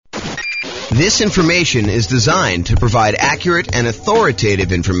This information is designed to provide accurate and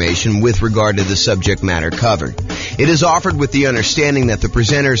authoritative information with regard to the subject matter covered. It is offered with the understanding that the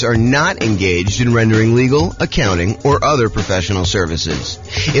presenters are not engaged in rendering legal, accounting, or other professional services.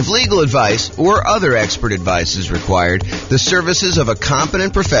 If legal advice or other expert advice is required, the services of a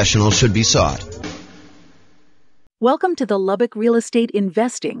competent professional should be sought. Welcome to the Lubbock Real Estate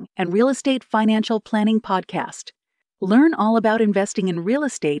Investing and Real Estate Financial Planning Podcast. Learn all about investing in real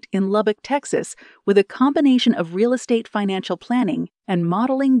estate in Lubbock, Texas, with a combination of real estate financial planning and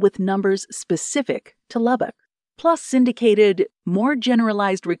modeling with numbers specific to Lubbock, plus syndicated, more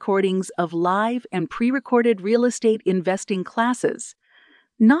generalized recordings of live and pre-recorded real estate investing classes,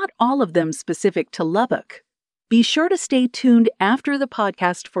 not all of them specific to Lubbock. Be sure to stay tuned after the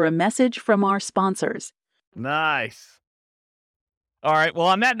podcast for a message from our sponsors. Nice. All right. Well,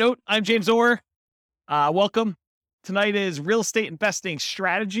 on that note, I'm James Orr. Welcome. Tonight is Real Estate Investing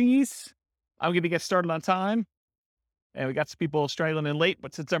Strategies. I'm going to get started on time. And we got some people straggling in late,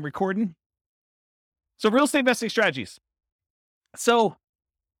 but since I'm recording. So Real Estate Investing Strategies. So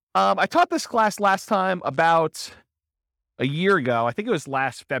I taught this class last time about a year ago. I think it was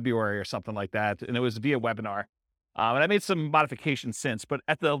last February or something like that. And it was via webinar. And I made some modifications since. But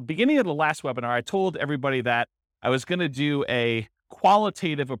at the beginning of the last webinar, I told everybody that I was going to do a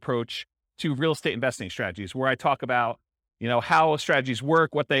qualitative approach to real estate investing strategies, where I talk about, how strategies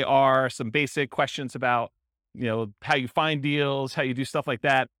work, what they are, some basic questions about, how you find deals, how you do stuff like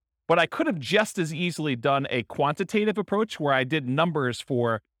that. But I could have just as easily done a quantitative approach where I did numbers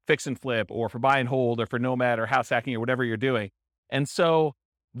for fix and flip or for buy and hold or for nomad or house hacking or whatever you're doing. And so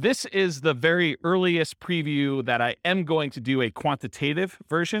this is the very earliest preview that I am going to do a quantitative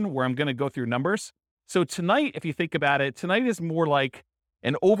version where I'm going to go through numbers. So tonight, if you think about it, tonight is more like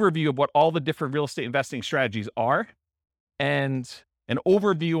an overview of what all the different real estate investing strategies are and an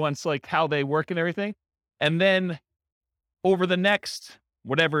overview on like how they work and everything. And then over the next,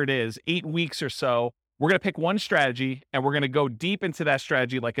 whatever it is, 8 weeks or so, we're going to pick one strategy and we're going to go deep into that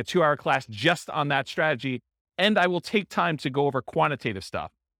strategy, like a 2-hour class just on that strategy. And I will take time to go over quantitative stuff.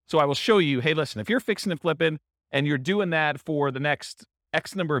 So I will show you, hey, listen, if you're fixing and flipping and you're doing that for the next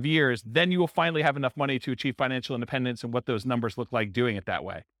X number of years, then you will finally have enough money to achieve financial independence and what those numbers look like doing it that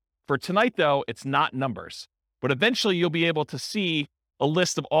way. For tonight, though, it's not numbers, but eventually you'll be able to see a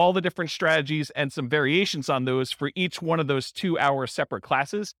list of all the different strategies and some variations on those for each one of those 2-hour separate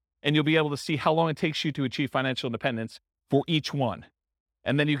classes. And you'll be able to see how long it takes you to achieve financial independence for each one.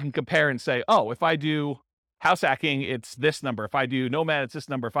 And then you can compare and say, oh, if I do house hacking, it's this number. If I do nomad, it's this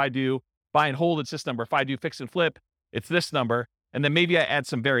number. If I do buy and hold, it's this number. If I do fix and flip, it's this number. And then maybe I add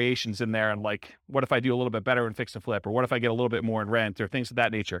some variations in there and like, what if I do a little bit better in fix and flip? Or what if I get a little bit more in rent or things of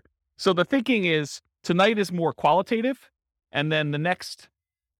that nature? So the thinking is tonight is more qualitative. And then the next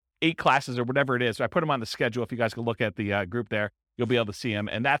 8 classes or whatever it is, I put them on the schedule. If you guys can look at the group there, you'll be able to see them.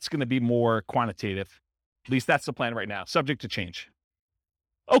 And that's going to be more quantitative. At least that's the plan right now, subject to change.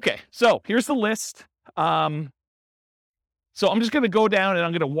 Okay, so here's the list. So I'm just going to go down and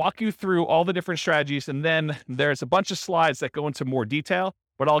I'm going to walk you through all the different strategies. And then there's a bunch of slides that go into more detail,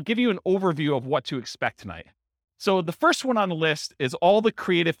 but I'll give you an overview of what to expect tonight. So the first one on the list is all the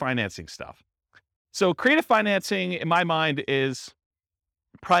creative financing stuff. So creative financing, in my mind, is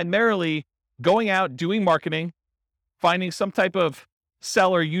primarily going out, doing marketing, finding some type of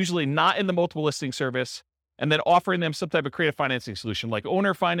seller, usually not in the multiple listing service, and then offering them some type of creative financing solution like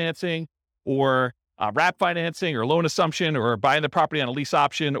owner financing or wrap financing or loan assumption or buying the property on a lease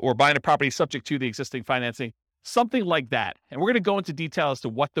option or buying a property subject to the existing financing, something like that. And we're going to go into detail as to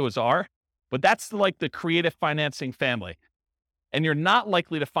what those are, but that's like the creative financing family. And you're not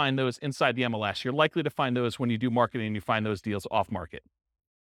likely to find those inside the MLS. You're likely to find those when you do marketing and you find those deals off market.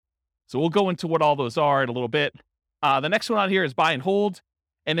 So we'll go into what all those are in a little bit. The next one on here is buy and hold.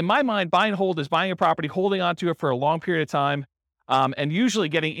 And in my mind, buy and hold is buying a property, holding onto it for a long period of time, and usually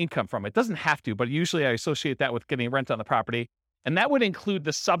getting income from it. It doesn't have to, but usually I associate that with getting rent on the property. And that would include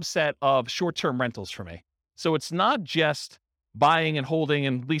the subset of short-term rentals for me. So it's not just buying and holding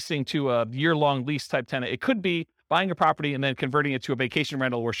and leasing to a year-long lease type tenant. It could be buying a property and then converting it to a vacation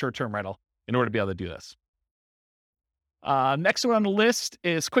rental or short-term rental in order to be able to do this. Next one on the list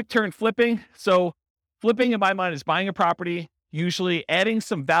is quick turn flipping. So flipping in my mind is buying a property, usually adding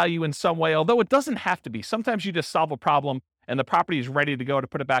some value in some way, although it doesn't have to be. Sometimes you just solve a problem and the property is ready to go to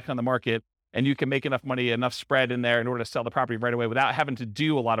put it back on the market and you can make enough money, enough spread in there in order to sell the property right away without having to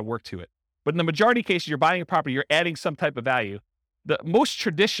do a lot of work to it. But in the majority of cases, you're buying a property, you're adding some type of value. The most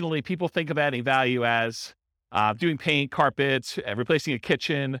traditionally, people think of adding value as doing paint, carpets, replacing a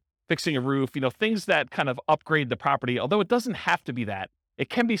kitchen, fixing a roof, things that kind of upgrade the property, although it doesn't have to be that. it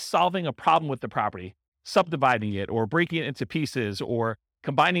can be solving a problem with the property, subdividing it or breaking it into pieces or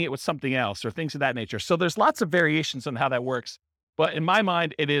combining it with something else or things of that nature. So there's lots of variations on how that works. But in my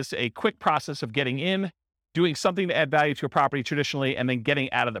mind, it is a quick process of getting in, doing something to add value to a property traditionally, and then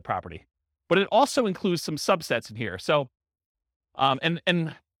getting out of the property. But it also includes some subsets in here. So, and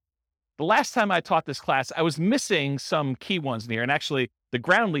the last time I taught this class, I was missing some key ones in here. And actually, the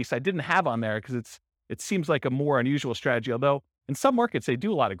ground lease I didn't have on there because it seems like a more unusual strategy, although in some markets, they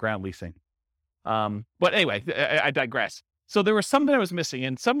do a lot of ground leasing. But anyway, I digress. So there was some that I was missing,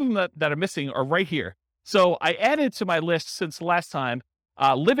 and some of them that are missing are right here. So I added to my list since the last time,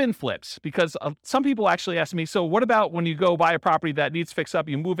 live-in flips, because some people actually ask me, so what about when you go buy a property that needs fix up,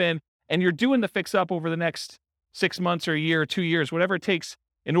 you move in, and you're doing the fix up over the next 6 months or a year or 2 years, whatever it takes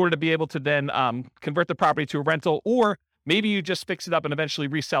in order to be able to then convert the property to a rental, or maybe you just fix it up and eventually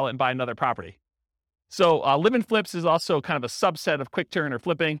resell it and buy another property. So live-in flips is also kind of a subset of quick turn or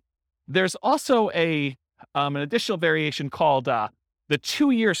flipping. There's also an additional variation called the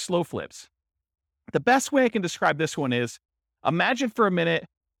 2-year slow flips. The best way I can describe this one is, imagine for a minute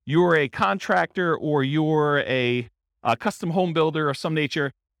you're a contractor or you're a custom home builder of some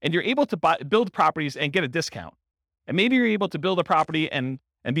nature, and you're able to build properties and get a discount. And maybe you're able to build a property and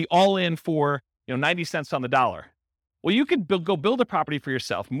be all in for 90 cents on the dollar. Well, you could go build a property for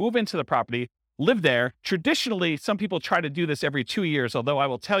yourself, move into the property, live there. Traditionally, some people try to do this every 2 years, although I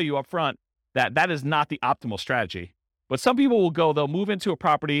will tell you up front that that is not the optimal strategy. But some people will they'll move into a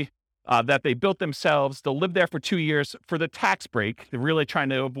property that they built themselves. They'll live there for 2 years for the tax break. They're really trying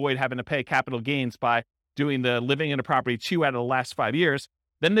to avoid having to pay capital gains by doing the living in a property 2 out of the last 5 years.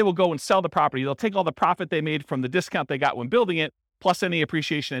 Then they will go and sell the property. They'll take all the profit they made from the discount they got when building it, plus any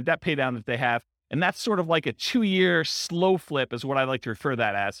appreciation and debt pay down that they have. And that's sort of like a 2-year slow flip is what I like to refer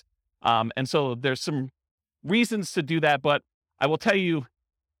that as. And so there's some reasons to do that, but I will tell you,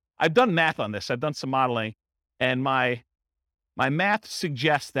 I've done math on this. I've done some modeling, and my math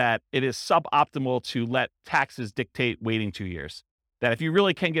suggests that it is suboptimal to let taxes dictate waiting 2 years. That if you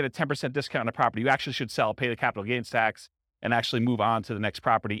really can get a 10% discount on a property, you actually should sell, pay the capital gains tax, and actually move on to the next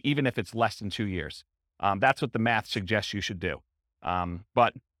property, even if it's less than 2 years. That's what the math suggests you should do.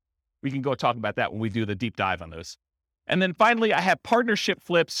 But we can go talk about that when we do the deep dive on those. And then finally, I have partnership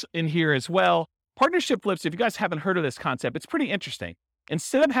flips in here as well. Partnership flips, if you guys haven't heard of this concept, it's pretty interesting.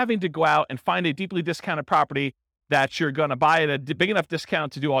 Instead of having to go out and find a deeply discounted property that you're going to buy at a big enough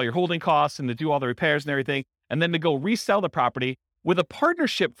discount to do all your holding costs and to do all the repairs and everything, and then to go resell the property, with a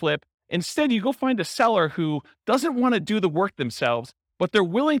partnership flip, instead you go find a seller who doesn't want to do the work themselves, but they're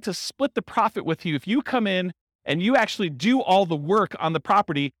willing to split the profit with you if you come in and you actually do all the work on the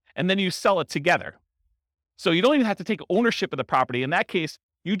property and then you sell it together. So you don't even have to take ownership of the property. In that case,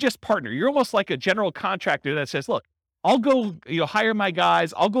 you just partner. You're almost like a general contractor that says, look, I'll go hire my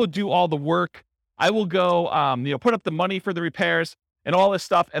guys. I'll go do all the work. I will go put up the money for the repairs and all this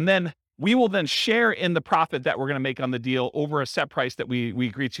stuff. And then we will then share in the profit that we're going to make on the deal over a set price that we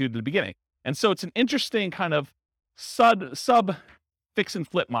agreed to at the beginning. And so it's an interesting kind of sub fix and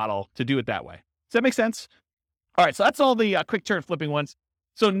flip model to do it that way. Does that make sense? All right, so that's all the quick turn flipping ones.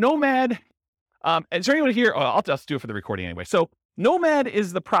 So Nomad, is there anyone here? Oh, I'll just do it for the recording anyway. So Nomad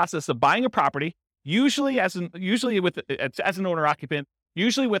is the process of buying a property, usually as an owner occupant,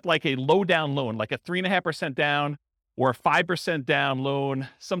 usually with like a low down loan, like a 3.5% down or a 5% down loan.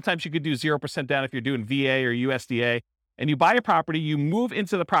 Sometimes you could do 0% down if you're doing VA or USDA. And you buy a property, you move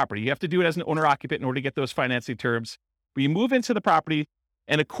into the property. You have to do it as an owner occupant in order to get those financing terms. But you move into the property,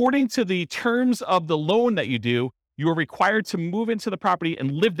 and according to the terms of the loan that you do, you are required to move into the property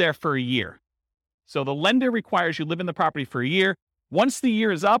and live there for a year. So the lender requires you live in the property for a year. Once the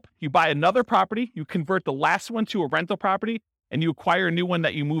year is up, you buy another property, you convert the last one to a rental property, and you acquire a new one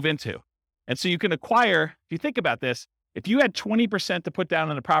that you move into. And so you can acquire, if you think about this, if you had 20% to put down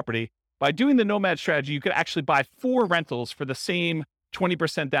on a property, by doing the Nomad strategy, you could actually buy 4 rentals for the same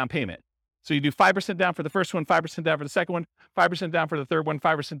 20% down payment. So you do 5% down for the first one, 5% down for the second one, 5% down for the third one,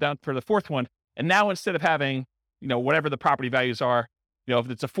 5% down for the fourth one. And now instead of having, whatever the property values are, if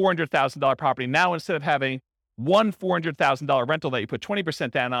it's a $400,000 property, now instead of having one $400,000 rental that you put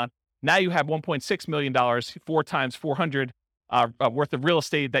 20% down on, now you have $1.6 million, 4 times 400 worth of real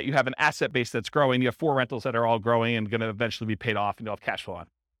estate that you have an asset base that's growing. You have 4 rentals that are all growing and going to eventually be paid off and you'll have cash flow on.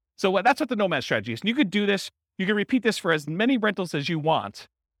 So that's what the Nomad strategy is. And you could do this. You can repeat this for as many rentals as you want.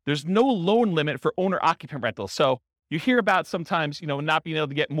 There's no loan limit for owner-occupant rentals. So you hear about sometimes, not being able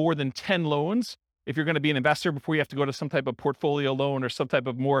to get more than 10 loans if you're going to be an investor before you have to go to some type of portfolio loan or some type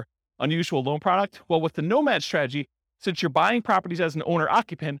of more unusual loan product. Well, with the Nomad strategy, since you're buying properties as an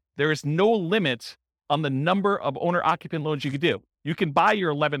owner-occupant, there is no limit on the number of owner-occupant loans you could do. you can buy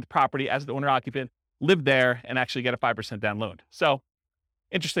your 11th property as the owner occupant, live there, and actually get a 5% down loan. So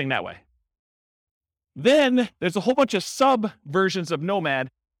interesting that way. Then there's a whole bunch of sub versions of Nomad.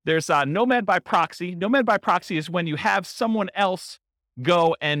 There's Nomad by proxy. Nomad by proxy is when you have someone else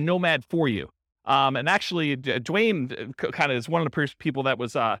go and Nomad for you. And actually, Dwayne kind of is one of the people that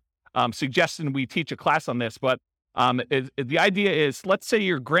was suggesting we teach a class on this. But the idea is, let's say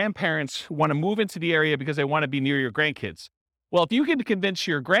your grandparents want to move into the area because they want to be near your grandkids. Well, if you can convince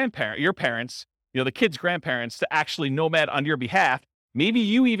your parents, the kids' grandparents, to actually Nomad on your behalf, maybe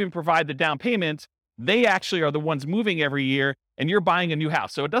you even provide the down payment. They actually are the ones moving every year, and you're buying a new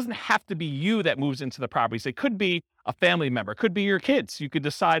house. So it doesn't have to be you that moves into the properties. It could be a family member, it could be your kids. You could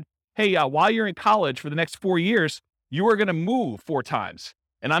decide, hey, while you're in college for the next 4 years, you are going to move 4 times.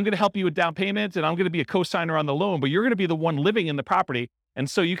 And I'm going to help you with down payment, and I'm going to be a co-signer on the loan, but you're going to be the one living in the property. And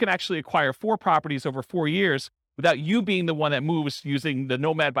so you can actually acquire 4 properties over 4 years without you being the one that moves using the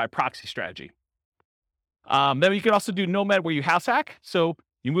Nomad by proxy strategy. Then you can also do Nomad where you house hack. So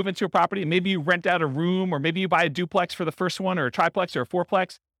you move into a property and maybe you rent out a room, or maybe you buy a duplex for the first one, or a triplex or a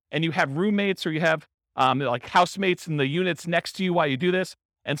fourplex, and you have roommates, or you have like housemates in the units next to you while you do this.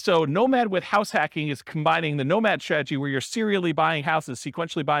 And so Nomad with house hacking is combining the Nomad strategy where you're serially buying houses,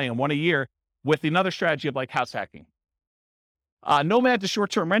 sequentially buying them one a year, with another strategy of like house hacking. Nomad to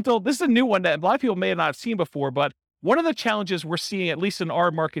short-term rental. This is a new one that a lot of people may not have seen before, but one of the challenges we're seeing, at least in our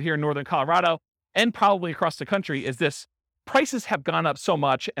market here in Northern Colorado, and probably across the country, is this: prices have gone up so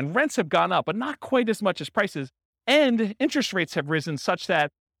much and rents have gone up, but not quite as much as prices. And interest rates have risen such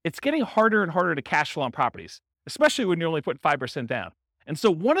that it's getting harder and harder to cash flow on properties, especially when you're only putting 5% down. And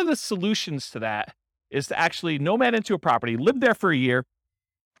so one of the solutions to that is to actually Nomad into a property, live there for a year,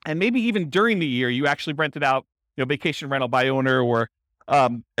 and maybe even during the year, you actually rent it out, vacation rental by owner, or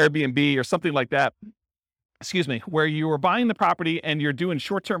Airbnb or something like that. Where you are buying the property and you're doing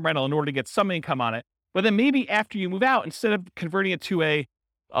short-term rental in order to get some income on it. But then maybe after you move out, instead of converting it to a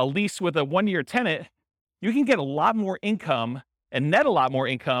lease with a 1-year tenant, you can get a lot more income and net a lot more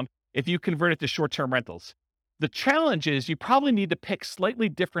income if you convert it to short-term rentals. The challenge is you probably need to pick slightly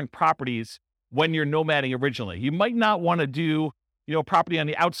different properties when you're nomading originally. You might not want to do, property on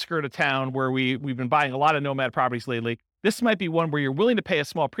the outskirt of town where we've been buying a lot of nomad properties lately. This might be one where you're willing to pay a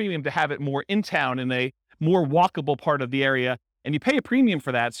small premium to have it more in town in a more walkable part of the area. And you pay a premium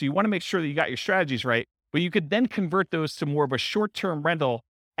for that. So you want to make sure that you got your strategies right, but you could then convert those to more of a short-term rental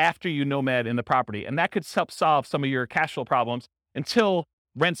after you nomad in the property. And that could help solve some of your cash flow problems until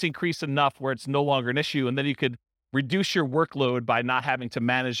rents increase enough where it's no longer an issue. And then you could reduce your workload by not having to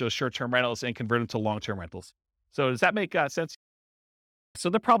manage those short-term rentals and convert them to long-term rentals. So does that make sense? So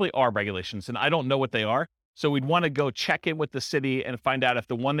there probably are regulations, and I don't know what they are. So we'd want to go check in with the city and find out if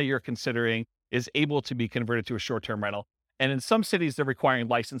the one that you're considering is able to be converted to a short-term rental. And in some cities, they're requiring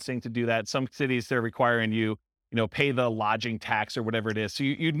licensing to do that. Some cities, they're requiring you, pay the lodging tax or whatever it is. So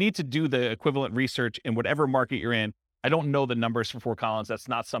you need to do the equivalent research in whatever market you're in. I don't know the numbers for Fort Collins. That's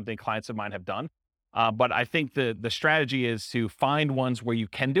not something clients of mine have done. But I think the strategy is to find ones where you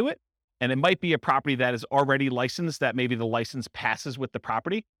can do it. And it might be a property that is already licensed, that maybe the license passes with the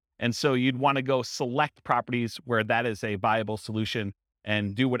property. And so you'd want to go select properties where that is a viable solution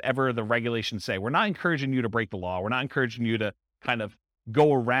and do whatever the regulations say. We're not encouraging you to break the law. We're not encouraging you to kind of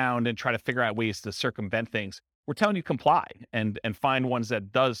go around and try to figure out ways to circumvent things. We're telling you comply and find ones that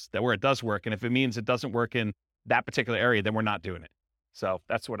where it does work. And if it means it doesn't work in that particular area, then we're not doing it. So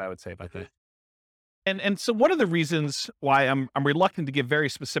that's what I would say about that. And so one of the reasons why I'm reluctant to give very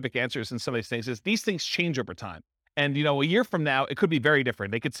specific answers in some of these things is these things change over time. And, a year from now, it could be very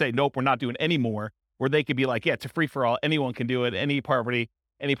different. They could say, nope, we're not doing any more. Or they could be like, yeah, it's a free for all. Anyone can do it. Any property,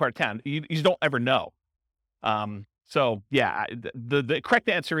 any part of town. You don't ever know. So yeah, the correct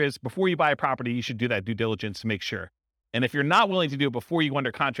answer is before you buy a property, you should do that due diligence to make sure. And if you're not willing to do it before you go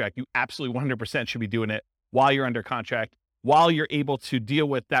under contract, you absolutely 100% should be doing it while you're under contract, while you're able to deal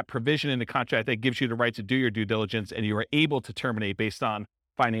with that provision in the contract that gives you the right to do your due diligence, and you are able to terminate based on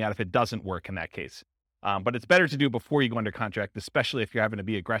finding out if it doesn't work in that case. But it's better to do before you go under contract, especially if you're having to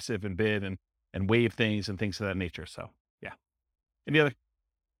be aggressive and bid and waive things and things of that nature. So yeah. Any other?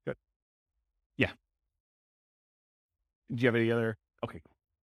 Good. Yeah. Do you have any other? Okay.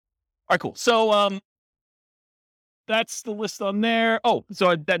 All right, cool. So that's the list on there. Oh,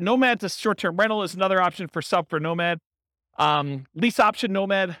 so that Nomad to short-term rental is another option for Nomad. Lease option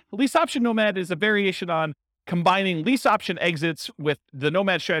Nomad. Lease option Nomad is a variation on combining lease option exits with the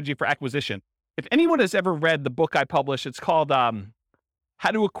Nomad strategy for acquisition. If anyone has ever read the book I published, it's called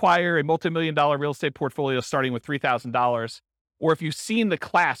How to Acquire a Multi-million-dollar Real Estate Portfolio Starting with $3,000. Or if you've seen the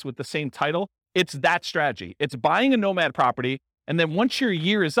class with the same title, it's that strategy. It's buying a Nomad property And then once your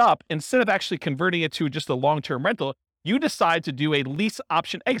year is up, instead of actually converting it to just a long-term rental, you decide to do a lease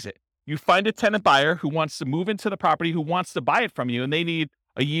option exit. You find a tenant buyer who wants to move into the property, who wants to buy it from you, and they need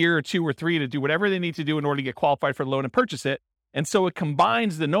a year or 2 or 3 to do whatever they need to do in order to get qualified for the loan and purchase it. And so it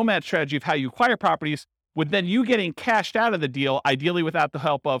combines the nomad strategy of how you acquire properties with then you getting cashed out of the deal, ideally without the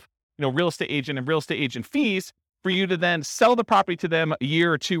help of real estate agent and real estate agent fees, for you to then sell the property to them a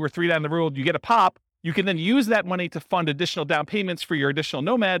year or 2 or 3 down the road. You get a pop. You can then use that money to fund additional down payments for your additional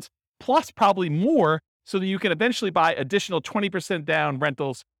nomads, plus probably more, so that you can eventually buy additional 20% down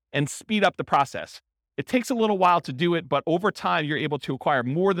rentals and speed up the process. It takes a little while to do it, but over time, you're able to acquire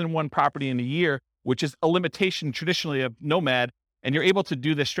more than one property in a year, which is a limitation traditionally of nomad. And you're able to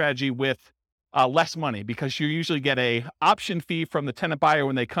do this strategy with less money, because you usually get a option fee from the tenant buyer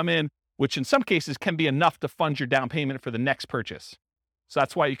when they come in, which in some cases can be enough to fund your down payment for the next purchase. So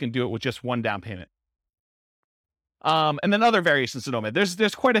that's why you can do it with just one down payment. And then other variations of nomad.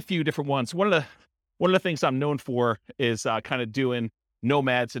 There's quite a few different ones. One of the things I'm known for is kind of doing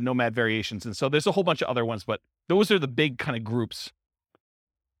nomads and nomad variations. And so there's a whole bunch of other ones, but those are the big kind of groups.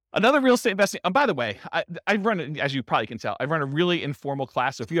 Another real estate investing. By the way, I run, as you probably can tell, I run a really informal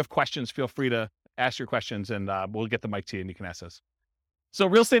class. So if you have questions, feel free to ask your questions, and we'll get the mic to you and you can ask us. So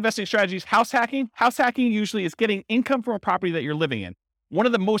real estate investing strategies, house hacking. House hacking usually is getting income from a property that you're living in. One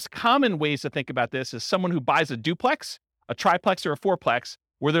of the most common ways to think about this is someone who buys a duplex, a triplex, or a fourplex,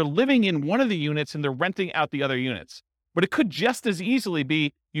 where they're living in one of the units and they're renting out the other units. But it could just as easily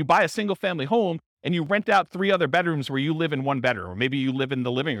be you buy a single family home and you rent out 3 other bedrooms where you live in one bedroom, or maybe you live in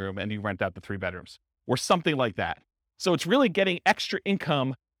the living room and you rent out the 3 bedrooms, or something like that. So it's really getting extra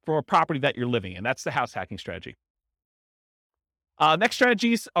income from a property that you're living in. That's the house hacking strategy. Next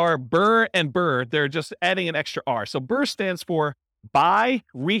strategies are BRRRR and BRRRR. They're just adding an extra R. So BRRRR stands for buy,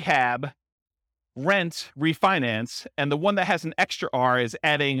 rehab, rent, refinance. And the one that has an extra R is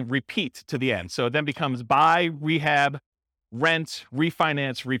adding repeat to the end. So it then becomes buy, rehab, rent,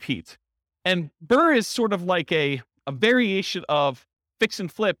 refinance, repeat. And BRRRR is sort of like a variation of fix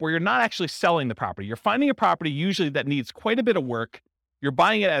and flip, where you're not actually selling the property. You're finding a property usually that needs quite a bit of work. You're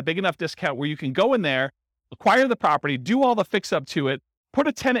buying it at a big enough discount where you can go in there, acquire the property, do all the fix up to it, put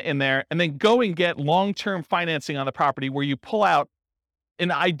a tenant in there, and then go and get long-term financing on the property, where you pull out, in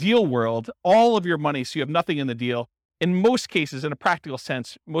an ideal world, all of your money so you have nothing in the deal. In most cases, in a practical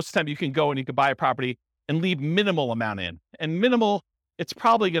sense, most of the time you can go and you can buy a property and leave minimal amount in. And minimal, it's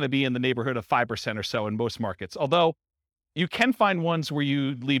probably going to be in the neighborhood of 5% or so in most markets. Although you can find ones where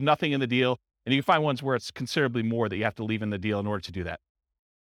you leave nothing in the deal, and you can find ones where it's considerably more that you have to leave in the deal in order to do that.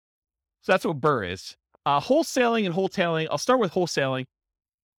 So that's what BRRRR is. Wholesaling and wholetailing. I'll start with wholesaling.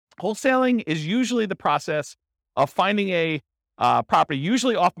 Wholesaling is usually the process of finding a property,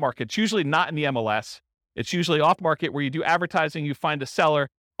 usually off market. It's usually not in the MLS. It's usually off market, where you do advertising, you find a seller,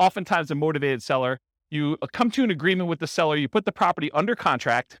 oftentimes a motivated seller. You come to an agreement with the seller, you put the property under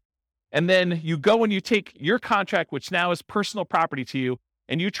contract, and then you go and you take your contract, which now is personal property to you,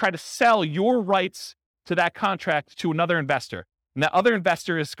 and you try to sell your rights to that contract to another investor. And that other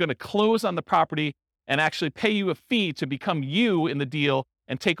investor is going to close on the property and actually pay you a fee to become you in the deal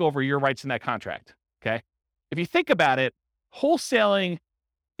and take over your rights in that contract. Okay. If you think about it, wholesaling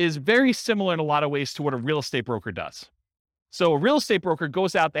is very similar in a lot of ways to what a real estate broker does. So a real estate broker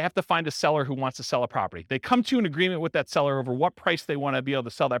goes out, they have to find a seller who wants to sell a property. They come to an agreement with that seller over what price they want to be able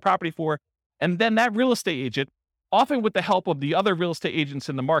to sell that property for. And then that real estate agent, often with the help of the other real estate agents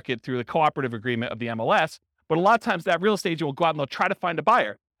in the market through the cooperative agreement of the MLS, but a lot of times that real estate agent will go out and they'll try to find a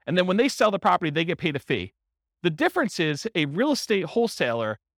buyer. And then when they sell the property, they get paid a fee. The difference is a real estate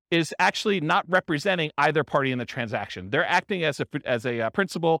wholesaler is actually not representing either party in the transaction. They're acting as a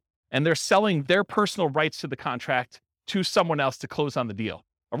principal, and they're selling their personal rights to the contract to someone else to close on the deal.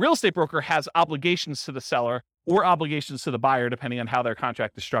 A real estate broker has obligations to the seller or obligations to the buyer, depending on how their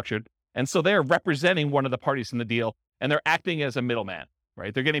contract is structured. And so they're representing one of the parties in the deal, and they're acting as a middleman,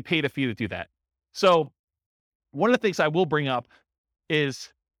 right? They're getting paid a fee to do that. So one of the things I will bring up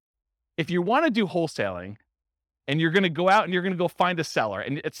is, if you want to do wholesaling and you're going to go out and you're going to go find a seller,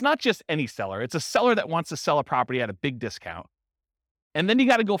 and it's not just any seller, it's a seller that wants to sell a property at a big discount. And then you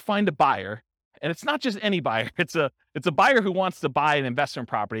got to go find a buyer. And it's not just any buyer. It's a buyer who wants to buy an investment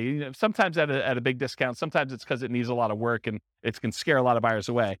property. You know, sometimes at a big discount. Sometimes it's because it needs a lot of work and it can scare a lot of buyers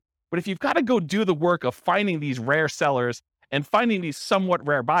away. But if you've got to go do the work of finding these rare sellers and finding these somewhat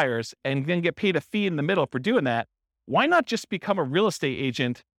rare buyers and then get paid a fee in the middle for doing that, why not just become a real estate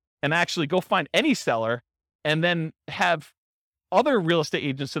agent and actually go find any seller and then have other real estate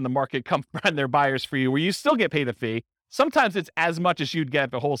agents in the market come find their buyers for you, where you still get paid a fee? Sometimes it's as much as you'd get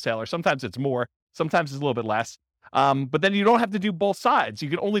if a wholesaler. Sometimes it's more. Sometimes it's a little bit less. But then you don't have to do both sides. You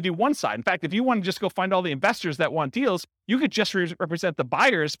can only do one side. In fact, if you want to just go find all the investors that want deals, you could just represent the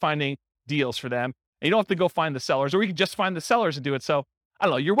buyers finding deals for them. And you don't have to go find the sellers, or you can just find the sellers and do it. So I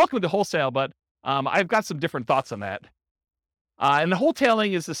don't know, you're welcome to wholesale, but I've got some different thoughts on that. And the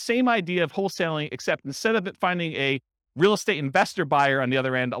wholesaling is the same idea of wholesaling, except instead of it finding a real estate investor buyer on the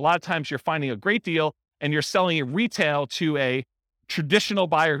other end, a lot of times you're finding a great deal and you're selling it retail to a traditional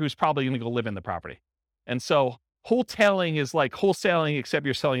buyer who's probably going to go live in the property. And so wholesaling is like wholesaling, except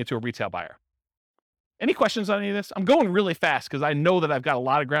you're selling it to a retail buyer. Any questions on any of this? I'm going really fast because I know that I've got a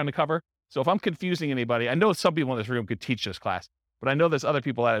lot of ground to cover. So if I'm confusing anybody, I know some people in this room could teach this class, but I know there's other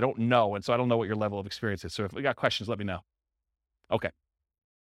people that I don't know. And so I don't know what your level of experience is. So if we got questions, let me know. Okay.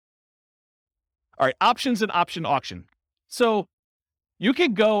 All right. Options and option auction. So you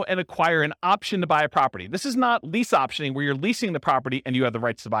can go and acquire an option to buy a property. This is not lease optioning where you're leasing the property and you have the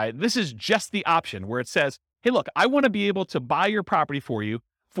rights to buy it. This is just the option where it says, hey, look, I want to be able to buy your property for you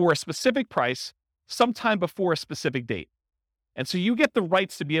for a specific price sometime before a specific date. And so you get the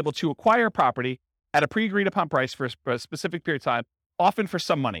rights to be able to acquire property at a pre-agreed upon price for a specific period of time, often for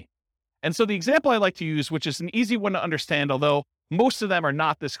some money. And so the example I like to use, which is an easy one to understand, although most of them are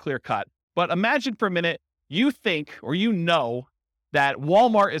not this clear cut, but imagine for a minute, you think, or you know that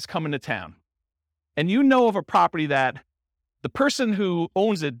Walmart is coming to town, and you know of a property that the person who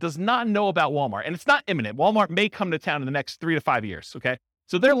owns it does not know about Walmart, and it's not imminent. Walmart may come to town in the next 3 to 5 years, okay?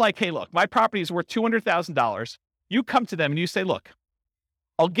 So they're like, hey, look, my property is worth $200,000. You come to them and you say, look,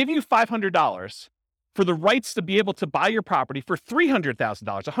 I'll give you $500 for the rights to be able to buy your property for $300,000,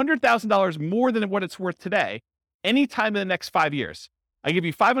 $100,000 more than what it's worth today, anytime in the next 5 years. I give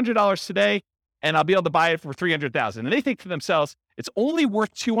you $500 today, and I'll be able to buy it for $300,000. And they think to themselves, it's only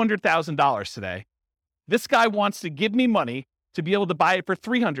worth $200,000 today. This guy wants to give me money to be able to buy it for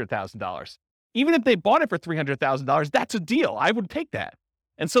 $300,000. Even if they bought it for $300,000, that's a deal. I would take that.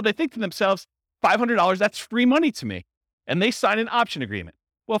 And so they think to themselves, $500, that's free money to me. And they sign an option agreement.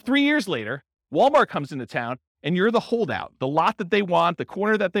 Well, 3 years later, Walmart comes into town and you're the holdout. The lot that they want, the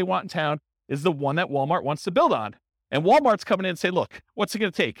corner that they want in town is the one that Walmart wants to build on. And Walmart's coming in and say, look, what's it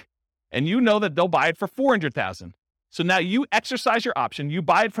going to take? And you know that they'll buy it for $400,000. So now you exercise your option. You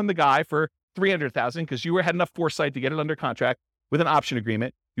buy it from the guy for $300,000 because you had enough foresight to get it under contract with an option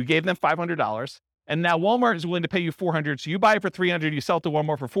agreement. You gave them $500. And now Walmart is willing to pay you $400. So you buy it for $300, you sell it to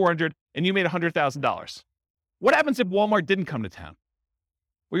Walmart for $400, and you made $100,000. What happens if Walmart didn't come to town?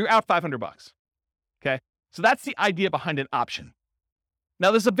 Well, you're out $500. Okay. So that's the idea behind an option.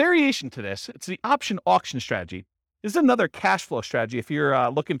 Now there's a variation to this. It's the option auction strategy. This is another cash flow strategy if you're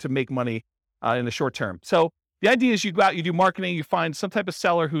looking to make money in the short term. So the idea is you go out, you do marketing, you find some type of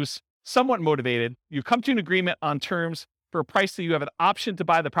seller who's somewhat motivated. You come to an agreement on terms for a price that you have an option to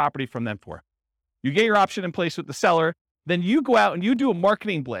buy the property from them for. You get your option in place with the seller. Then you go out and you do a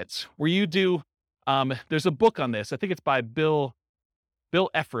marketing blitz where you do, there's a book on this. I think it's by Bill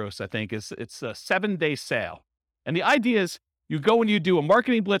Efros, I think. It's a 7-day sale. And the idea is you go and you do a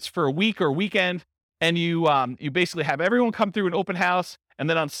marketing blitz for a week or a weekend, and you basically have everyone come through an open house. And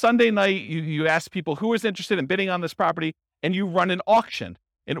then on Sunday night, you ask people who is interested in bidding on this property, and you run an auction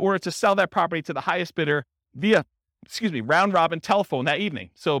in order to sell that property to the highest bidder via, round robin telephone that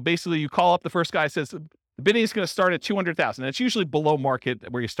evening. So basically you call up the first guy, says the bidding is going to start at $200,000. It's usually below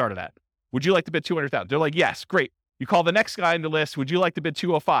market where you started at. Would you like to bid $200,000? They're like, yes, great. You call the next guy in the list. Would you like to bid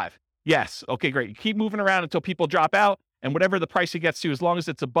 $205,000? Yes. Okay, great. You keep moving around until people drop out, and whatever the price it gets to, as long as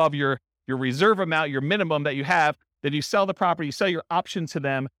it's above your reserve amount, your minimum that you have, then you sell the property, you sell your option to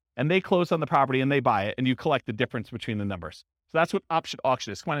them, and they close on the property and they buy it, and you collect the difference between the numbers. So that's what option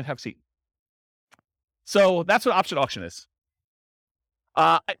auction is. Come on and have a seat. So that's what option auction is.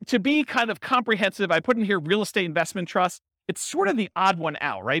 To be kind of comprehensive, I put in here real estate investment trust. It's sort of the odd one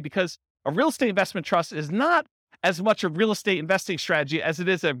out, right? Because a real estate investment trust is not as much a real estate investing strategy as it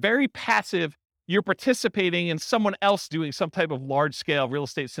is a very passive, you're participating in someone else doing some type of large scale real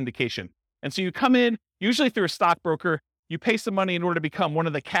estate syndication. And so you come in, usually through a stockbroker, you pay some money in order to become one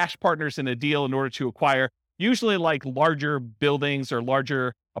of the cash partners in a deal in order to acquire, usually like larger buildings or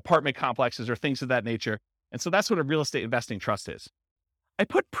larger apartment complexes or things of that nature. And so that's what a real estate investing trust is. I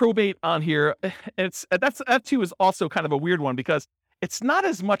put probate on here. That too is also kind of a weird one because it's not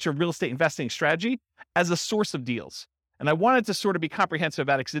as much a real estate investing strategy as a source of deals. And I wanted to sort of be comprehensive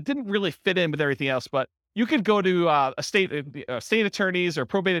about it because it didn't really fit in with everything else. But you could go to state attorneys or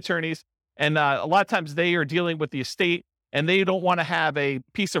probate attorneys, and a lot of times they are dealing with the estate and they don't want to have a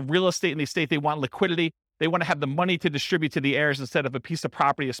piece of real estate in the estate. They want liquidity. They want to have the money to distribute to the heirs instead of a piece of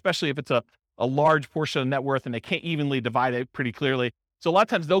property, especially if it's a large portion of net worth and they can't evenly divide it pretty clearly. So a lot of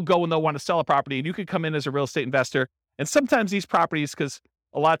times they'll go and they'll want to sell a property, and you could come in as a real estate investor. And sometimes these properties, because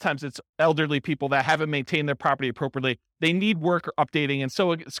a lot of times it's elderly people that haven't maintained their property appropriately, they need work or updating. And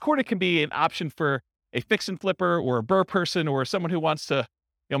so it sort of can be an option for a fix and flipper or a burr person or someone who wants to,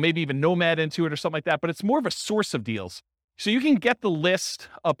 maybe even nomad into it or something like that. But it's more of a source of deals. So you can get the list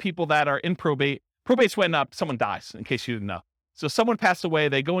of people that are in probate. Probate's when someone dies, in case you didn't know. So someone passed away,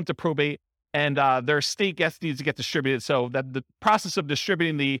 they go into probate, and their estate needs to get distributed. So that the process of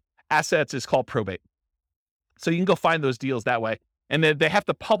distributing the assets is called probate. So you can go find those deals that way. And then they have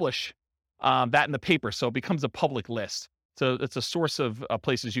to publish that in the paper. So it becomes a public list. So it's a source of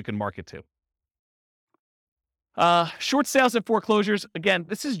places you can market to. Short sales and foreclosures. Again,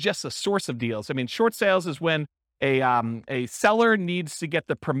 this is just a source of deals. I mean, short sales is when a seller needs to get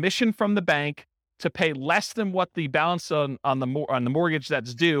the permission from the bank to pay less than what the balance on the mortgage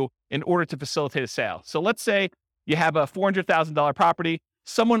that's due in order to facilitate a sale. So let's say you have a $400,000 property.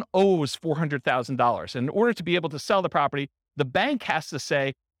 Someone owes $400,000. In order to be able to sell the property, the bank has to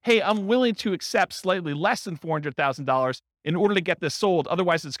say, hey, I'm willing to accept slightly less than $400,000 in order to get this sold.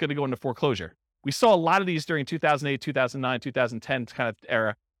 Otherwise, it's going to go into foreclosure. We saw a lot of these during 2008, 2009, 2010 kind of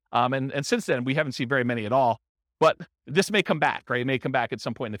era. And since then, we haven't seen very many at all. But this may come back, right? It may come back at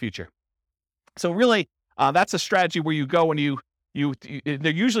some point in the future. So really, that's a strategy where you go and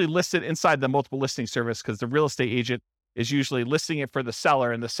they're usually listed inside the multiple listing service because the real estate agent is usually listing it for the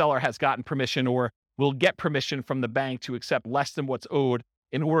seller, and the seller has gotten permission or will get permission from the bank to accept less than what's owed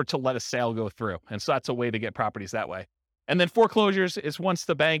in order to let a sale go through. And so that's a way to get properties that way. And then foreclosures is once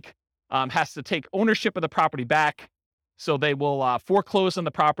the bank has to take ownership of the property back. So they will foreclose on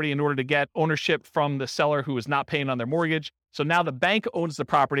the property in order to get ownership from the seller who is not paying on their mortgage. So now the bank owns the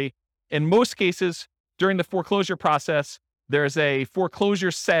property. In most cases, during the foreclosure process, there's a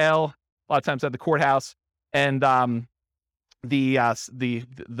foreclosure sale, a lot of times at the courthouse, and the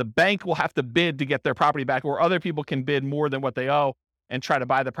bank will have to bid to get their property back, or other people can bid more than what they owe and try to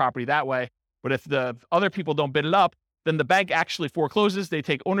buy the property that way. But if the other people don't bid it up, then the bank actually forecloses. They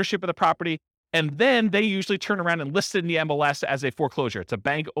take ownership of the property, and then they usually turn around and list it in the MLS as a foreclosure. It's a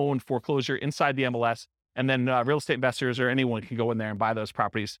bank-owned foreclosure inside the MLS, and then real estate investors or anyone can go in there and buy those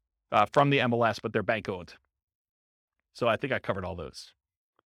properties from the MLS, but they're bank-owned. So I think I covered all those.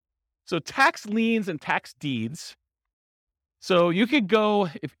 So tax liens and tax deeds. So you could go,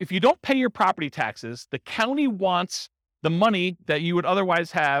 if you don't pay your property taxes, the county wants the money that you would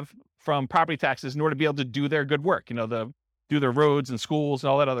otherwise have from property taxes in order to be able to do their good work, do their roads and schools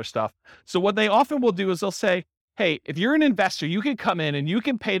and all that other stuff. So what they often will do is they'll say, hey, if you're an investor, you can come in and you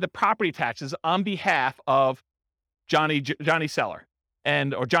can pay the property taxes on behalf of Johnny Seller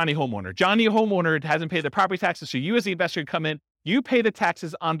or Johnny Homeowner. Johnny Homeowner hasn't paid the property taxes, so you as the investor come in, you pay the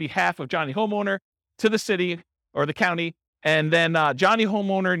taxes on behalf of Johnny Homeowner to the city or the county, and then Johnny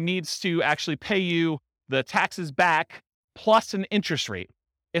Homeowner needs to actually pay you the taxes back plus an interest rate.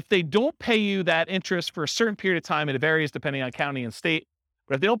 If they don't pay you that interest for a certain period of time, and it varies depending on county and state,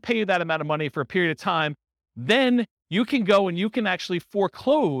 but if they don't pay you that amount of money for a period of time, then you can go and you can actually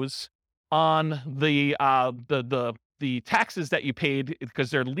foreclose on the taxes that you paid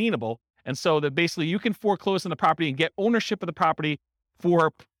because they're lienable. And so that basically you can foreclose on the property and get ownership of the property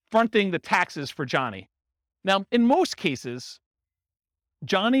for fronting the taxes for Johnny. Now, in most cases,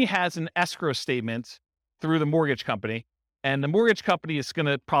 Johnny has an escrow statement through the mortgage company, and the mortgage company is going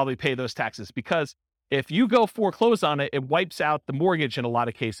to probably pay those taxes because if you go foreclose on it, it wipes out the mortgage in a lot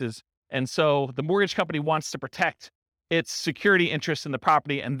of cases. And so the mortgage company wants to protect its security interest in the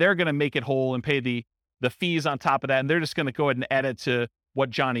property, and they're going to make it whole and pay the fees on top of that. And they're just going to go ahead and add it to what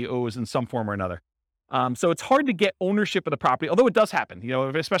Johnny owes in some form or another. So it's hard to get ownership of the property, although it does happen,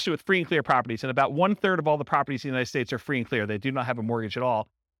 especially with free and clear properties. And about 1/3 of all the properties in the United States are free and clear. They do not have a mortgage at all.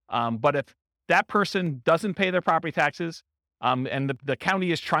 But if that person doesn't pay their property taxes, and the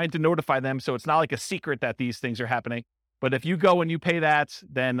county is trying to notify them, so it's not like a secret that these things are happening. But if you go and you pay that,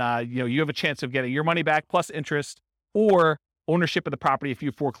 then you have a chance of getting your money back plus interest or ownership of the property if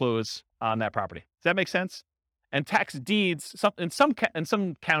you foreclose on that property. Does that make sense? And tax deeds, in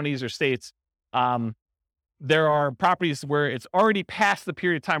some counties or states, there are properties where it's already past the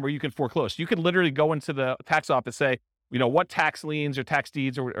period of time where you can foreclose. You could literally go into the tax office, say, what tax liens or tax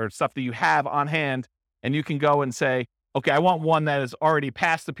deeds or stuff that you have on hand, and you can go and say, okay, I want one that is already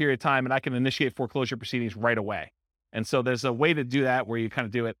past the period of time, and I can initiate foreclosure proceedings right away. And so there's a way to do that where you kind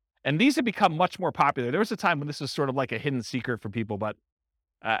of do it. And these have become much more popular. There was a time when this was sort of like a hidden secret for people, but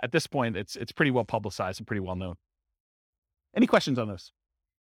at this point, it's pretty well publicized and pretty well known. Any questions on this?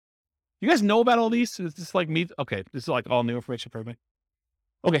 You guys know about all these? Is this like me? Okay, this is like all new information for everybody.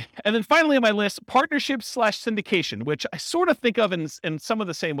 Okay. And then finally on my list, partnership/syndication, which I sort of think of in some of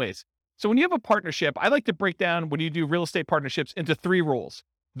the same ways. So when you have a partnership, I like to break down when you do real estate partnerships into three roles.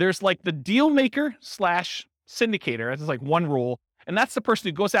 There's like the deal maker/syndicator. That's like one role. And that's the person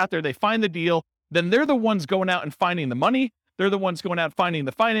who goes out there, they find the deal. Then they're the ones going out and finding the money. They're the ones going out finding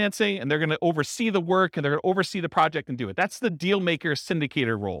the financing, and they're going to oversee the work, and they're going to oversee the project and do it. That's the deal maker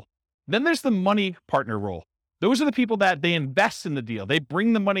syndicator role. Then there's the money partner role. Those are the people that they invest in the deal. They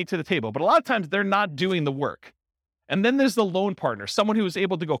bring the money to the table, but a lot of times they're not doing the work. And then there's the loan partner, someone who is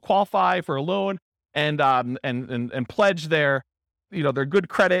able to go qualify for a loan and pledge their good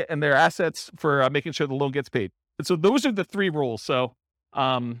credit and their assets for making sure the loan gets paid. And so those are the three roles. So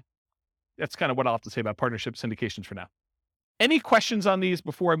that's kind of what I'll have to say about partnership syndications for now. Any questions on these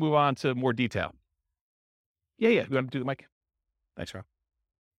before I move on to more detail? Yeah. You want to do the mic? Thanks, Rob.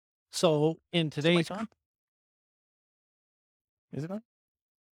 So in today's on? Is it on?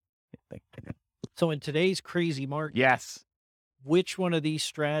 So in today's crazy market, Yes. which one of these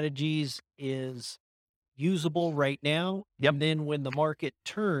strategies is usable right now? Yep. And then when the market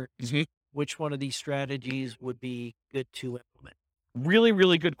turns, Mhm. which one of these strategies would be good to implement? Really,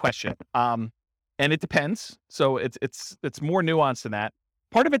 really good question. And it depends. So it's more nuanced than that.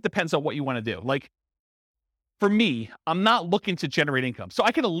 Part of it depends on what you want to do. Like for me, I'm not looking to generate income. So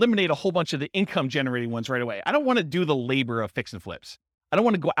I can eliminate a whole bunch of the income generating ones right away. I don't want to do the labor of fix and flips. I don't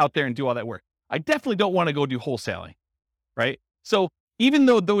want to go out there and do all that work. I definitely don't want to go do wholesaling, right? So even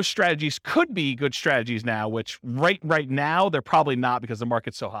though those strategies could be good strategies now, which right now, they're probably not because the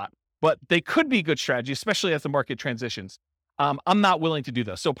market's so hot, but they could be good strategies, especially as the market transitions. I'm not willing to do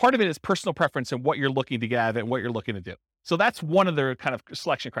those. So part of it is personal preference and what you're looking to get out of it and what you're looking to do. So that's one of the kind of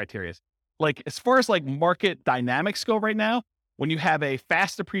selection criteria. Like as far as like market dynamics go right now, when you have a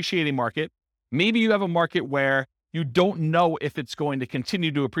fast appreciating market, maybe you have a market where you don't know if it's going to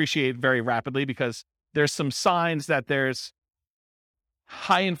continue to appreciate very rapidly because there's some signs that there's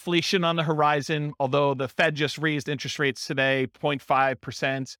high inflation on the horizon, although the Fed just raised interest rates today,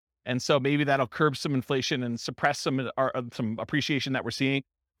 0.5%. And so maybe that'll curb some inflation and suppress some appreciation that we're seeing.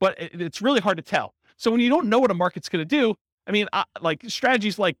 But it's really hard to tell. So when you don't know what a market's going to do, I mean, like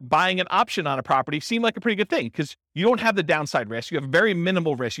strategies like buying an option on a property seem like a pretty good thing because you don't have the downside risk. You have very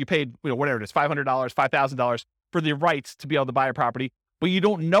minimal risk. You paid, whatever it is, $500, $5,000 for the rights to be able to buy a property, but you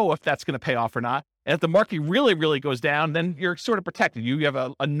don't know if that's going to pay off or not. And if the market really, really goes down, then you're sort of protected. You have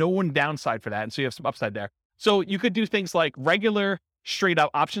a known downside for that. And so you have some upside there. So you could do things like regular straight up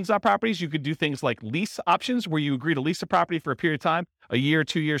options on properties. You could do things like lease options where you agree to lease a property for a period of time, a year,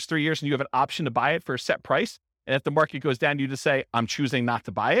 2 years, 3 years, and you have an option to buy it for a set price. And if the market goes down, you just say, I'm choosing not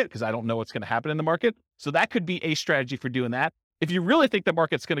to buy it because I don't know what's going to happen in the market. So that could be a strategy for doing that. If you really think the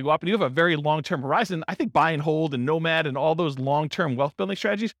market's going to go up and you have a very long-term horizon, I think buy and hold and nomad and all those long-term wealth building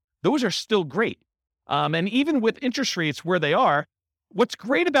strategies, those are still great. And even with interest rates where they are, what's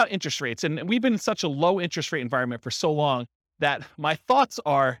great about interest rates, and we've been in such a low interest rate environment for so long that my thoughts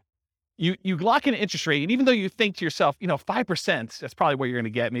are you lock in an interest rate. And even though you think to yourself, 5%, that's probably what you're going to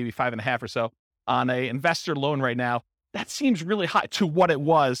get, maybe 5.5 or so on a investor loan right now. That seems really high to what it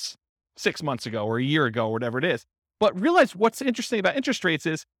was 6 months ago or a year ago, or whatever it is. But realize what's interesting about interest rates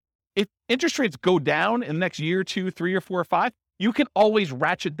is if interest rates go down in the next year, 2, 3, or 4, or 5, you can always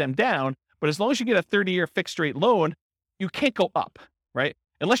ratchet them down. But as long as you get a 30-year fixed rate loan, you can't go up, right?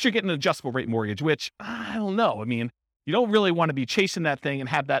 Unless you're getting an adjustable rate mortgage, which I don't know. I mean, you don't really want to be chasing that thing and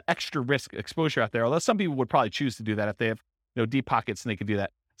have that extra risk exposure out there. Although some people would probably choose to do that if they have, deep pockets and they could do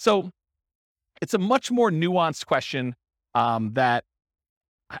that. So it's a much more nuanced question that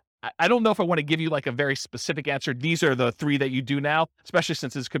I don't know if I want to give you like a very specific answer. These are the 3 that you do now, especially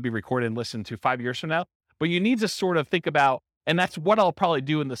since this could be recorded and listened to 5 years from now. But you need to sort of think about, and that's what I'll probably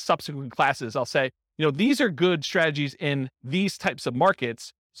do in the subsequent classes. I'll say, these are good strategies in these types of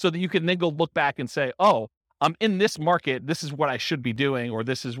markets so that you can then go look back and say, oh, I'm in this market. This is what I should be doing, or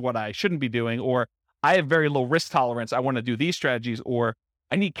this is what I shouldn't be doing, or I have very low risk tolerance. I want to do these strategies, or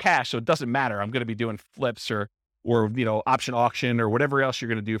I need cash, so it doesn't matter. I'm going to be doing flips or option auction or whatever else you're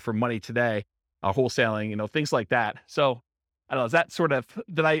going to do for money today, wholesaling, things like that. So I don't know, is that sort of,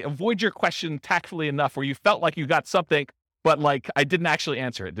 did I avoid your question tactfully enough where you felt like you got something, but like I didn't actually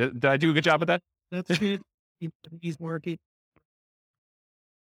answer it? Did I do a good job with that? That's good. He's working.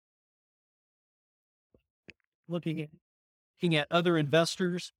 Looking at other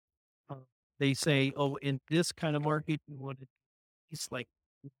investors, they say, oh, in this kind of market, you want to, it's like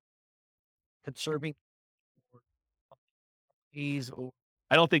conserving or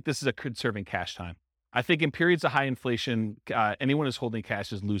I don't think this is a conserving cash time. I think in periods of high inflation, anyone who's holding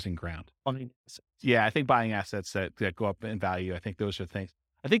cash is losing ground. Yeah, I think buying assets that go up in value, I think those are things.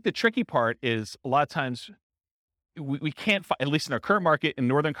 I think the tricky part is a lot of times we can't, at least in our current market in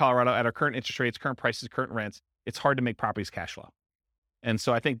Northern Colorado, at our current interest rates, current prices, current rents, it's hard to make properties cash flow. And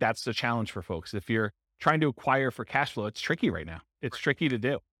so I think that's the challenge for folks. If you're trying to acquire for cash flow, it's tricky right now. It's tricky to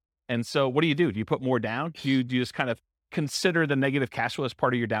do. And so what do? Do you put more down? Do you just kind of consider the negative cash flow as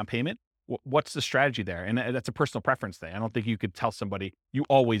part of your down payment? What's the strategy there? And that's a personal preference thing. I don't think you could tell somebody you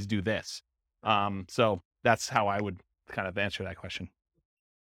always do this. So that's how I would kind of answer that question.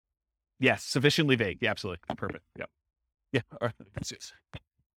 Yes, sufficiently vague. Yeah, absolutely. Perfect. Yep. Yeah. All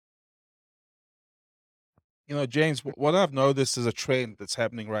right. James, what I've noticed is a trend that's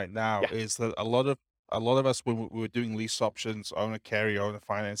happening right now Yeah. is that a lot of us, when we were doing lease options, owner carry, owner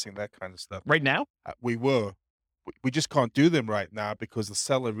financing, that kind of stuff, Right now? we just can't do them right now because the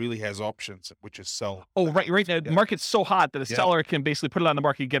seller really has options, which is sell. Oh, right now, the market's so hot that a seller can basically put it on the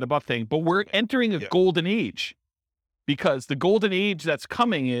market and get above thing. But we're entering a golden age, because the golden age that's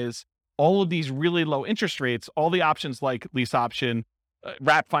coming is all of these really low interest rates, all the options like lease option,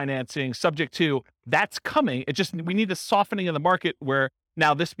 wrap financing, subject to, that's coming. We need a softening of the market where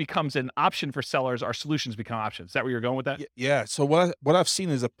now this becomes an option for sellers. Our solutions become options. Is that where you're going with that? Yeah. So what I've seen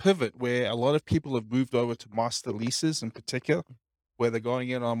is a pivot where a lot of people have moved over to master leases in particular, where they're going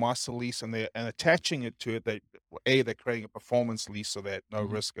in on a master lease and attaching it to it. They're creating a performance lease so that no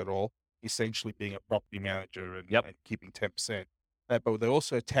risk at all, essentially being a property manager and keeping 10%. But they're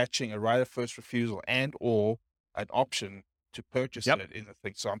also attaching a right of first refusal and or an option to purchase it in the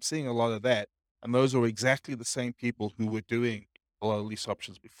thing. So I'm seeing a lot of that. And those are exactly the same people who were doing a lot of lease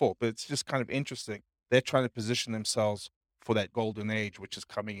options before. But it's just kind of interesting. They're trying to position themselves for that golden age, which is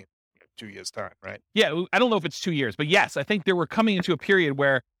coming in 2 years' time, right? Yeah, I don't know if it's 2 years, but yes, I think we're coming into a period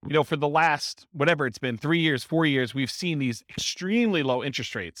where, for the last, whatever it's been, 3 years, 4 years, we've seen these extremely low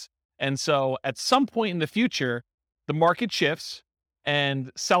interest rates. And so at some point in the future, the market shifts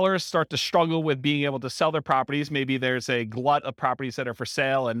and sellers start to struggle with being able to sell their properties. Maybe there's a glut of properties that are for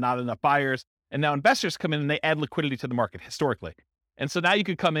sale and not enough buyers. And now investors come in and they add liquidity to the market historically. And so now you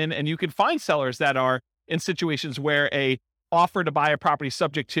could come in and you could find sellers that are in situations where a offer to buy a property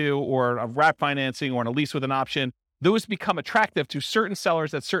subject to, or a wrap financing, or a lease with an option, those become attractive to certain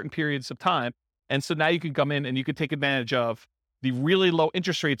sellers at certain periods of time. And so now you can come in and you could take advantage of the really low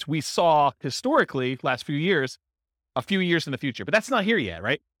interest rates we saw historically last few years, a few years in the future. But that's not here yet,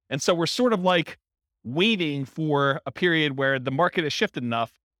 right? And so we're sort of like waiting for a period where the market has shifted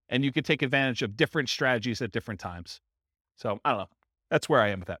enough and you could take advantage of different strategies at different times. So I don't know. That's where I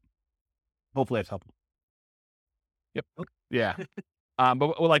am with that. Hopefully that's helpful. Yep. Yeah.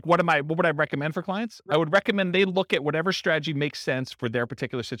 But like, what would I recommend for clients? I would recommend they look at whatever strategy makes sense for their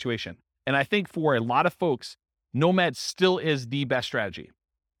particular situation. And I think for a lot of folks, Nomad still is the best strategy.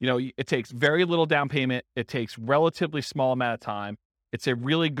 It takes very little down payment. It takes relatively small amount of time. It's a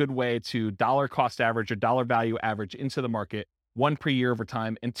really good way to dollar cost average or dollar value average into the market one per year over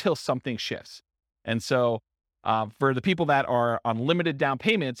time until something shifts. And so for the people that are on limited down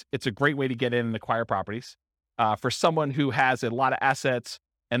payments, it's a great way to get in and acquire properties. For someone who has a lot of assets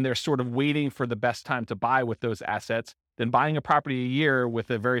and they're sort of waiting for the best time to buy with those assets, then buying a property a year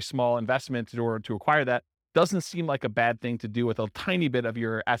with a very small investment in order to acquire that doesn't seem like a bad thing to do with a tiny bit of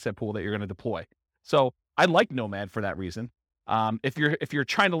your asset pool that you're going to deploy. So I like Nomad for that reason. If you're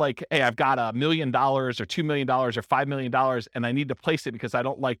trying to like, hey, I've got $1 million or $2 million or $5 million and I need to place it because I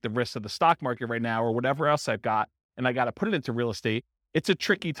don't like the risks of the stock market right now or whatever else I've got, and I got to put it into real estate, it's a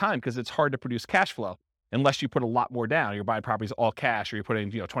tricky time because it's hard to produce cash flow unless you put a lot more down. You're buying properties all cash or you're putting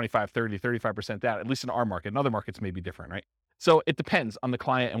 25, 30, 35% down, at least in our market. In other markets may be different, right? So it depends on the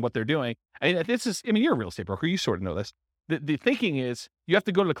client and what they're doing. You're a real estate broker. You sort of know this. The thinking is you have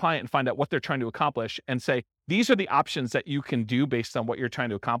to go to the client and find out what they're trying to accomplish and say, these are the options that you can do based on what you're trying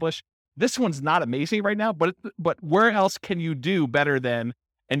to accomplish. This one's not amazing right now, but where else can you do better than,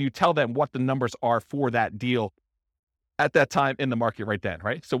 and you tell them what the numbers are for that deal at that time in the market right then,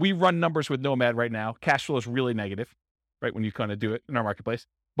 right? So we run numbers with Nomad right now. Cash flow is really negative, right? When you kind of do it in our marketplace,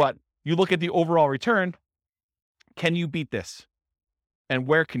 but you look at the overall return. Can you beat this? And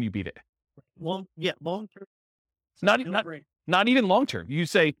where can you beat it? Long term. Not even long term. You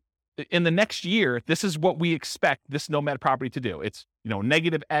say in the next year, this is what we expect this Nomad property to do. It's,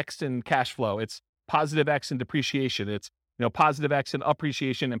 negative X in cash flow. It's positive X in depreciation. It's, positive X in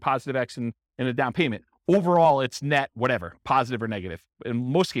appreciation and positive X in a down payment. Overall, it's net, whatever, positive or negative.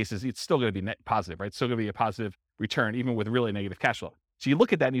 In most cases, it's still going to be net positive, right? It's still going to be a positive return, even with really negative cash flow. So you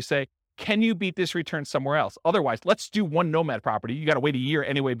look at that and you say, can you beat this return somewhere else? Otherwise, let's do one Nomad property. You got to wait a year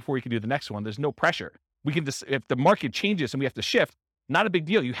anyway before you can do the next one. There's no pressure. We can just, if the market changes and we have to shift, not a big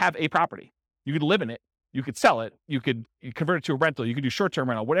deal. You have a property. You could live in it You could sell it. You convert it to a rental. You could do short-term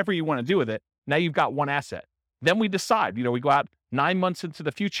rental, whatever you want to do with it. Now you've got one asset. Then we decide, we go out 9 months into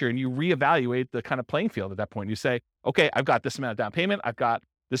the future and you reevaluate the kind of playing field at that point. You say, okay, I've got this amount of down payment.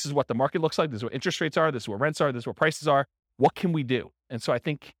 This is what the market looks like. This is what interest rates are. This is what rents are. This is what prices are. What can we do? And so I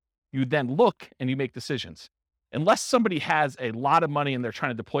think you then look and you make decisions. Unless somebody has a lot of money and they're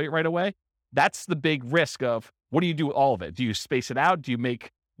trying to deploy it right away, that's the big risk of what do you do with all of it? Do you space it out? Do you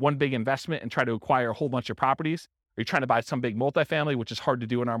make one big investment and try to acquire a whole bunch of properties? Are you trying to buy some big multifamily, which is hard to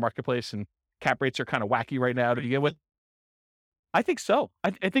do in our marketplace, and cap rates are kind of wacky right now to begin with? I think so.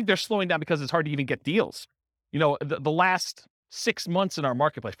 I think they're slowing down because it's hard to even get deals. The last 6 months in our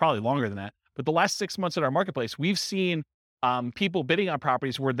marketplace, probably longer than that, but the last 6 months in our marketplace, we've seen people bidding on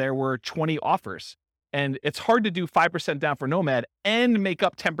properties where there were 20 offers. And it's hard to do 5% down for Nomad and make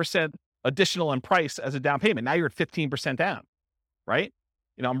up 10% additional in price as a down payment. Now you're at 15% down, right?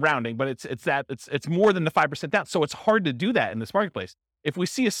 I'm rounding, but it's more than the 5% down. So it's hard to do that in this marketplace. If we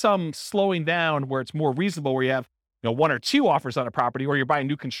see some slowing down where it's more reasonable, where you have 1 or 2 offers on a property, or you're buying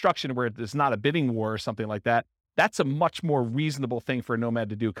new construction where there's not a bidding war or something like that, that's a much more reasonable thing for a Nomad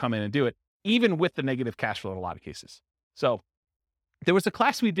to do, come in and do it, even with the negative cash flow in a lot of cases. So there was a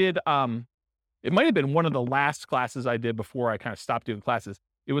class we did, it might have been one of the last classes I did before I kind of stopped doing classes.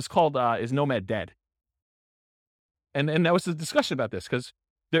 It was called, Is Nomad Dead? And that was a discussion about this, because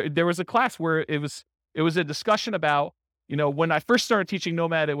there was a class where it was a discussion about, when I first started teaching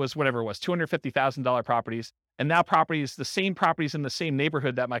Nomad, it was whatever it was, $250,000 properties. And now the same properties in the same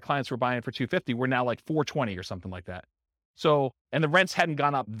neighborhood that my clients were buying for $250 were now like $420 or something like that. So, and the rents hadn't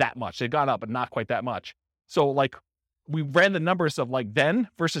gone up that much. They'd gone up, but not quite that much. So like we ran the numbers of like then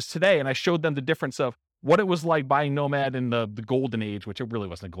versus today. And I showed them the difference of what it was like buying Nomad in the golden age, which it really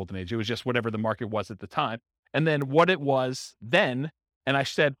wasn't a golden age. It was just whatever the market was at the time. And then what it was then. And I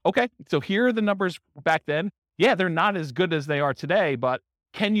said, okay, so here are the numbers back then. Yeah, they're not as good as they are today, but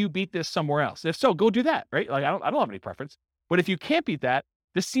can you beat this somewhere else? If so, go do that, right? Like I don't have any preference. But if you can't beat that,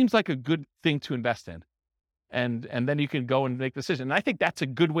 this seems like a good thing to invest in. And then you can go and make the decision. And I think that's a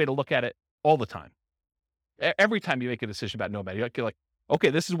good way to look at it all the time. Every time you make a decision about Nomad, you're like, okay,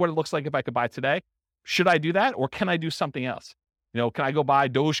 this is what it looks like if I could buy today. Should I do that? Or can I do something else? Can I go buy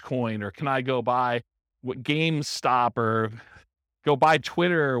Dogecoin, or can I go buy GameStop, or go buy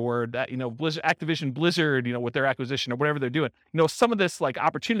Twitter, or that, Activision Blizzard, with their acquisition or whatever they're doing. Some of this like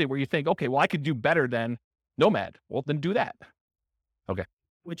opportunity where you think, okay, well, I could do better than Nomad. Well, then do that. Okay.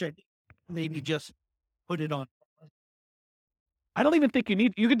 Which I think maybe just put it on. I don't even think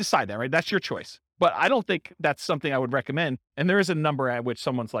you can decide that, right? That's your choice. But I don't think that's something I would recommend. And there is a number at which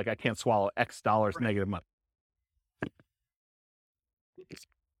someone's like, I can't swallow X dollars negative money.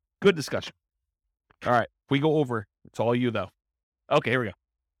 Good discussion. All right. If we go over, it's all you though. Okay, here we go.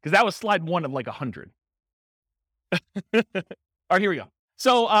 Because that was slide 1 of like 100. All right, here we go.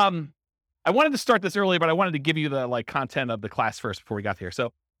 So I wanted to start this early, but I wanted to give you the like content of the class first before we got here.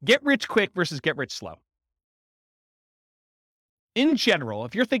 So get rich quick versus get rich slow. In general,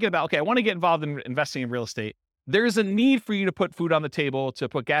 if you're thinking about, okay, I want to get involved in investing in real estate, there's a need for you to put food on the table, to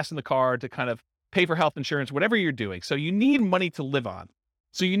put gas in the car, to kind of pay for health insurance, whatever you're doing. So you need money to live on.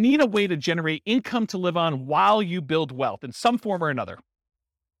 So you need a way to generate income to live on while you build wealth in some form or another.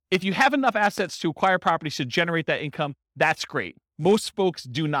 If you have enough assets to acquire properties to generate that income, that's great. Most folks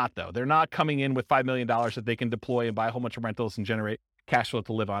do not, though. They're not coming in with $5 million that they can deploy and buy a whole bunch of rentals and generate cash flow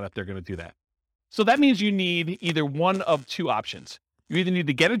to live on if they're going to do that. So that means you need either one of 2 options. You either need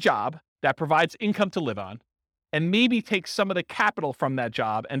to get a job that provides income to live on, and maybe take some of the capital from that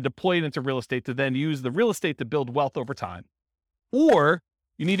job and deploy it into real estate to then use the real estate to build wealth over time. Or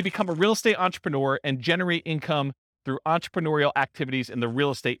you need to become a real estate entrepreneur and generate income through entrepreneurial activities in the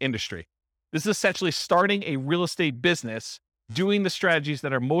real estate industry. This is essentially starting a real estate business, doing the strategies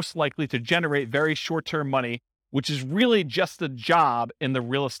that are most likely to generate very short-term money, which is really just a job in the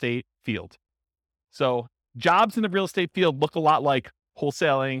real estate field. So jobs in the real estate field look a lot like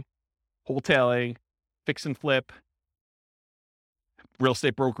wholesaling, wholetailing, fix and flip, real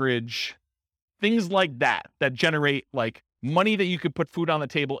estate brokerage, things like that generate like money that you could put food on the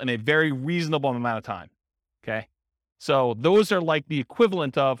table in a very reasonable amount of time. Okay. So those are like the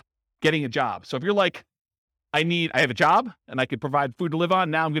equivalent of getting a job. So if you're like, I have a job and I could provide food to live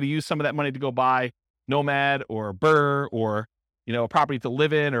on. Now I'm going to use some of that money to go buy Nomad or Burr or, a property to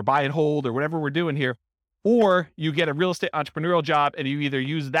live in or buy and hold or whatever we're doing here. Or you get a real estate entrepreneurial job and you either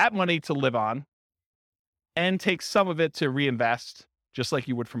use that money to live on and take some of it to reinvest, just like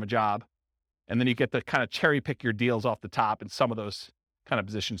you would from a job. And then you get to kind of cherry pick your deals off the top in some of those kind of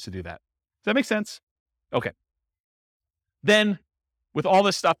positions to do that. Does that make sense? Okay. Then with all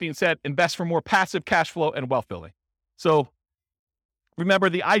this stuff being said, invest for more passive cash flow and wealth building. So remember,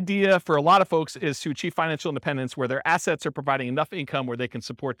 the idea for a lot of folks is to achieve financial independence where their assets are providing enough income where they can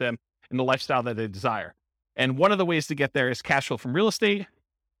support them in the lifestyle that they desire. And one of the ways to get there is cash flow from real estate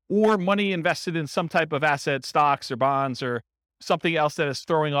or money invested in some type of asset, stocks or bonds or something else that is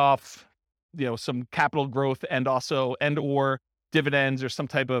throwing off, some capital growth and or dividends or some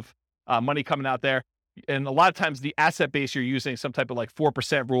type of money coming out there. And a lot of times the asset base, you're using some type of like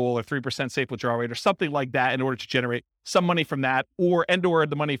 4% rule or 3% safe withdrawal rate or something like that in order to generate some money from that or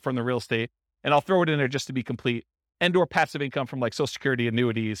the money from the real estate. And I'll throw it in there just to be complete, or passive income from like Social Security,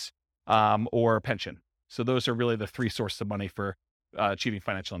 annuities, or pension. So those are really the three sources of money for achieving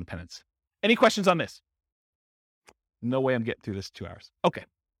financial independence. Any questions on this? No way I'm getting through this 2 hours. Okay.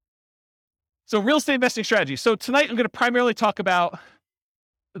 So real estate investing strategy. So tonight I'm going to primarily talk about,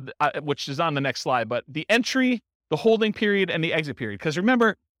 which is on the next slide, but the entry, the holding period, and the exit period. Because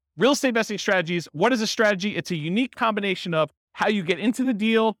remember, real estate investing strategies, what is a strategy? It's a unique combination of how you get into the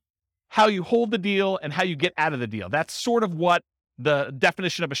deal, how you hold the deal, and how you get out of the deal. That's sort of what the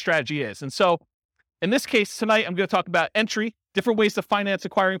definition of a strategy is. And so in this case, tonight, I'm going to talk about entry, different ways to finance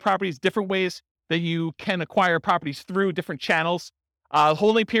acquiring properties, different ways that you can acquire properties through different channels,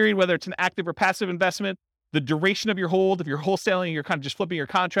 holding period, whether it's an active or passive investment, the duration of your hold, if you're wholesaling, you're kind of just flipping your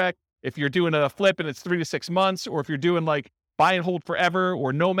contract, if you're doing a flip and it's 3 to 6 months, or if you're doing like buy and hold forever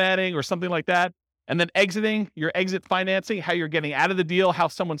or nomading or something like that. And then exiting, your exit financing, how you're getting out of the deal, how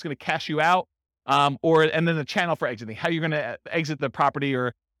someone's going to cash you out, and then the channel for exiting, how you're going to exit the property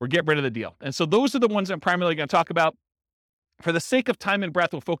or get rid of the deal. And so those are the ones I'm primarily going to talk about. For the sake of time and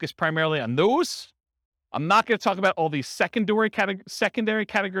breath, we'll focus primarily on those. I'm not going to talk about all these secondary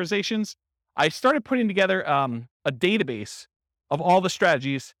categorizations. I started putting together a database of all the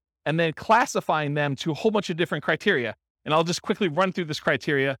strategies and then classifying them to a whole bunch of different criteria. And I'll just quickly run through this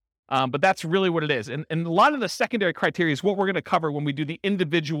criteria, but that's really what it is. And a lot of the secondary criteria is what we're going to cover when we do the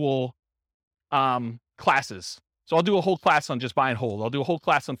individual classes. So I'll do a whole class on just buy and hold. I'll do a whole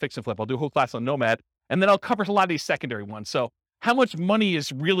class on fix and flip. I'll do a whole class on nomad. And then I'll cover a lot of these secondary ones. So how much money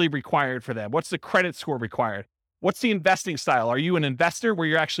is really required for them? What's the credit score required? What's the investing style? Are you an investor where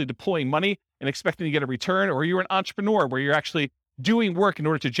you're actually deploying money and expecting to get a return? Or are you an entrepreneur where you're actually doing work in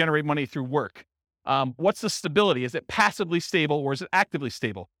order to generate money through work? What's the stability? Is it passively stable or is it actively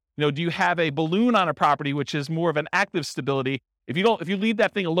stable? Do you have a balloon on a property, which is more of an active stability? If you leave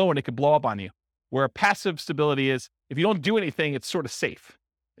that thing alone, it could blow up on you. Where a passive stability is, if you don't do anything, it's sort of safe.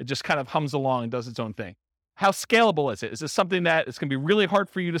 It just kind of hums along and does its own thing. How scalable is it? Is this something that is going to be really hard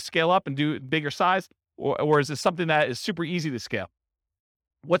for you to scale up and do bigger size? Or is this something that is super easy to scale?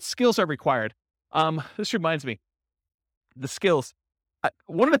 What skills are required? This reminds me, the skills.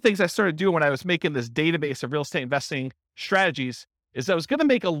 One of the things I started doing when I was making this database of real estate investing strategies is I was going to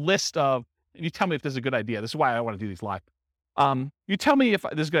make a list of, and you tell me if this is a good idea. This is why I want to do these live. You tell me if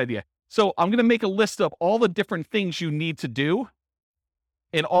this is a good idea. So I'm going to make a list of all the different things you need to do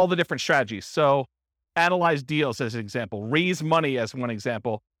in all the different strategies. So analyze deals as an example, raise money as one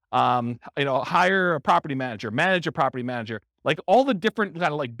example, hire a property manager, manage a property manager, like all the different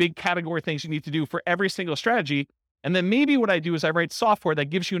kind of like big category things you need to do for every single strategy. And then maybe what I do is I write software that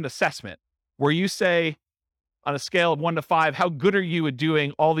gives you an assessment where you say on a scale of 1 to 5, how good are you at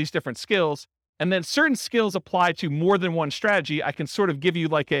doing all these different skills? And then certain skills apply to more than one strategy. I can sort of give you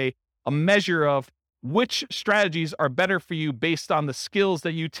like a measure of which strategies are better for you based on the skills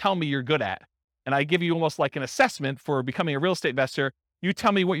that you tell me you're good at. And I give you almost like an assessment for becoming a real estate investor. You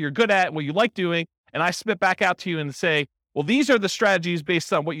tell me what you're good at, what you like doing, and I spit back out to you and say, well, these are the strategies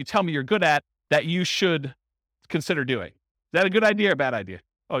based on what you tell me you're good at that you should consider doing. Is that a good idea or a bad idea?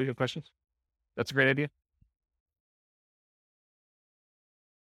 Oh, you have questions? That's a great idea.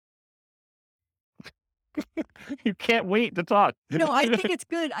 You can't wait to talk. No, I think it's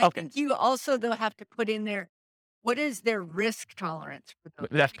good. I Okay. think you also, though, have to put in there, what is their risk tolerance for those?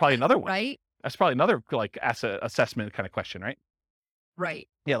 That's probably another one. Right? That's probably another like asset assessment kind of question, right? Right.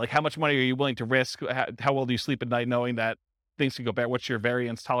 Yeah, like how much money are you willing to risk? How well do you sleep at night knowing that things can go bad? What's your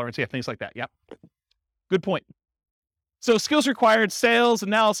variance tolerance? Yeah, things like that. Yeah. Good point. So skills required, sales,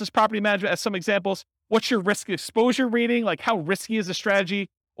 analysis, property management as some examples. What's your risk exposure rating? Like how risky is the strategy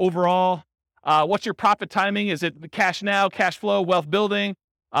overall? What's your profit timing? Is it cash now, cash flow, wealth building?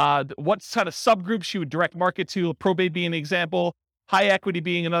 What kind of subgroups you would direct market to? Probate being an example, high equity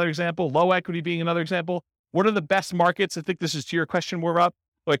being another example, low equity being another example. What are the best markets? I think this is to your question more up,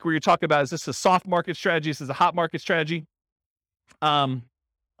 like where you're talking about, is this a soft market strategy? Is this a hot market strategy?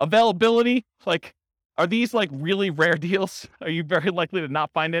 Availability, like, are these like really rare deals? Are you very likely to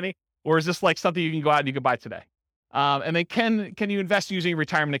not find any? Or is this like something you can go out and you can buy today? And then can you invest using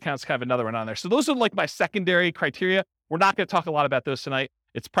retirement accounts? Kind of another one on there. So those are like my secondary criteria. We're not going to talk a lot about those tonight.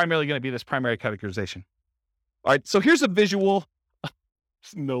 It's primarily going to be this primary categorization. All right. So here's a visual.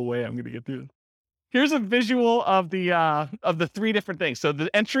 There's no way I'm going to get through this. Here's a visual of the three different things. So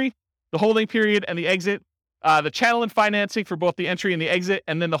the entry, the holding period, and the exit. The channel and financing for both the entry and the exit,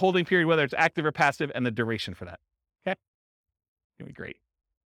 and then the holding period, whether it's active or passive, and the duration for that. Okay. Gonna be great.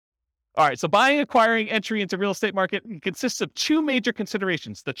 All right, so buying, acquiring, entry into real estate market consists of two major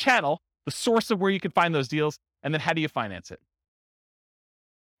considerations: the channel, the source of where you can find those deals, and then how do you finance it?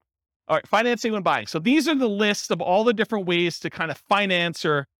 All right, financing when buying. So these are the lists of all the different ways to kind of finance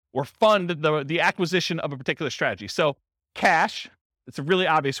or fund the acquisition of a particular strategy. So cash, it's a really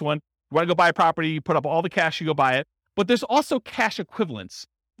obvious one. You want to go buy a property, you put up all the cash, you go buy it. But there's also cash equivalents.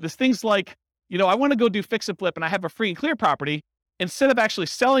 There's things like, I want to go do fix and flip and I have a free and clear property. Instead of actually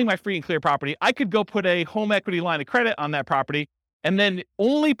selling my free and clear property, I could go put a home equity line of credit on that property and then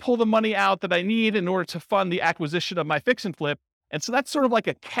only pull the money out that I need in order to fund the acquisition of my fix and flip. And so that's sort of like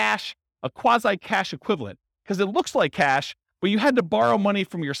a quasi-cash equivalent, because it looks like cash, but you had to borrow money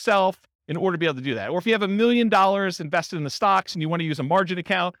from yourself in order to be able to do that. Or if you have $1 million invested in the stocks and you want to use a margin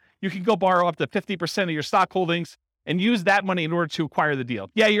account, you can go borrow up to 50% of your stock holdings and use that money in order to acquire the deal.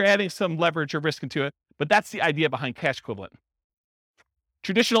 Yeah, you're adding some leverage or risk into it, but that's the idea behind cash equivalent.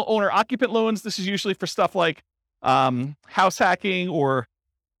 Traditional owner-occupant loans, this is usually for stuff like house hacking or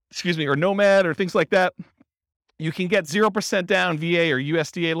Nomad or things like that. You can get 0% down VA or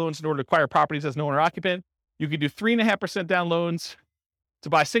USDA loans in order to acquire properties as an owner-occupant. You can do 3.5% down loans to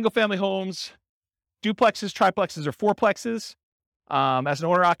buy single-family homes, duplexes, triplexes, or fourplexes as an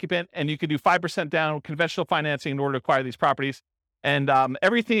owner-occupant. And you can do 5% down conventional financing in order to acquire these properties. And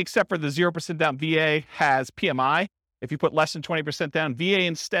everything except for the 0% down VA has PMI. If you put less than 20% down, VA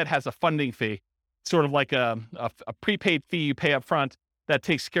instead has a funding fee, sort of like a prepaid fee you pay up front that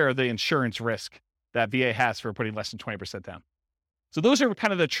takes care of the insurance risk that VA has for putting less than 20% down. So those are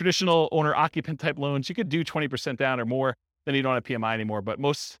kind of the traditional owner-occupant type loans. You could do 20% down or more, then you don't have PMI anymore, but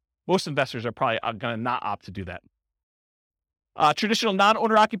most investors are probably going to not opt to do that. Traditional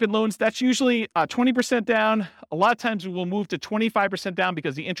non-owner-occupant loans, that's usually 20% down. A lot of times we'll move to 25% down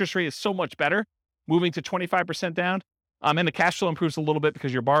because the interest rate is so much better, moving to 25% down. And the cash flow improves a little bit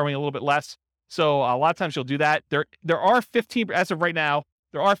because you're borrowing a little bit less. So a lot of times you'll do that. There are 15, as of right now,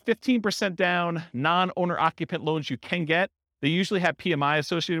 there are 15% down non-owner-occupant loans you can get. They usually have PMI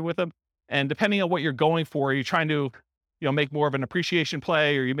associated with them. And depending on what you're going for, you're trying to make more of an appreciation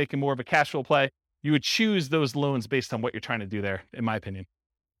play or you're making more of a cash flow play, you would choose those loans based on what you're trying to do there, in my opinion.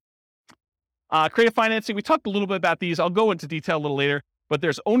 Creative financing, we talked a little bit about these. I'll go into detail a little later, but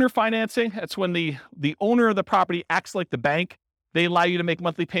there's owner financing. That's when the owner of the property acts like the bank. They allow you to make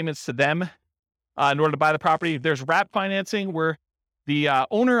monthly payments to them in order to buy the property. There's wrap financing, where the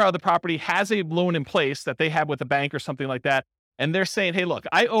owner of the property has a loan in place that they have with a bank or something like that. And they're saying, hey, look,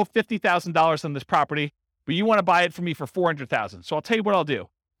 I owe $50,000 on this property, but you want to buy it from me for $400,000. So I'll tell you what I'll do.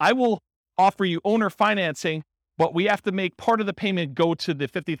 I will offer you owner financing, but we have to make part of the payment go to the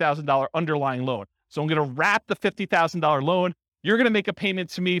 $50,000 underlying loan. So I'm going to wrap the $50,000 loan. You're going to make a payment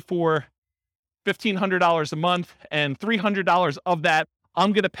to me for $1,500 a month, and $300 of that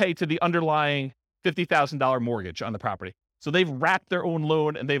I'm going to pay to the underlying $50,000 mortgage on the property. So they've wrapped their own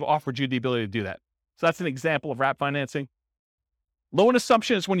loan and they've offered you the ability to do that. So that's an example of wrap financing. Loan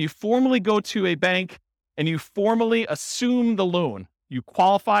assumption is when you formally go to a bank and you formally assume the loan. You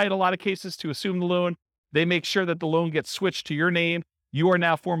qualify in a lot of cases to assume the loan. They make sure that the loan gets switched to your name. You are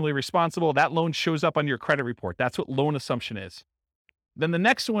now formally responsible. That loan shows up on your credit report. That's what loan assumption is. Then the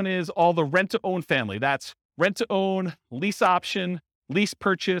next one is all the rent-to-own family. That's rent-to-own, lease option, lease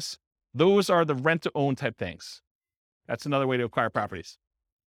purchase. Those are the rent-to-own type things. That's another way to acquire properties.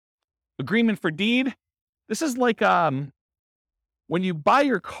 Agreement for deed. This is like when you buy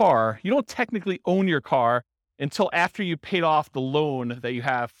your car, you don't technically own your car until after you paid off the loan that you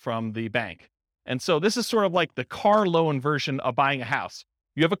have from the bank. And so this is sort of like the car loan version of buying a house.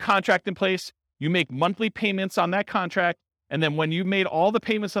 You have a contract in place, you make monthly payments on that contract, and then when you made all the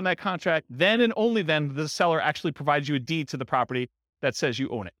payments on that contract, then and only then the seller actually provides you a deed to the property that says you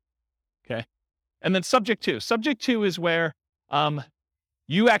own it. Okay. And then subject to. Subject to is where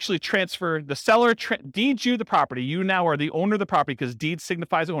you actually transfer, the seller deeds you the property. You now are the owner of the property because deed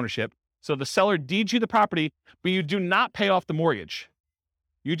signifies ownership. So the seller deeds you the property, but you do not pay off the mortgage.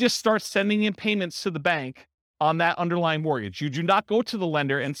 You just start sending in payments to the bank on that underlying mortgage. You do not go to the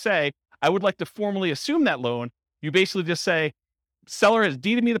lender and say, I would like to formally assume that loan. You basically just say, seller has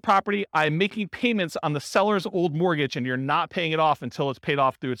deeded me the property. I'm making payments on the seller's old mortgage, and you're not paying it off until it's paid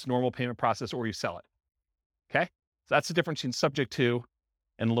off through its normal payment process or you sell it. Okay? So that's the difference between subject to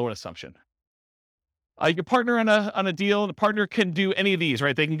and loan assumption. You can partner on a deal. The partner can do any of these,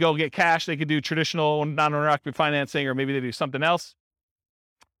 right? They can go get cash. They can do traditional non-owner occupied financing, or maybe they do something else.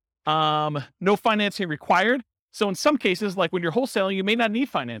 No financing required. So in some cases, like when you're wholesaling, you may not need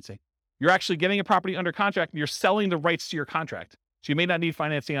financing. You're actually getting a property under contract and you're selling the rights to your contract. So you may not need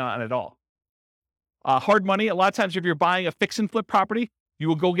financing on it at all. Hard money. A lot of times if you're buying a fix and flip property, you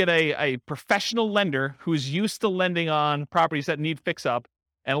will go get a professional lender who's used to lending on properties that need fix up.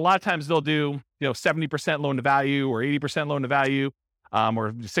 And a lot of times they'll do, 70% loan to value or 80% loan to value,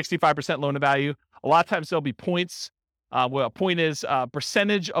 or 65% loan to value. A lot of times there'll be points. Well, a point is a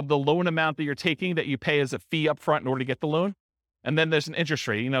percentage of the loan amount that you're taking that you pay as a fee up front in order to get the loan. And then there's an interest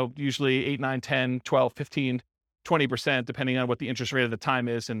rate, usually 8, 9, 10, 12, 15, 20%, depending on what the interest rate at the time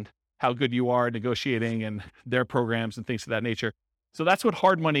is and how good you are negotiating and their programs and things of that nature. So that's what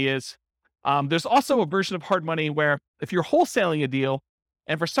hard money is. There's also a version of hard money where if you're wholesaling a deal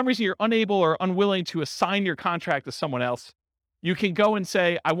and for some reason you're unable or unwilling to assign your contract to someone else, you can go and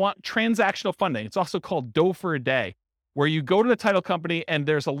say, I want transactional funding. It's also called dough for a day, where you go to the title company and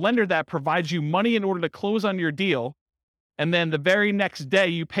there's a lender that provides you money in order to close on your deal. And then the very next day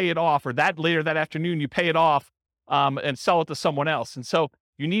you pay it off, or later that afternoon, you pay it off and sell it to someone else. And so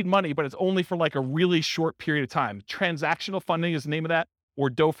you need money, but it's only for like a really short period of time. Transactional funding is the name of that, or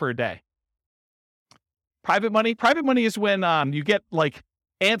dough for a day. Private money. Private money is when you get like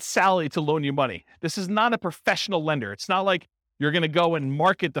Aunt Sally to loan you money. This is not a professional lender. It's not like you're going to go and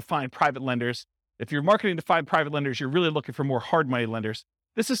market to find private lenders. If you're marketing to find private lenders, you're really looking for more hard money lenders.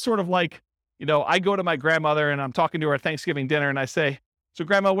 This is sort of like, I go to my grandmother and I'm talking to her at Thanksgiving dinner and I say, so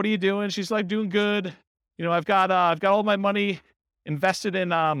grandma, what are you doing? She's like, doing good. I've got all my money invested in,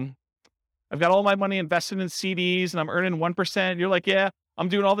 CDs and I'm earning 1%. You're like, yeah, I'm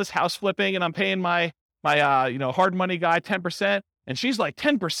doing all this house flipping and I'm paying my hard money guy 10%. And she's like,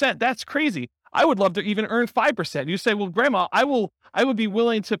 10%? That's crazy. I would love to even earn 5%. You say, well, grandma, I would be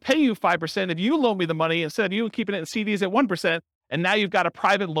willing to pay you 5% if you loan me the money instead of you keeping it in CDs at 1%. And now you've got a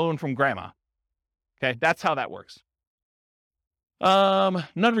private loan from grandma. Okay, that's how that works.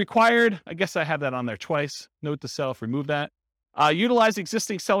 None required. I guess I have that on there twice. Note to self, remove that. Utilize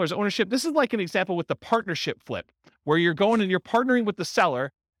existing seller's ownership. This is like an example with the partnership flip, where you're going and you're partnering with the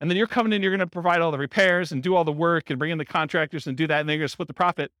seller, and then you're coming in, you're going to provide all the repairs and do all the work and bring in the contractors and do that, and then you're going to split the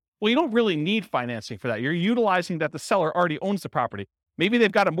profit. Well, you don't really need financing for that. You're utilizing that the seller already owns the property. Maybe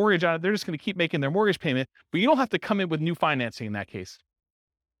they've got a mortgage on it. They're just going to keep making their mortgage payment, but you don't have to come in with new financing in that case.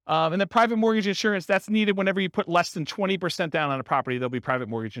 And then private mortgage insurance, that's needed whenever you put less than 20% down on a property. There'll be private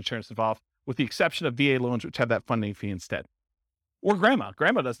mortgage insurance involved, with the exception of VA loans, which have that funding fee instead. Or grandma.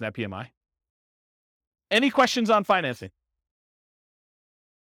 Grandma doesn't have PMI. Any questions on financing?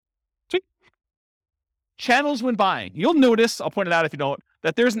 Sweet. Channels when buying. You'll notice, I'll point it out if you don't,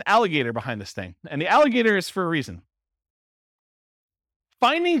 that there's an alligator behind this thing. And the alligator is for a reason.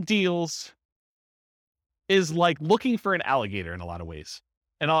 Finding deals is like looking for an alligator in a lot of ways.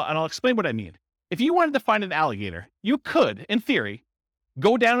 And I'll explain what I mean. If you wanted to find an alligator, you could, in theory,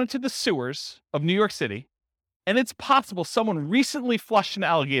 go down into the sewers of New York City, and it's possible someone recently flushed an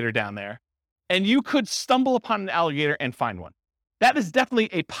alligator down there, and you could stumble upon an alligator and find one. That is definitely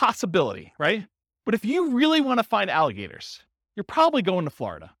a possibility, right? But if you really want to find alligators, you're probably going to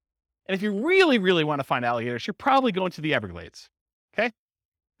Florida. And if you really, really want to find alligators, you're probably going to the Everglades, okay?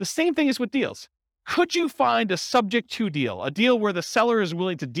 The same thing is with deals. Could you find a subject to deal, a deal where the seller is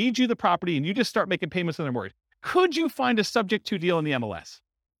willing to deed you the property and you just start making payments on their mortgage? Could you find a subject to deal in the MLS?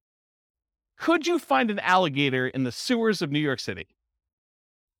 Could you find an alligator in the sewers of New York City?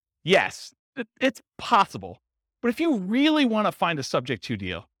 Yes, it's possible. But if you really want to find a subject to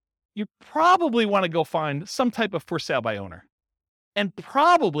deal, you probably want to go find some type of for sale by owner. And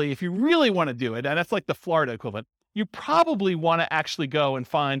probably, if you really want to do it, and that's like the Florida equivalent, you probably want to actually go and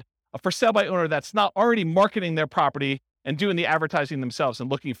find a for sale by owner that's not already marketing their property and doing the advertising themselves and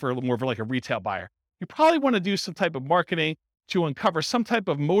looking for more of like a retail buyer. You probably want to do some type of marketing to uncover some type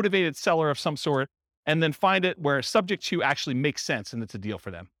of motivated seller of some sort, and then find it where subject to actually makes sense and it's a deal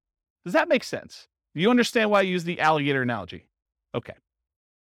for them. Does that make sense? Do you understand why I use the alligator analogy? Okay.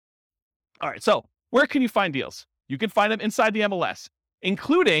 All right, so where can you find deals? You can find them inside the MLS,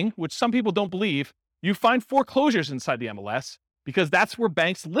 including, which some people don't believe, you find foreclosures inside the MLS, because that's where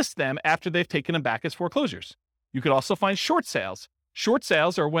banks list them after they've taken them back as foreclosures. You could also find short sales. Short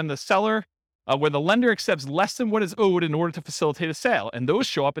sales are when the seller, where the lender accepts less than what is owed in order to facilitate a sale, and those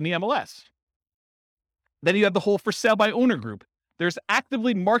show up in the MLS. Then you have the whole for sale by owner group. There's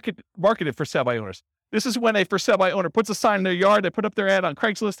actively marketed for sale by owners. This is when a for sale by owner puts a sign in their yard, they put up their ad on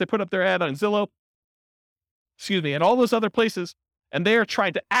Craigslist, they put up their ad on Zillow. and all those other places, and they are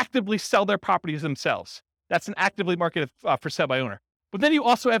trying to actively sell their properties themselves. That's an actively marketed for sale by owner. But then you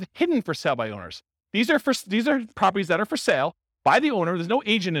also have hidden for sale by owners. These are properties that are for sale by the owner. There's no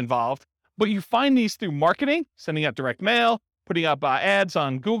agent involved, but you find these through marketing, sending out direct mail, putting up ads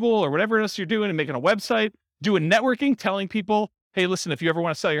on Google or whatever else you're doing, and making a website, doing networking, telling people, hey, listen, if you ever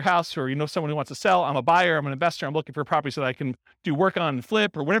want to sell your house, or you know someone who wants to sell, I'm a buyer, I'm an investor, I'm looking for properties that I can do work on and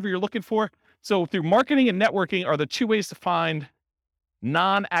flip, or whatever you're looking for. So through marketing and networking are the two ways to find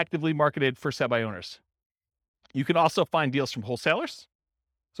non-actively marketed for sale by owners. You can also find deals from wholesalers.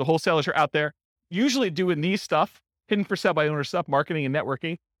 So wholesalers are out there usually doing these stuff, hidden for sale by owner stuff, marketing and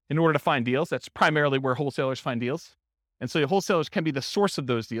networking in order to find deals. That's primarily where wholesalers find deals. And so the wholesalers can be the source of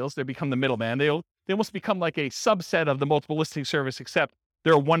those deals. They become the middleman. They almost become like a subset of the multiple listing service, except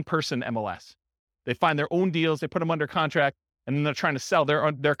they're a one-person MLS. They find their own deals, they put them under contract, and then they're trying to sell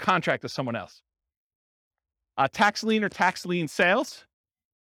their contract to someone else. Tax lien or tax lien sales.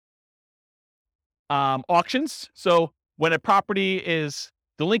 Auctions. So when a property is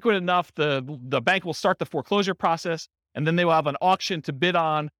delinquent enough, the bank will start the foreclosure process, and then they will have an auction to bid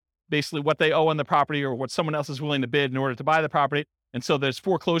on basically what they owe on the property or what someone else is willing to bid in order to buy the property. And so there's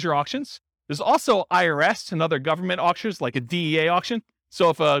foreclosure auctions. There's also IRS and other government auctions, like a DEA auction.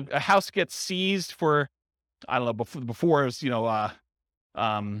 So if a house gets seized for, I don't know, before it was,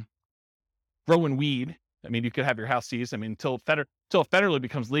 growing weed. I mean, you could have your house seized. I mean, until it federally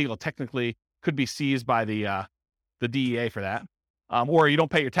becomes legal, technically could be seized by the DEA for that. Or you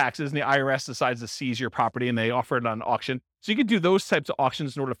don't pay your taxes and the IRS decides to seize your property and they offer it on auction. So you could do those types of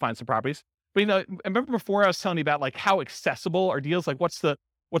auctions in order to find some properties. But, I remember before I was telling you about like how accessible are deals, like what's the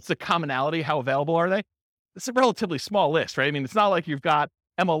commonality, how available are they? It's a relatively small list, right? I mean, it's not like you've got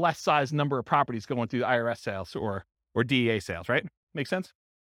MLS size number of properties going through the IRS sales or DEA sales, right? Make sense?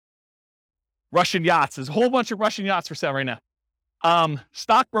 Russian yachts. There's a whole bunch of Russian yachts for sale right now.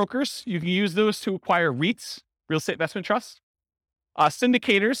 Stockbrokers, you can use those to acquire REITs, real estate investment trusts.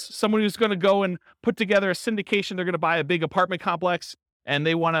 Syndicators, someone who's going to go and put together a syndication. They're going to buy a big apartment complex and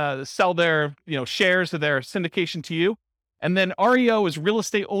they want to sell their, shares of their syndication to you. And then REO is real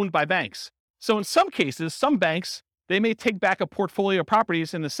estate owned by banks. So in some cases, some banks, they may take back a portfolio of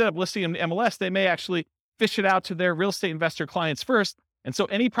properties and instead of listing them in MLS, they may actually fish it out to their real estate investor clients first. And so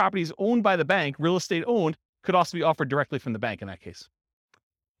any properties owned by the bank, real estate owned, could also be offered directly from the bank in that case.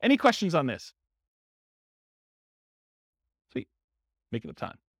 Any questions on this? Sweet. Making up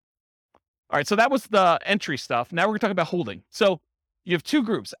time. All right, so that was the entry stuff. Now we're going to talk about holding. So you have two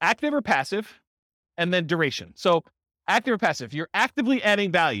groups, active or passive, and then duration. So active or passive, you're actively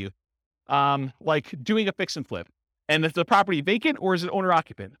adding value, like doing a fix and flip. And is the property vacant or is it owner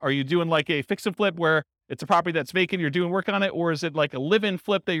occupant? Are you doing like a fix and flip where it's a property that's vacant, you're doing work on it, or is it like a live-in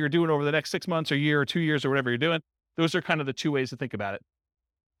flip that you're doing over the next 6 months or year or 2 years or whatever you're doing? Those are kind of the two ways to think about it.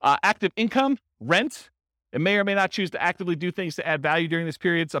 Active income, rent. It may or may not choose to actively do things to add value during this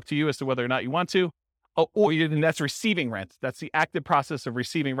period. It's up to you as to whether or not you want to. And that's receiving rent. That's the active process of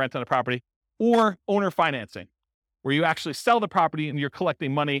receiving rent on a property. Or owner financing, where you actually sell the property and you're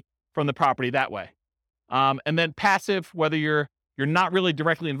collecting money from the property that way. And then passive, whether you're not really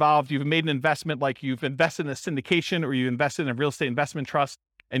directly involved, you've made an investment, like you've invested in a syndication or you invested in a real estate investment trust,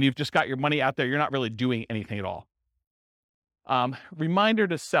 and you've just got your money out there. You're not really doing anything at all. Reminder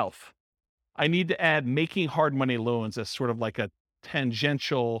to self, I need to add making hard money loans as sort of like a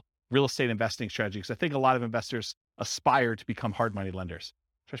tangential real estate investing strategy, because I think a lot of investors aspire to become hard money lenders.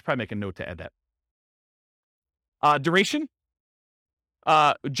 So I should probably make a note to add that. Duration.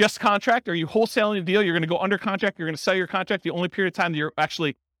 Just contract. Are you wholesaling a deal? You're going to go under contract. You're going to sell your contract. The only period of time that you're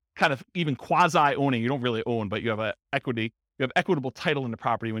actually kind of even quasi owning, you don't really own, but you have equitable title in the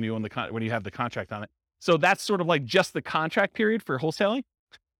property when you own when you have the contract on it. So that's sort of like just the contract period for wholesaling.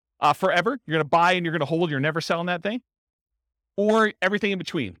 Forever. You're going to buy and you're going to hold. You're never selling that thing. Or everything in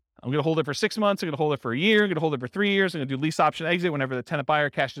between. I'm going to hold it for 6 months. I'm going to hold it for a year. I'm going to hold it for 3 years. I'm going to do lease option exit whenever the tenant buyer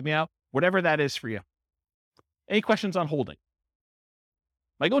cashes me out. Whatever that is for you. Any questions on holding?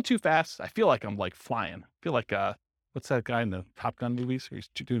 Am I going too fast? I feel like I'm like flying. I feel like, what's that guy in the Top Gun movies where he's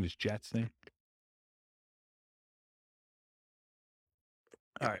doing his jets thing?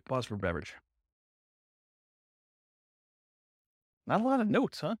 All right, pause for beverage. Not a lot of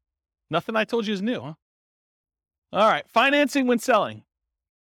notes, huh? Nothing I told you is new, huh? All right, financing when selling.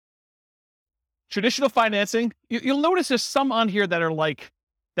 Traditional financing, you'll notice there's some on here that are like,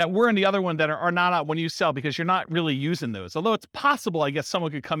 that were in the other one that are not out when you sell because you're not really using those. Although it's possible, I guess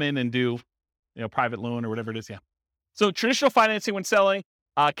someone could come in and do, private loan or whatever it is. Yeah. So traditional financing when selling,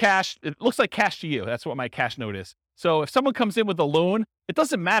 cash, it looks like cash to you. That's what my cash note is. So if someone comes in with a loan, it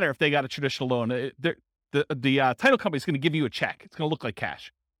doesn't matter if they got a traditional loan. the title company is going to give you a check. It's going to look like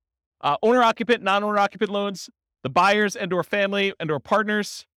cash. Owner-occupant, non-owner-occupant loans, the buyers and/or family and/or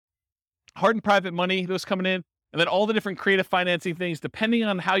partners, hard and private money, those coming in, and then all the different creative financing things, depending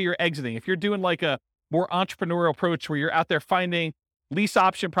on how you're exiting. If you're doing like a more entrepreneurial approach where you're out there finding lease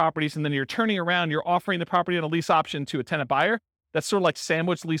option properties and then you're turning around, you're offering the property on a lease option to a tenant buyer, that's sort of like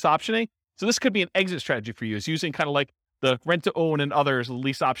sandwich lease optioning. So this could be an exit strategy for you, is using kind of like the rent to own and others,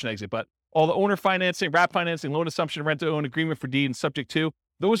 lease option exit. But all the owner financing, wrap financing, loan assumption, rent to own, agreement for deed, and subject to,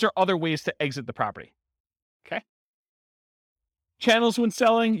 those are other ways to exit the property. Okay. Channels when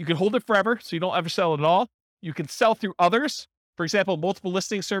selling, you can hold it forever, so you don't ever sell it at all. You can sell through others. For example, multiple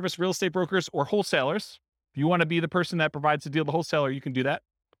listing service, real estate brokers, or wholesalers. If you want to be the person that provides the deal to the wholesaler, you can do that.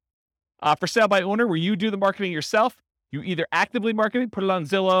 For sale by owner, where you do the marketing yourself, you either actively market it, put it on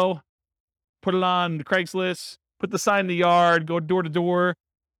Zillow, put it on Craigslist, put the sign in the yard, go door to door.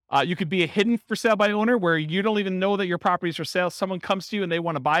 You could be a hidden for sale by owner where you don't even know that your property is for sale. Someone comes to you and they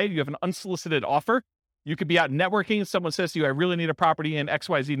want to buy it. You have an unsolicited offer. You could be out networking. Someone says to you, I really need a property in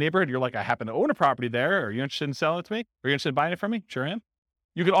XYZ neighborhood. You're like, I happen to own a property there. Are you interested in selling it to me? Are you interested in buying it from me? Sure am.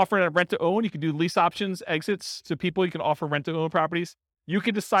 You could offer it at rent to own. You could do lease options, exits to people. You can offer rent to own properties. You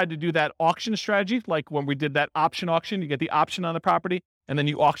could decide to do that auction strategy, like when we did that option auction. You get the option on the property and then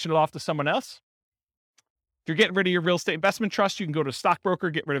you auction it off to someone else. If you're getting rid of your real estate investment trust, you can go to a stockbroker,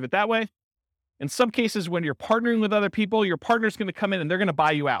 get rid of it that way. In some cases, when you're partnering with other people, your partner's going to come in and they're going to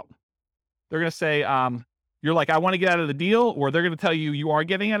buy you out. They're going to say, you're like, I want to get out of the deal, or they're going to tell you you are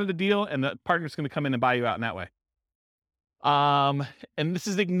getting out of the deal, and the partner's going to come in and buy you out in that way. And this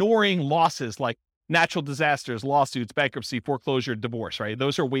is ignoring losses like natural disasters, lawsuits, bankruptcy, foreclosure, divorce, right?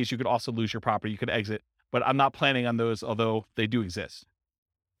 Those are ways you could also lose your property. You could exit, but I'm not planning on those, although they do exist.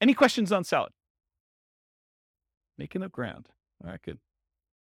 Any questions on selling? Making up ground. All right, good.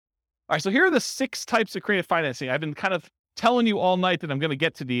 All right, so here are the 6 types of creative financing. I've been kind of telling you all night that I'm going to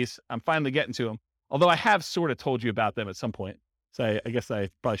get to these. I'm finally getting to them, although I have sort of told you about them at some point. So I guess I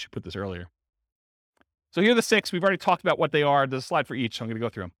probably should put this earlier. So here are the 6. We've already talked about what they are. There's a slide for each, so I'm going to go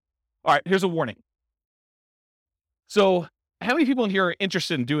through them. All right, here's a warning. So how many people in here are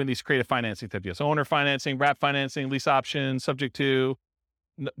interested in doing these creative financing type deals? Owner financing, wrap financing, lease option, subject to,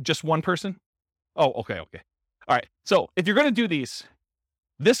 just one person? Oh, okay. All right, so if you're going to do these,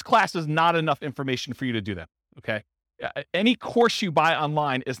 this class is not enough information for you to do them, okay? Any course you buy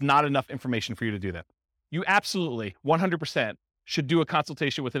online is not enough information for you to do that. You absolutely, 100%, should do a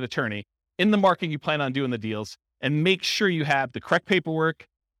consultation with an attorney in the market you plan on doing the deals and make sure you have the correct paperwork,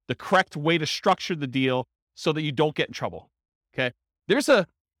 the correct way to structure the deal so that you don't get in trouble, okay? There's a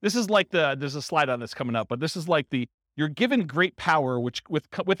slide on this coming up, but this is like you're given great power, which with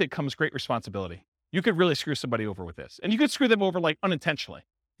it comes great responsibility. You could really screw somebody over with this. And you could screw them over like unintentionally.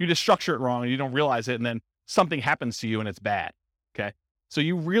 You just structure it wrong and you don't realize it, and then something happens to you and it's bad, okay? So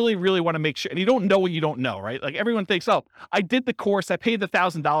you really, really want to make sure, and you don't know what you don't know, right? Like everyone thinks, oh, I did the course, I paid the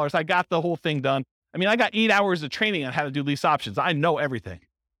 $1,000, I got the whole thing done. I mean, I got 8 hours of training on how to do lease options. I know everything.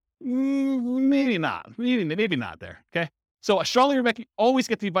 Maybe not there, okay? So I strongly recommend you always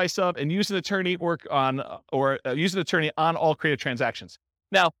get the advice of and use an attorney use an attorney on all creative transactions.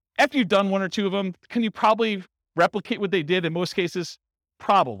 Now, after you've done 1 or 2 of them, can you probably replicate what they did in most cases?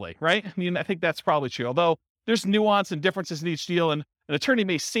 Probably, right? I mean, I think that's probably true. Although there's nuance and differences in each deal, and an attorney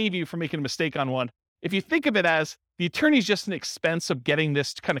may save you from making a mistake on one. If you think of it as the attorney is just an expense of getting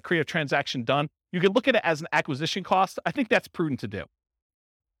this kind of creative transaction done, you could look at it as an acquisition cost. I think that's prudent to do.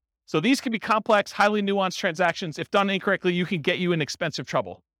 So these can be complex, highly nuanced transactions. If done incorrectly, you can get you in expensive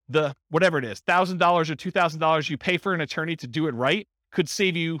trouble. Whatever it is, $1,000 or $2,000 you pay for an attorney to do it right could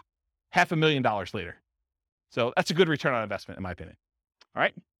save you $500,000 later. So that's a good return on investment, in my opinion. All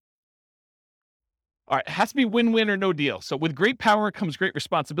right. It has to be win-win or no deal. So with great power comes great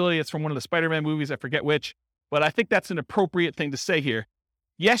responsibility. It's from one of the Spider-Man movies. I forget which, but I think that's an appropriate thing to say here.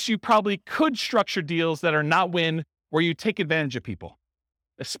 Yes, you probably could structure deals that are not win, where you take advantage of people,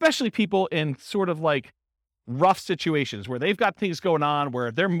 especially people in sort of like rough situations where they've got things going on,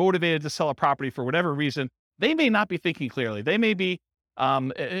 where they're motivated to sell a property for whatever reason. They may not be thinking clearly. They may be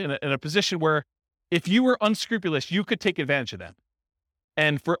in a position where if you were unscrupulous, you could take advantage of them.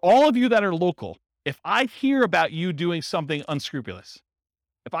 And for all of you that are local, if I hear about you doing something unscrupulous,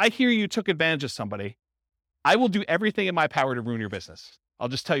 if I hear you took advantage of somebody, I will do everything in my power to ruin your business. I'll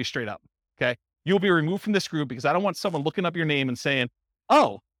just tell you straight up, okay? You'll be removed from this group because I don't want someone looking up your name and saying,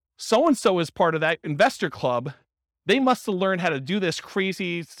 oh, so-and-so is part of that investor club. They must have learned how to do this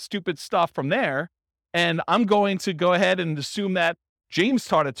crazy, stupid stuff from there. And I'm going to go ahead and assume that James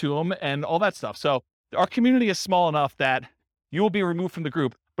taught it to him and all that stuff. So our community is small enough that you will be removed from the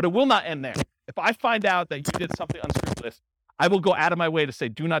group, but it will not end there. If I find out that you did something unscrupulous, I will go out of my way to say,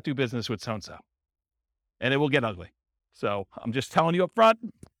 do not do business with so-and-so. And it will get ugly. So I'm just telling you up front,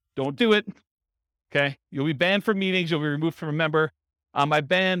 don't do it. Okay. You'll be banned from meetings. You'll be removed from a member. I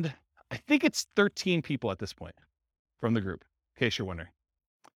banned, I think it's 13 people at this point from the group, in case you're wondering.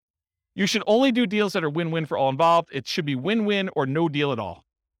 You should only do deals that are win-win for all involved. It should be win-win or no deal at all.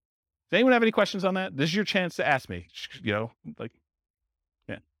 Does anyone have any questions on that? This is your chance to ask me. Yeah,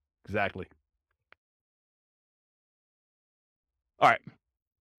 exactly. All right.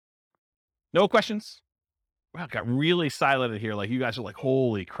 No questions? Wow, it got really silent in here. Like, you guys are like,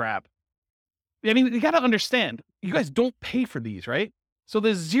 holy crap. I mean, you got to understand, you guys don't pay for these, right? So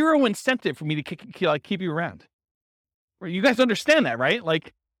there's zero incentive for me to keep you around. You guys understand that, right?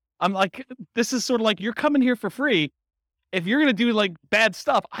 Like, I'm like, this is sort of like, you're coming here for free. If you're going to do like bad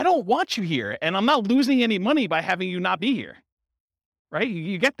stuff, I don't want you here. And I'm not losing any money by having you not be here. Right?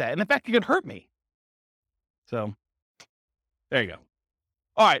 You get that. And in fact, you could hurt me. So there you go.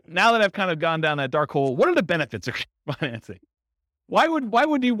 All right. Now that I've kind of gone down that dark hole, what are the benefits of financing? Why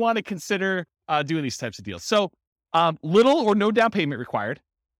would you want to consider doing these types of deals? So little or no down payment required.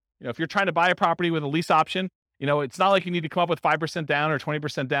 If you're trying to buy a property with a lease option, it's not like you need to come up with 5% down or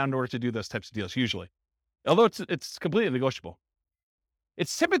 20% down in order to do those types of deals usually. Although it's completely negotiable.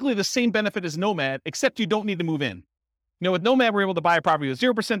 It's typically the same benefit as Nomad, except you don't need to move in. With Nomad, we're able to buy a property with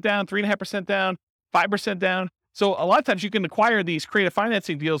 0% down, 3.5% down, 5% down. So a lot of times you can acquire these creative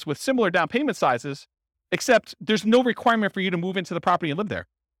financing deals with similar down payment sizes, except there's no requirement for you to move into the property and live there.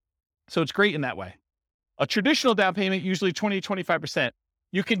 So it's great in that way. A traditional down payment, usually 20 to 25%.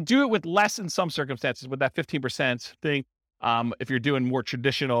 You can do it with less in some circumstances with that 15% thing. If you're doing more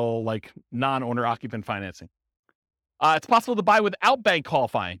traditional, like non-owner occupant financing. It's possible to buy without bank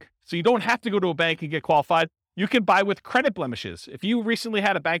qualifying. So you don't have to go to a bank and get qualified. You can buy with credit blemishes. If you recently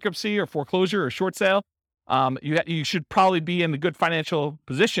had a bankruptcy or foreclosure or short sale, you should probably be in a good financial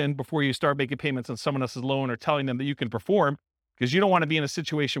position before you start making payments on someone else's loan or telling them that you can perform, because you don't want to be in a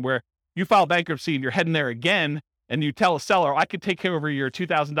situation where you file bankruptcy and you're heading there again and you tell a seller, I could take care of your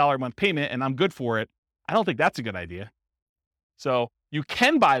 $2,000 a month payment and I'm good for it. I don't think that's a good idea. So you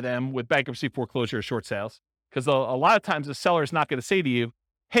can buy them with bankruptcy, foreclosure, or short sales, because a lot of times the seller is not going to say to you,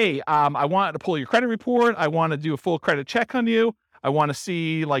 hey, I want to pull your credit report. I want to do a full credit check on you. I want to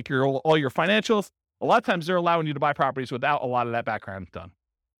see like all your financials. A lot of times they're allowing you to buy properties without a lot of that background done.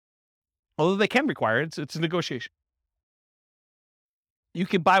 Although they can require it, it's a negotiation. You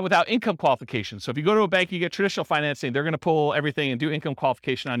can buy without income qualification. So if you go to a bank, you get traditional financing, they're going to pull everything and do income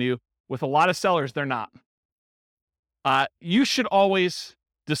qualification on you. With a lot of sellers, they're not. You should always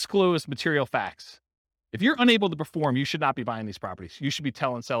disclose material facts. If you're unable to perform, you should not be buying these properties. You should be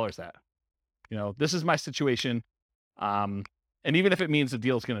telling sellers that, this is my situation. And even if it means the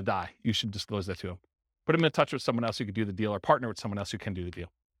deal is going to die, you should disclose that to them. Put them in touch with someone else who could do the deal or partner with someone else who can do the deal.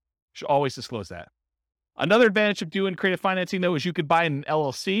 You should always disclose that. Another advantage of doing creative financing, though, is you could buy an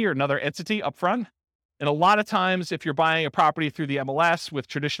LLC or another entity up front. And a lot of times, if you're buying a property through the MLS with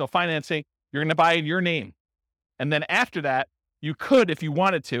traditional financing, you're going to buy in your name. And then after that, you could, if you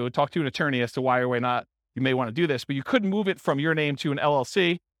wanted to, talk to an attorney as to why or why not you may want to do this, but you could move it from your name to an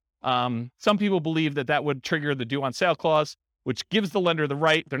LLC. Some people believe that would trigger the due on sale clause, which gives the lender the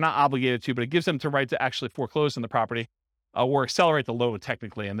right, they're not obligated to, but it gives them the right to actually foreclose on the property or accelerate the loan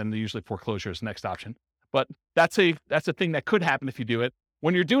technically, and then usually foreclosure is the next option. But that's a thing that could happen if you do it.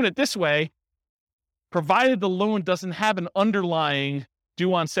 When you're doing it this way, provided the loan doesn't have an underlying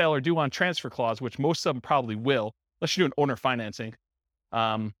due on sale or due on transfer clause, which most of them probably will, unless you're doing owner financing.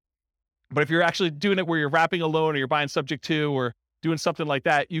 But if you're actually doing it where you're wrapping a loan or you're buying subject to or doing something like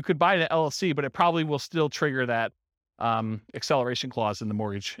that, you could buy an LLC, but it probably will still trigger that acceleration clause in the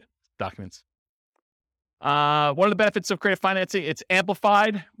mortgage documents. One of the benefits of creative financing, it's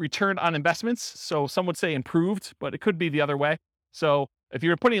amplified return on investments. So some would say improved, but it could be the other way. So if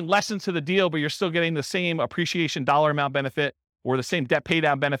you're putting less into the deal, but you're still getting the same appreciation dollar amount benefit or the same debt pay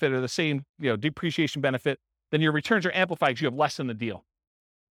down benefit or the same depreciation benefit, then your returns are amplified because you have less in the deal.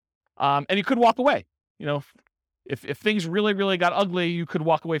 And you could walk away. If things really, really got ugly, you could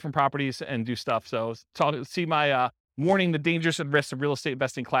walk away from properties and do stuff. So see my warning the dangers and risks of real estate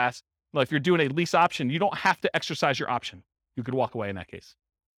investing class. Well, if you're doing a lease option, you don't have to exercise your option. You could walk away in that case.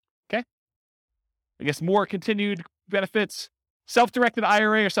 Okay? I guess more continued benefits. Self-directed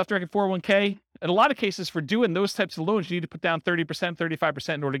IRA or self-directed 401k. In a lot of cases, for doing those types of loans, you need to put down 30%,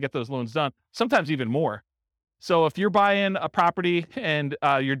 35% in order to get those loans done, sometimes even more. So if you're buying a property and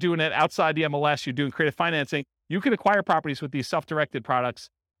you're doing it outside the MLS, you're doing creative financing, you can acquire properties with these self-directed products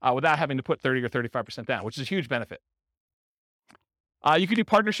without having to put 30 or 35% down, which is a huge benefit. You can do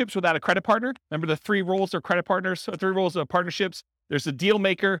partnerships without a credit partner. Remember the 3 roles of credit partners, 3 roles of partnerships. There's the deal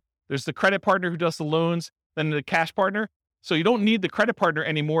maker, there's the credit partner who does the loans, then the cash partner. So you don't need the credit partner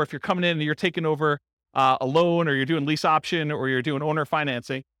anymore if you're coming in and you're taking over a loan, or you're doing lease option, or you're doing owner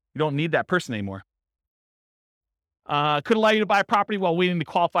financing. You don't need that person anymore. Could allow you to buy a property while waiting to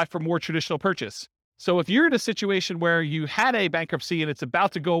qualify for more traditional purchase. So if you're in a situation where you had a bankruptcy and it's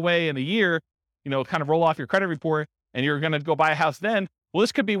about to go away in a year, kind of roll off your credit report, and you're going to go buy a house then, well,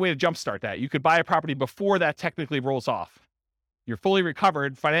 this could be a way to jumpstart that. You could buy a property before that technically rolls off. You're fully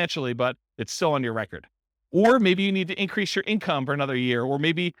recovered financially, but it's still on your record. Or maybe you need to increase your income for another year, or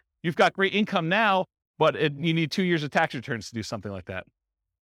maybe you've got great income now, but you need 2 years of tax returns to do something like that.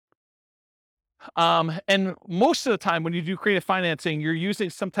 And most of the time when you do creative financing, you're using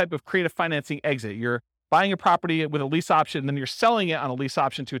some type of creative financing exit. You're buying a property with a lease option, then you're selling it on a lease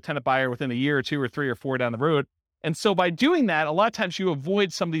option to a tenant buyer within a year or 2 or 3 or 4 down the road. And so by doing that, a lot of times you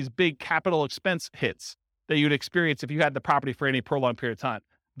avoid some of these big capital expense hits that you'd experience if you had the property for any prolonged period of time.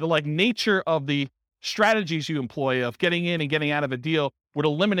 The nature of the strategies you employ of getting in and getting out of a deal would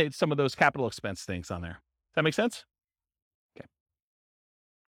eliminate some of those capital expense things on there. Does that make sense? Okay.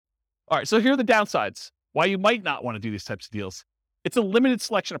 All right, so here are the downsides. Why you might not want to do these types of deals. It's a limited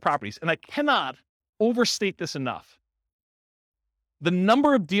selection of properties, and I cannot overstate this enough. The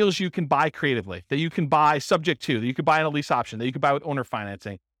number of deals you can buy creatively, that you can buy subject to, that you can buy on a lease option, that you can buy with owner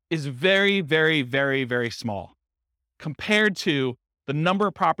financing, is very, very, very, very small compared to the number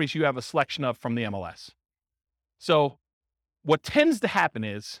of properties you have a selection of from the MLS. So what tends to happen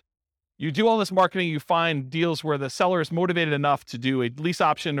is you do all this marketing, you find deals where the seller is motivated enough to do a lease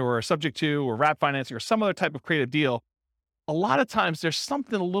option or a subject to or wrap financing or some other type of creative deal. A lot of times there's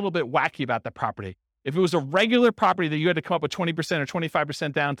something a little bit wacky about the property. If it was a regular property that you had to come up with 20% or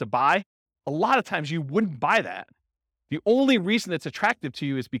 25% down to buy, a lot of times you wouldn't buy that. The only reason it's attractive to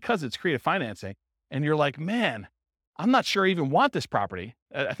you is because it's creative financing. And you're like, man, I'm not sure I even want this property.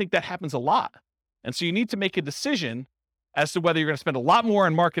 I think that happens a lot. And so you need to make a decision as to whether you're going to spend a lot more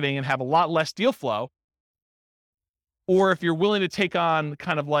on marketing and have a lot less deal flow, or if you're willing to take on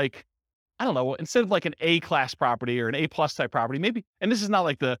kind of like, I don't know, instead of like an A-class property or an A-plus type property, maybe, and this is not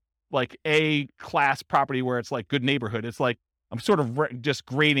like the A-class property where it's like good neighborhood. It's like, I'm sort of just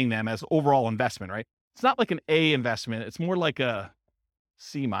grading them as overall investment, right? It's not like an A investment. It's more like a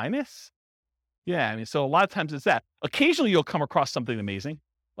C minus. Yeah, I mean, so a lot of times it's that. Occasionally you'll come across something amazing.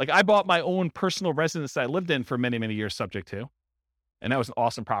 Like I bought my own personal residence that I lived in for many, many years subject to. And that was an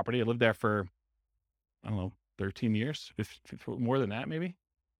awesome property. I lived there for, I don't know, 13 years, more than that maybe.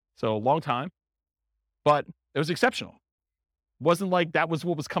 So a long time, but it was exceptional. Wasn't like that was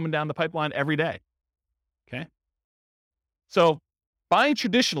what was coming down the pipeline every day. Okay. So buying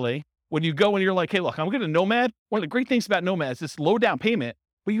traditionally, when you go and you're like, hey, look, I'm going to Nomad. One of the great things about Nomad is this low down payment,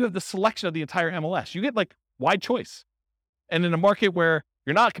 but you have the selection of the entire MLS. You get like wide choice. And in a market where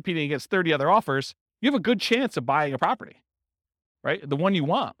you're not competing against 30 other offers, you have a good chance of buying a property, right? The one you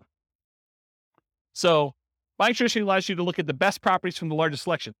want. So buying traditionally allows you to look at the best properties from the largest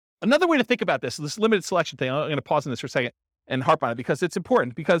selection. Another way to think about this limited selection thing, I'm going to pause on this for a second and harp on it because it's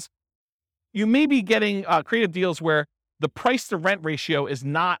important, because you may be getting creative deals where the price to rent ratio is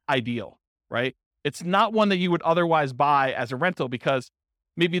not ideal, right? It's not one that you would otherwise buy as a rental because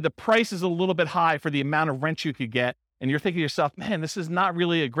maybe the price is a little bit high for the amount of rent you could get. And you're thinking to yourself, man, this is not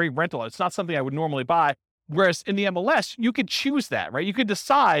really a great rental. It's not something I would normally buy. Whereas in the MLS, you could choose that, right? You could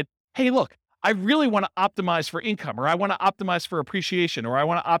decide, hey, look, I really want to optimize for income, or I want to optimize for appreciation, or I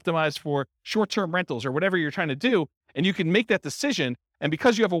want to optimize for short-term rentals, or whatever you're trying to do. And you can make that decision. And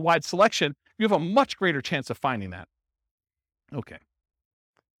because you have a wide selection, you have a much greater chance of finding that. Okay.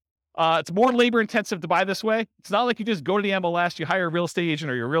 It's more labor intensive to buy this way. It's not like you just go to the MLS, you hire a real estate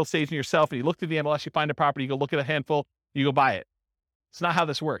agent or you're a real estate agent yourself and you look through the MLS, you find a property, you go look at a handful, you go buy it. It's not how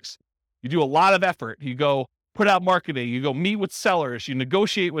this works. You do a lot of effort. You go put out marketing, you go meet with sellers, you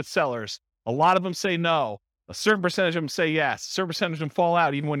negotiate with sellers. A lot of them say no. A certain percentage of them say yes. A certain percentage of them fall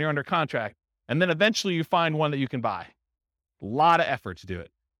out even when you're under contract. And then eventually you find one that you can buy. A lot of effort to do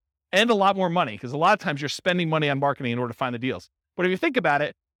it. And a lot more money, because a lot of times you're spending money on marketing in order to find the deals. But if you think about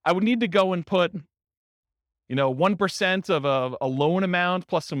it, I would need to go and put, 1% of a loan amount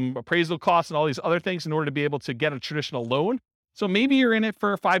plus some appraisal costs and all these other things in order to be able to get a traditional loan. So maybe you're in it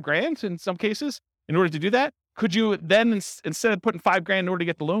for $5,000 in some cases. In order to do that, could you then, instead of putting $5,000 in order to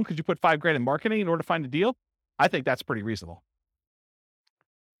get the loan, could you put $5,000 in marketing in order to find a deal? I think that's pretty reasonable.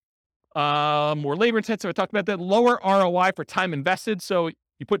 More labor intensive. I talked about that. Lower ROI for time invested. So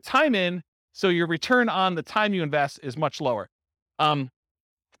you put time in, so your return on the time you invest is much lower.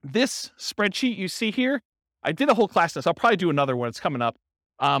 This spreadsheet you see here, I did a whole class on this. I'll probably do another one. It's coming up.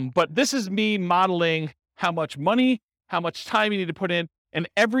 But this is me modeling how much money, how much time you need to put in, and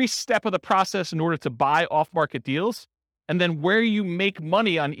every step of the process in order to buy off-market deals, and then where you make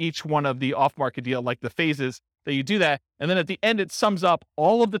money on each one of the off-market deal, like the phases that you do that. And then at the end, it sums up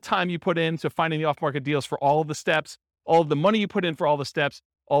all of the time you put into finding the off-market deals for all of the steps, all of the money you put in for all the steps,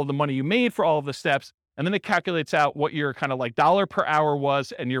 all of the money you made for all of the steps. And then it calculates out what your kind of like dollar per hour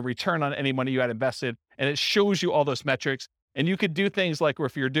was and your return on any money you had invested. And it shows you all those metrics. And you could do things like, or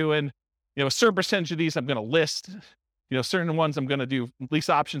if you're doing, a certain percentage of these, I'm going to list, certain ones I'm going to do lease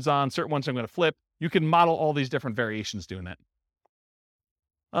options on, certain ones I'm going to flip. You can model all these different variations doing that.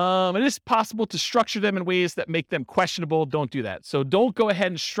 It is possible to structure them in ways that make them questionable. Don't do that. So don't go ahead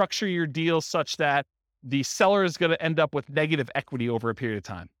and structure your deals such that the seller is going to end up with negative equity over a period of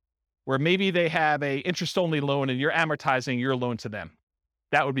time, where maybe they have a interest-only loan and you're amortizing your loan to them.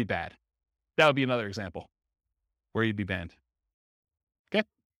 That would be bad. That would be another example where you'd be banned. Okay.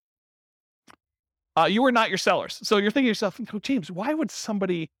 You are not your sellers. So you're thinking to yourself, oh, James, why would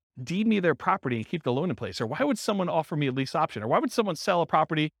somebody deed me their property and keep the loan in place? Or why would someone offer me a lease option? Or why would someone sell a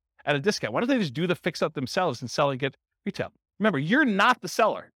property at a discount? Why don't they just do the fix up themselves and sell and get retail? Remember, you're not the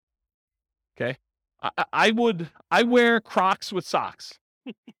seller. Okay. I wear Crocs with socks.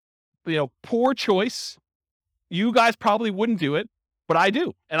 Poor choice. You guys probably wouldn't do it, but I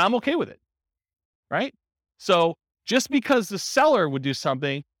do, and I'm okay with it. Right? So just because the seller would do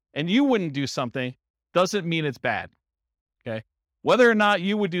something and you wouldn't do something doesn't mean it's bad. Okay? Whether or not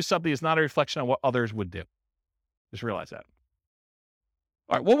you would do something is not a reflection on what others would do. Just realize that.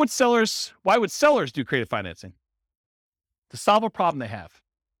 All right, why would sellers do creative financing? To solve a problem they have.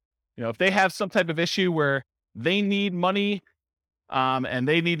 If they have some type of issue where they need money and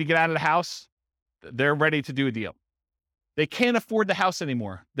they need to get out of the house, they're ready to do a deal. They can't afford the house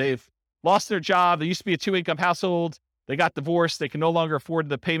anymore. They've lost their job. They used to be a 2-income household. They got divorced. They can no longer afford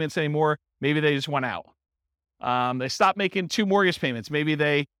the payments anymore. Maybe they just went out. They stopped making 2 mortgage payments. Maybe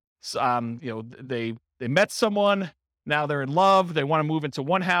they met someone. Now they're in love. They want to move into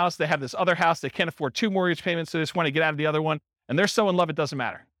one house. They have this other house. They can't afford 2 mortgage payments. So they just want to get out of the other one. And they're so in love, it doesn't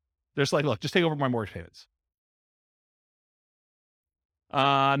matter. They're just like, look, just take over my mortgage payments.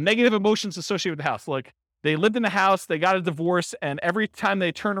 Negative emotions associated with the house. Like they lived in the house, they got a divorce, and every time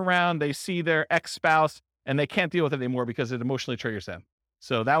they turn around, they see their ex-spouse and they can't deal with it anymore because it emotionally triggers them.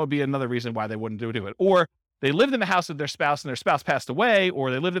 So that would be another reason why they wouldn't do it. Or they lived in the house with their spouse and their spouse passed away, or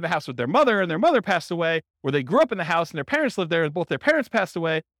they lived in the house with their mother and their mother passed away, or they grew up in the house and their parents lived there and both their parents passed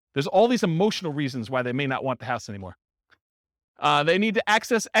away. There's all these emotional reasons why they may not want the house anymore. They need to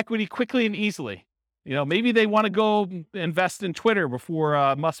access equity quickly and easily. Maybe they want to go invest in Twitter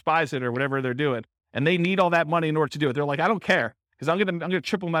before Musk buys it or whatever they're doing, and they need all that money in order to do it. They're like, I don't care because I'm gonna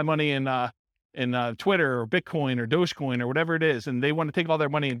triple my money in Twitter or Bitcoin or Dogecoin or whatever it is, and they want to take all their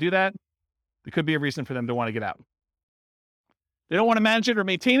money and do that. There could be a reason for them to want to get out. They don't want to manage it or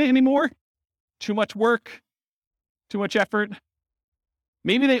maintain it anymore. Too much work, too much effort.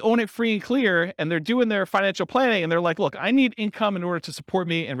 Maybe they own it free and clear and they're doing their financial planning and they're like, look, I need income in order to support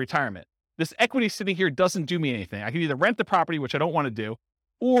me in retirement. This equity sitting here doesn't do me anything. I can either rent the property, which I don't want to do,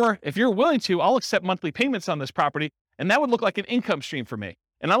 or if you're willing to, I'll accept monthly payments on this property, and that would look like an income stream for me.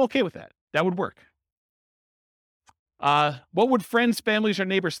 And I'm okay with that. That would work. What would friends, families, or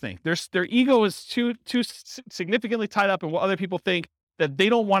neighbors think? Their ego is too significantly tied up in what other people think that they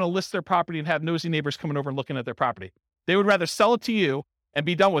don't want to list their property and have nosy neighbors coming over and looking at their property. They would rather sell it to you and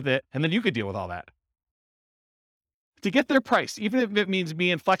be done with it, and then you could deal with all that. To get their price, even if it means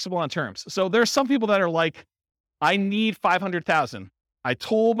being flexible on terms. So there are some people that are like, I need $500,000. I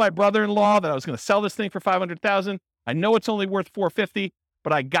told my brother-in-law that I was going to sell this thing for $500,000. I know it's only worth $450,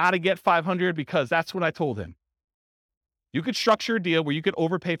 but I got to get $500 because that's what I told him. You could structure a deal where you could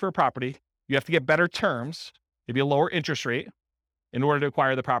overpay for a property. You have to get better terms, maybe a lower interest rate in order to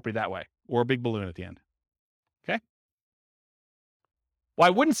acquire the property that way, or a big balloon at the end. Okay?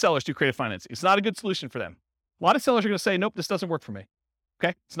 Why wouldn't sellers do creative financing? It's not a good solution for them. A lot of sellers are going to say, nope, this doesn't work for me.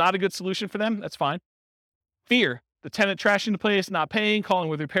 Okay? It's not a good solution for them. That's fine. Fear, the tenant trashing the place, not paying, calling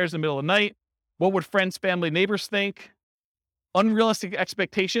with repairs in the middle of the night. What would friends, family, neighbors think? Unrealistic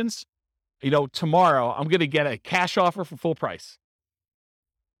expectations. Tomorrow I'm going to get a cash offer for full price.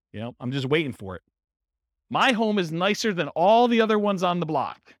 I'm just waiting for it. My home is nicer than all the other ones on the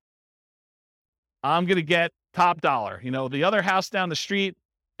block. I'm going to get top dollar. The other house down the street,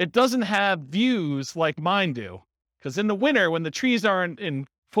 it doesn't have views like mine do. Because in the winter, when the trees aren't in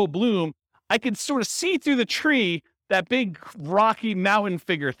full bloom, I can sort of see through the tree that big rocky mountain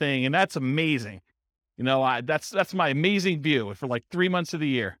figure thing. And that's amazing. That's my amazing view for like 3 months of the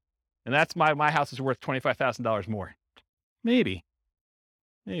year. And that's my house is worth $25,000 more. Maybe.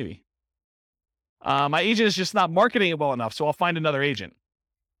 My agent is just not marketing it well enough, so I'll find another agent.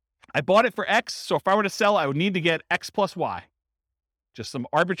 I bought it for X, so if I were to sell, I would need to get X plus Y. Just some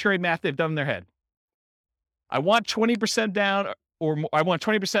arbitrary math they've done in their head. I want 20% down, or I want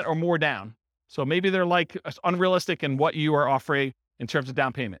 20% or more down. So maybe they're like unrealistic in what you are offering in terms of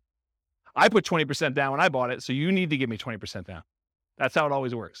down payment. I put 20% down when I bought it, so you need to give me 20% down. That's how it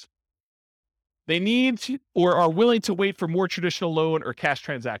always works. They need to, or are willing to wait for more traditional loan or cash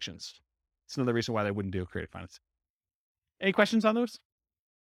transactions. It's another reason why they wouldn't do creative finance. Any questions on those?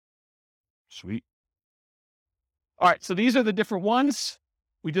 Sweet. All right, so these are the different ones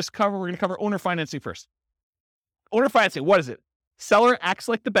we're going to cover owner financing first. Owner financing, what is it? Seller acts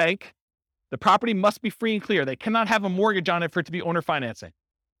like the bank. The property must be free and clear. They cannot have a mortgage on it for it to be owner financing.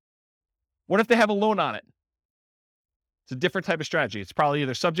 What if they have a loan on it? It's a different type of strategy. It's probably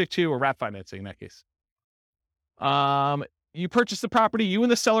either subject to or wrap financing in that case. You purchase the property. You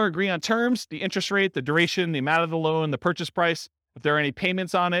and the seller agree on terms, the interest rate, the duration, the amount of the loan, the purchase price, if there are any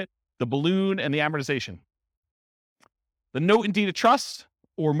payments on it, the balloon, and the amortization. The note and deed of trust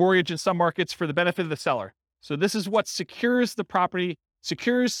or mortgage in some markets for the benefit of the seller. So this is what secures the property,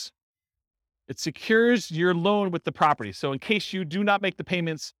 secures your loan with the property. So in case you do not make the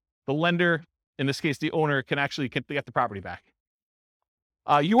payments, the lender, in this case, the owner, can actually get the property back.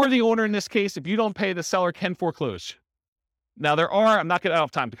 You are the owner in this case. If you don't pay, the seller can foreclose. Now I don't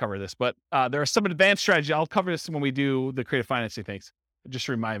have time to cover this, but there are some advanced strategies. I'll cover this when we do the creative financing things. Just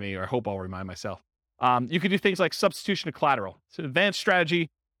remind me, or I hope I'll remind myself. You can do things like substitution of collateral. It's an advanced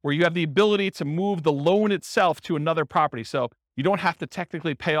strategy where you have the ability to move the loan itself to another property. So you don't have to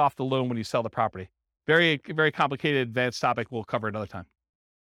technically pay off the loan when you sell the property. Very, very complicated, advanced topic we'll cover another time.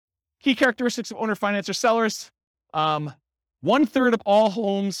 Key characteristics of owner finance or sellers. 1/3 of all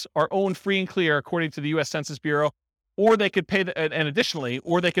homes are owned free and clear, according to the U.S. Census Bureau, or they could pay,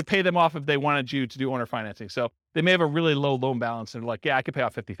 they could pay them off if they wanted you to do owner financing. So they may have a really low loan balance and like, yeah, I could pay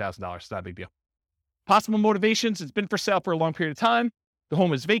off $50,000. It's not a big deal. Possible motivations. It's been for sale for a long period of time. The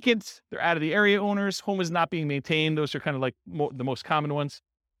home is vacant. They're out of the area owners. Home is not being maintained. Those are kind of like the most common ones.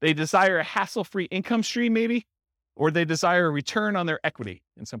 They desire a hassle-free income stream, maybe, or they desire a return on their equity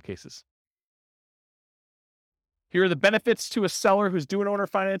in some cases. Here are the benefits to a seller who's doing owner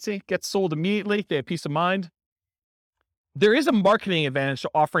financing. Gets sold immediately. They have peace of mind. There is a marketing advantage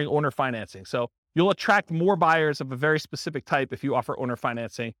to offering owner financing. So you'll attract more buyers of a very specific type if you offer owner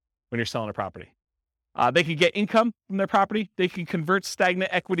financing when you're selling a property. They can get income from their property. They can convert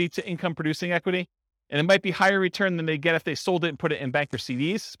stagnant equity to income-producing equity. And it might be higher return than they get if they sold it and put it in bank or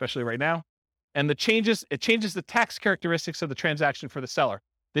CDs, especially right now. And it changes the tax characteristics of the transaction for the seller.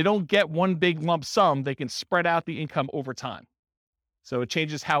 They don't get one big lump sum. They can spread out the income over time. So it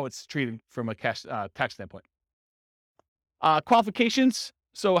changes how it's treated from a cash tax standpoint. Qualifications.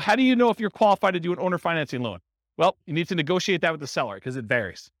 So how do you know if you're qualified to do an owner financing loan? Well, you need to negotiate that with the seller because it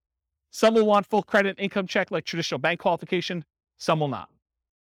varies. Some will want full credit income check like traditional bank qualification. Some will not.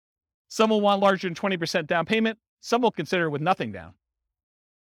 Some will want larger than 20% down payment. Some will consider with nothing down.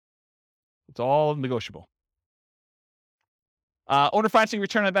 It's all negotiable. Owner financing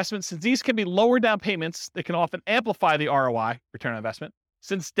return on investment. Since these can be lower down payments, they can often amplify the ROI, return on investment,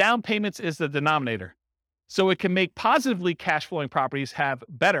 since down payments is the denominator. So it can make positively cash flowing properties have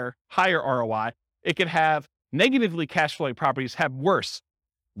better, higher ROI. It can have negatively cash flowing properties have worse,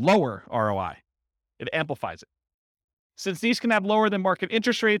 lower ROI. It amplifies it. Since these can have lower than market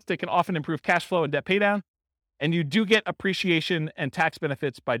interest rates, they can often improve cash flow and debt paydown. And you do get appreciation and tax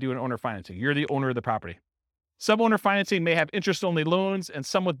benefits by doing owner financing. You're the owner of the property. Some owner financing may have interest-only loans and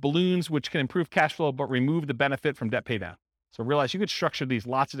some with balloons, which can improve cash flow but remove the benefit from debt paydown. So realize you could structure these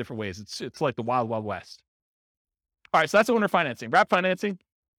lots of different ways. It's like the wild, wild west. All right, so that's owner financing. Wrap financing.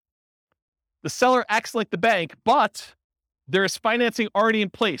 The seller acts like the bank, but there is financing already in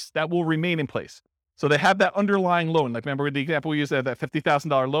place that will remain in place. So they have that underlying loan. Like remember the example we used, that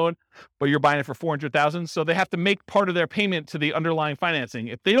 $50,000 loan, but you're buying it for $400,000. So they have to make part of their payment to the underlying financing.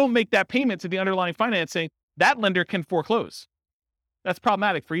 If they don't make that payment to the underlying financing, that lender can foreclose. That's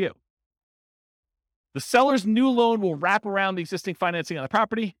problematic for you. The seller's new loan will wrap around the existing financing on the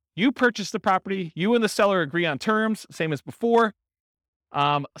property. You purchase the property. You and the seller agree on terms, same as before.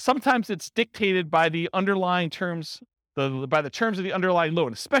 Sometimes it's dictated by the underlying terms, by the terms of the underlying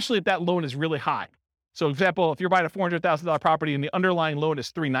loan, especially if that loan is really high. So, for example, if you're buying a $400,000 property and the underlying loan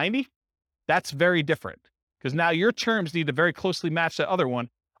is $390,000, that's very different because now your terms need to very closely match that other one.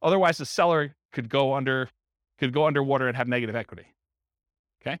 Otherwise, the seller could go underwater and have negative equity.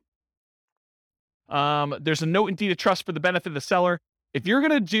 Okay. There's a note and deed of trust for the benefit of the seller. if you're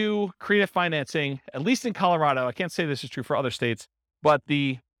going to do creative financing, at least in Colorado, I can't say this is true for other states, but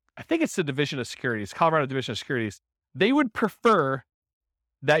I think it's the Division of Securities, Colorado Division of Securities, they would prefer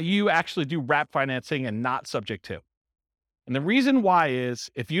that you actually do wrap financing and not subject to. And the reason why is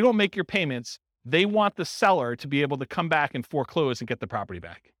if you don't make your payments, they want the seller to be able to come back and foreclose and get the property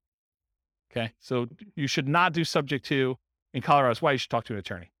back. Okay. So you should not do subject to in Colorado. That's why you should talk to an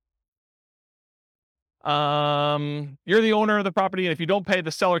attorney. You're the owner of the property, and if you don't pay,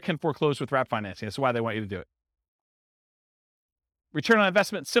 the seller can foreclose with wrap financing. That's why they want you to do it. Return on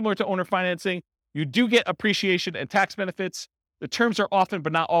investment, similar to owner financing. You do get appreciation and tax benefits. The terms are often,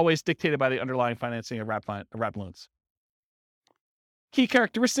 but not always, dictated by the underlying financing of wrap loans. Key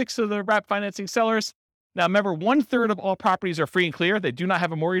characteristics of the wrap financing sellers. Now, remember, 1/3 of all properties are free and clear. They do not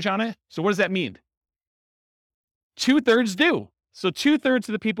have a mortgage on it. So what does that mean? 2/3 do. So 2/3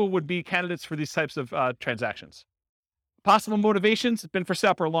 of the people would be candidates for these types of transactions. Possible motivations: it's been for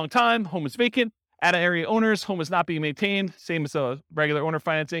sale for a long time, home is vacant, out-of-area owners, home is not being maintained, same as a regular owner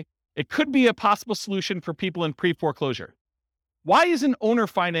financing. It could be a possible solution for people in pre-foreclosure. Why isn't owner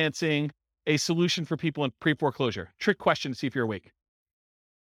financing a solution for people in pre-foreclosure? Trick question to see if you're awake.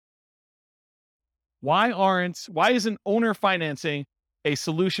 Why isn't owner financing a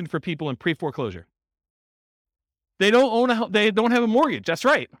solution for people in pre-foreclosure? They don't have a mortgage. That's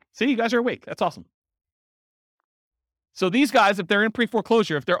right. See, you guys are awake. That's awesome. So these guys, if they're in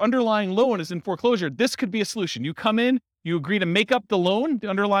pre-foreclosure, if their underlying loan is in foreclosure, this could be a solution. You come in, you agree to make up the loan, the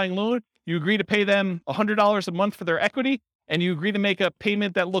underlying loan, you agree to pay them $100 a month for their equity, and you agree to make a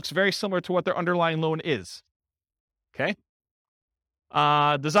payment that looks very similar to what their underlying loan is. Okay?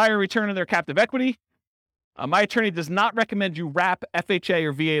 Desire return of their captive equity. My attorney does not recommend you wrap FHA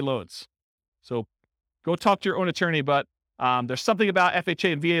or VA loans. So go talk to your own attorney, but there's something about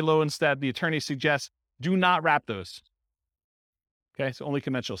FHA and VA loans that the attorney suggests do not wrap those. Okay, so only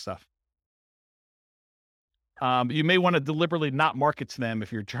conventional stuff. You may want to deliberately not market to them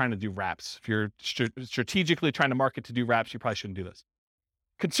if you're trying to do wraps. If you're strategically trying to market to do wraps, you probably shouldn't do this.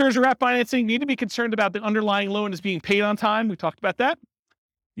 Concerns of wrap financing: need to be concerned about the underlying loan is being paid on time. We talked about that.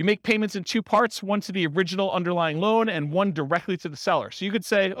 You make payments in 2 parts, one to the original underlying loan and one directly to the seller. So you could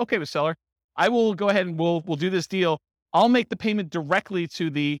say, okay, with seller, I will go ahead and we'll do this deal. I'll make the payment directly to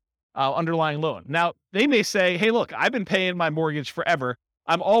the underlying loan. Now, they may say, hey, look, I've been paying my mortgage forever.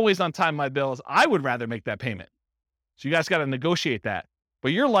 I'm always on time with my bills. I would rather make that payment. So you guys got to negotiate that.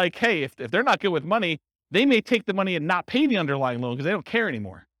 But you're like, hey, if they're not good with money, they may take the money and not pay the underlying loan because they don't care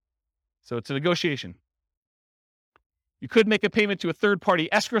anymore. So it's a negotiation. You could make a payment to a third-party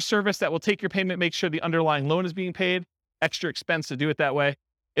escrow service that will take your payment, make sure the underlying loan is being paid. Extra expense to do it that way.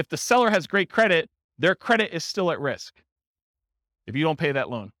 If the seller has great credit, their credit is still at risk if you don't pay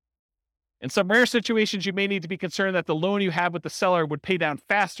that loan. In some rare situations, you may need to be concerned that the loan you have with the seller would pay down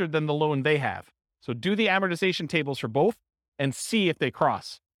faster than the loan they have. So do the amortization tables for both and see if they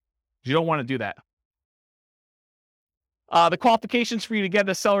cross. You don't want to do that. The qualifications for you to get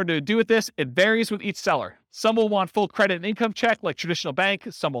a seller to do with this, it varies with each seller. Some will want full credit and income check like traditional bank.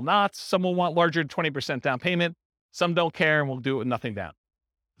 Some will not. Some will want larger than 20% down payment. Some don't care and will do it with nothing down.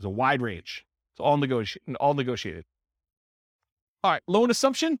 There's a wide range. It's all negotiated. All right, loan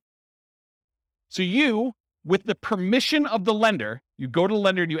assumption. So you, with the permission of the lender, you go to the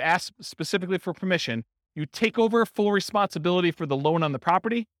lender and you ask specifically for permission. You take over full responsibility for the loan on the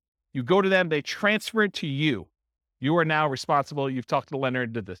property. You go to them, they transfer it to you. You are now responsible. You've talked to the lender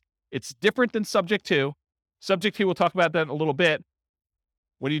and did this. It's different than subject to. Subject to, we'll talk about that in a little bit.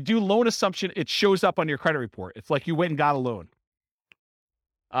 When you do loan assumption, it shows up on your credit report. It's like you went and got a loan.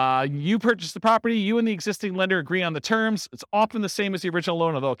 You purchase the property. You and the existing lender agree on the terms. It's often the same as the original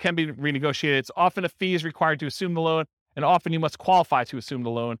loan, although it can be renegotiated. It's often a fee is required to assume the loan, and often you must qualify to assume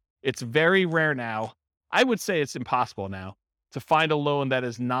the loan. It's very rare now. I would say it's impossible now to find a loan that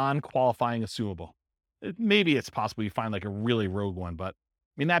is non-qualifying assumable. Maybe it's possible you find like a really rogue one, but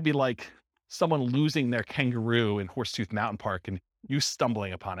I mean, that'd be like someone losing their kangaroo in Horsetooth Mountain Park and you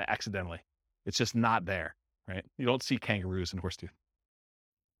stumbling upon it accidentally. It's just not there, right? You don't see kangaroos in Horsetooth.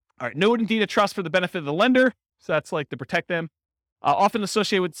 All right, note and deed of trust for the benefit of the lender. So that's like to protect them. Often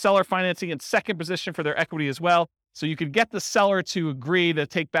associated with seller financing in second position for their equity as well. So you could get the seller to agree to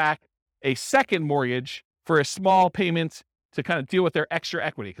take back a second mortgage for a small payment to kind of deal with their extra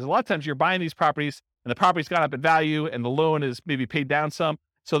equity. Because a lot of times you're buying these properties and the property's gone up in value and the loan is maybe paid down some.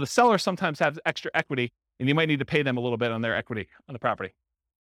 So the seller sometimes has extra equity and you might need to pay them a little bit on their equity on the property.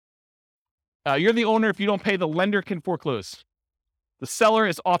 You're the owner. If you don't pay, the lender can foreclose. The seller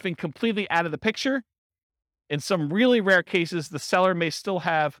is often completely out of the picture. In some really rare cases, the seller may still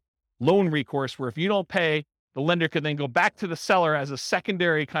have loan recourse where if you don't pay, the lender could then go back to the seller as a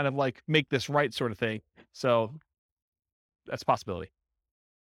secondary kind of like make this right sort of thing. So that's a possibility.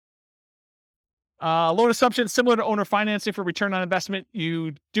 Loan assumption, similar to owner financing for return on investment,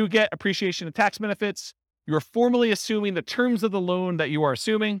 you do get appreciation and tax benefits. You are formally assuming the terms of the loan that you are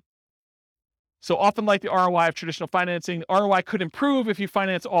assuming. So often like the ROI of traditional financing, the ROI could improve if you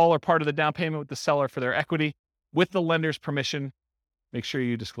finance all or part of the down payment with the seller for their equity with the lender's permission. Make sure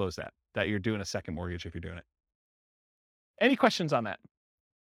you disclose that you're doing a second mortgage if you're doing it. Any questions on that?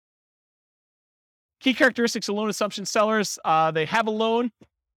 Key characteristics of loan assumption sellers, they have a loan.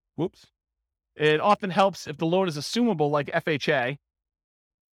 Whoops. It often helps if the loan is assumable, like FHA.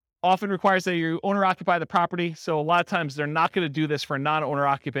 Often requires that you owner occupy the property. So a lot of times they're not going to do this for a non-owner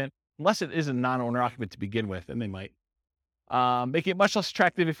occupant, unless it is a non-owner occupant to begin with, and they might. Make it much less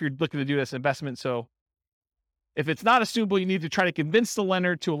attractive if you're looking to do this investment. So if it's not assumable, you need to try to convince the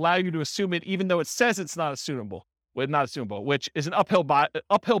lender to allow you to assume it, even though it says it's not assumable, which is an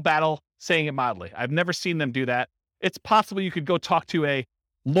uphill battle, saying it mildly. I've never seen them do that. It's possible you could go talk to a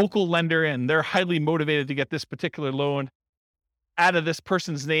local lender and they're highly motivated to get this particular loan out of this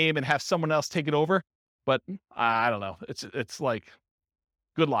person's name and have someone else take it over. But I don't know. It's like,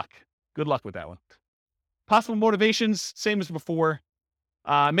 good luck. Good luck with that one. Possible motivations, same as before.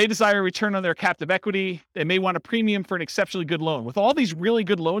 May desire a return on their captive equity. They may want a premium for an exceptionally good loan. With all these really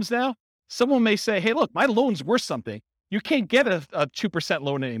good loans now, someone may say, hey, look, my loan's worth something. You can't get a 2%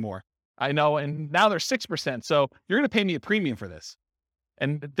 loan anymore. I know, and now they're 6%. So you're going to pay me a premium for this.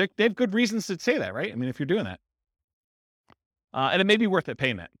 And they have good reasons to say that, right? I mean, if you're doing that. And it may be worth it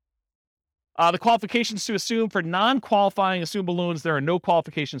paying that. The qualifications to assume for non-qualifying assumable loans, there are no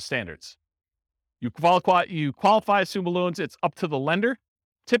qualification standards. You qualify assumable loans, it's up to the lender.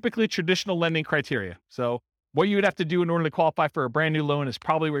 Typically traditional lending criteria. So what you would have to do in order to qualify for a brand new loan is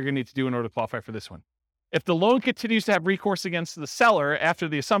probably what you're going to need to do in order to qualify for this one. If the loan continues to have recourse against the seller after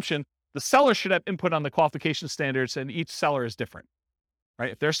the assumption, the seller should have input on the qualification standards, and each seller is different.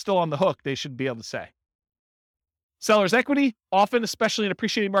 Right? If they're still on the hook, they should be able to say. Seller's equity, often, especially in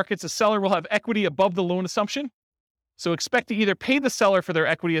appreciating markets, a seller will have equity above the loan assumption. So expect to either pay the seller for their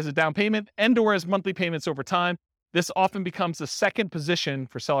equity as a down payment and or as monthly payments over time. This often becomes the second position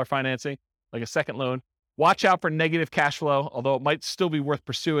for seller financing, like a second loan. Watch out for negative cash flow, although it might still be worth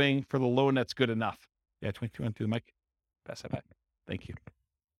pursuing for the loan that's good enough. Yeah, 22 on through the mic. Pass that back. Thank you.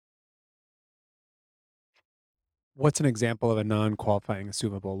 What's an example of a non-qualifying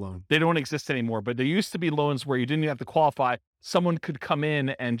assumable loan? They don't exist anymore, but there used to be loans where you didn't even have to qualify. Someone could come in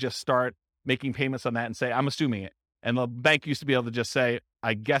and just start making payments on that and say, I'm assuming it. And the bank used to be able to just say,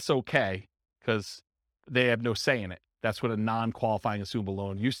 I guess okay, because they have no say in it. That's what a non-qualifying assumable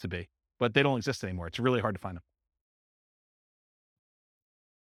loan used to be, but they don't exist anymore. It's really hard to find them.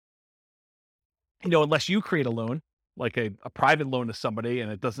 Unless you create a loan, like a private loan to somebody,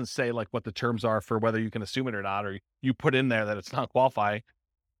 and it doesn't say like what the terms are for whether you can assume it or not, or you put in there that it's not qualifying,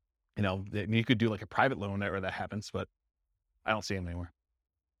 you could do like a private loan where that happens, but I don't see them anymore.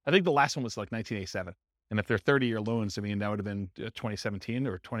 I think the last one was like 1987. And if they're 30-year loans, I mean, that would have been 2017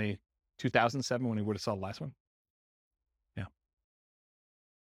 or 2007 when we would have saw the last one. Yeah.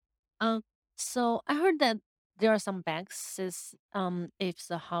 So I heard that there are some banks if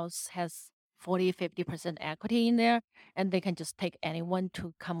the house has 40-50% equity in there, and they can just take anyone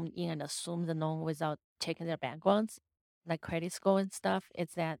to come in and assume the loan without checking their backgrounds, like credit score and stuff. Is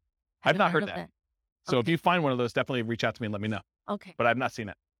that? I've not heard of that. So if you find one of those, definitely reach out to me and let me know. Okay. But I've not seen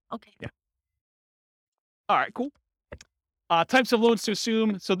it. Okay. Yeah. All right, cool. Types of loans to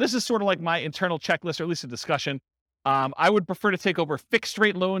assume. So this is sort of like my internal checklist, or at least a discussion. I would prefer to take over fixed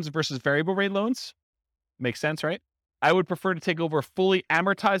rate loans versus variable rate loans. Makes sense, right? I would prefer to take over fully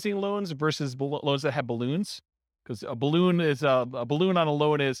amortizing loans versus loans that have balloons. Because a balloon on a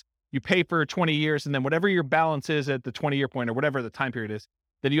loan is you pay for 20 years, and then whatever your balance is at the 20-year point or whatever the time period is,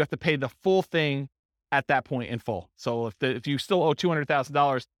 then you have to pay the full thing at that point in full. So if you still owe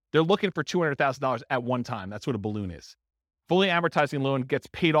 $200,000, they're looking for $200,000 at one time. That's what a balloon is. Fully amortizing loan gets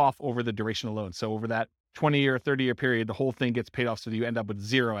paid off over the duration of the loan. So over that 20-year, 30-year period, the whole thing gets paid off so that you end up with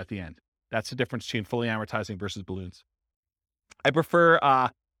zero at the end. That's the difference between fully amortizing versus balloons. I prefer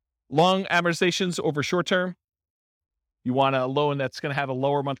long amortizations over short term. You want a loan that's going to have a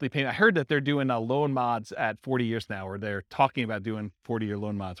lower monthly payment. I heard that they're doing loan mods at 40 years now, or they're talking about doing 40-year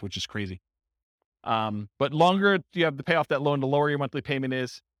loan mods, which is crazy. But longer you have to pay off that loan, the lower your monthly payment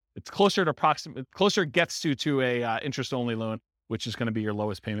is. It's closer it gets to a interest-only loan, which is going to be your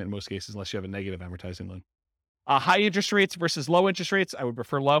lowest payment in most cases, unless you have a negative amortizing loan. High interest rates versus low interest rates, I would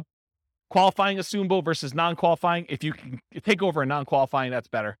prefer low. Qualifying assumable versus non-qualifying. If you can take over a non-qualifying, that's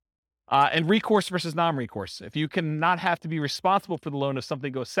better. And recourse versus non-recourse. If you cannot have to be responsible for the loan if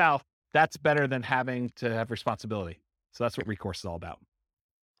something goes south, that's better than having to have responsibility. So that's what recourse is all about.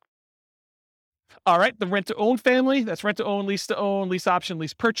 All right, the rent-to-own family. That's rent-to-own, lease-to-own, lease option,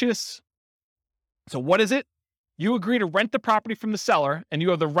 lease purchase. So what is it? You agree to rent the property from the seller, and you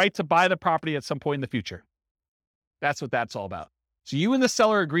have the right to buy the property at some point in the future. That's what that's all about. So you and the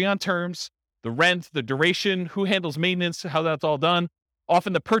seller agree on terms, the rent, the duration, who handles maintenance, how that's all done.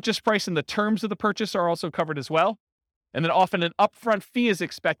 Often the purchase price and the terms of the purchase are also covered as well. And then often an upfront fee is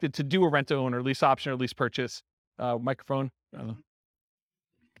expected to do a rent-to-own or lease option or lease purchase. Microphone. I'm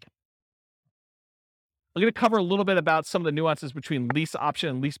going to cover a little bit about some of the nuances between lease option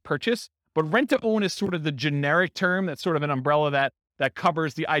and lease purchase. But rent-to-own is sort of the generic term. That's sort of an umbrella that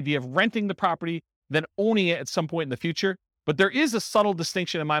covers the idea of renting the property, then owning it at some point in the future. But there is a subtle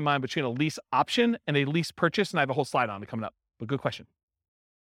distinction in my mind between a lease option and a lease purchase, and I have a whole slide on it coming up. But good question.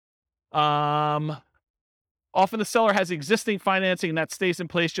 Often the seller has existing financing, and that stays in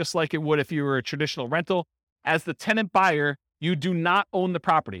place just like it would if you were a traditional rental. As the tenant buyer, you do not own the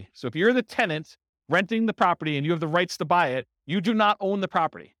property. So if you're the tenant renting the property and you have the rights to buy it, you do not own the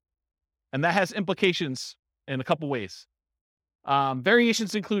property. And that has implications in a couple ways.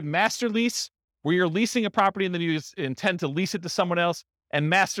 Variations include master lease, where you're leasing a property and then you intend to lease it to someone else, and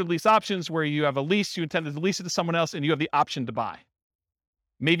master lease options, where you have a lease, you intend to lease it to someone else, and you have the option to buy.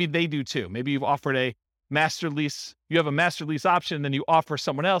 Maybe they do too. Maybe you've offered a master lease, you have a master lease option, and then you offer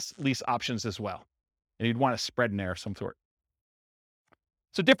someone else lease options as well. And you'd want a spread in there of some sort.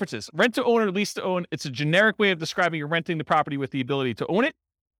 So differences. Rent to own or lease to own, it's a generic way of describing you're renting the property with the ability to own it.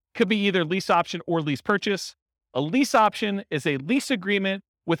 Could be either lease option or lease purchase. A lease option is a lease agreement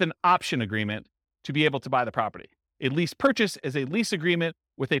with an option agreement to be able to buy the property. A lease purchase is a lease agreement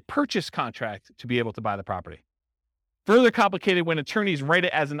with a purchase contract to be able to buy the property. Further complicated when attorneys write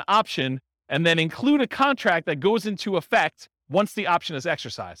it as an option and then include a contract that goes into effect once the option is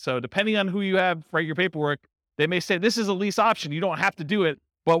exercised. So depending on who you have write your paperwork, they may say this is a lease option. You don't have to do it.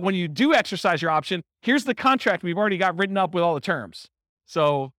 But when you do exercise your option, here's the contract we've already got written up with all the terms.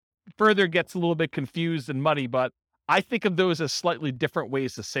 So further gets a little bit confused and muddy, but I think of those as slightly different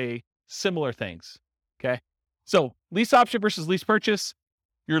ways to say similar things. Okay. So lease option versus lease purchase.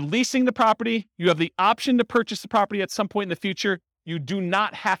 You're leasing the property. You have the option to purchase the property at some point in the future. You do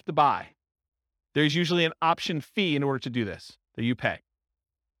not have to buy. There's usually an option fee in order to do this that you pay.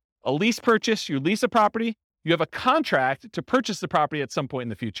 A lease purchase, you lease a property. You have a contract to purchase the property at some point in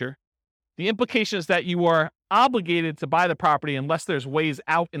the future. The implication is that you are obligated to buy the property unless there's ways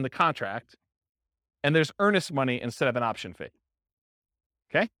out in the contract, and there's earnest money instead of an option fee.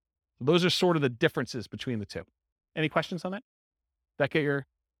 Okay? So those are sort of the differences between the two. Any questions on that? Did that get your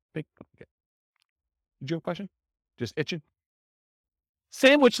big? Okay. Did you have a question? Just itching?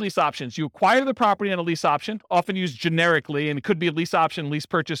 Sandwich lease options. You acquire the property on a lease option, often used generically, and it could be a lease option, lease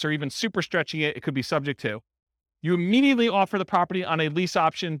purchase, or even super stretching it. It could be subject to. You immediately offer the property on a lease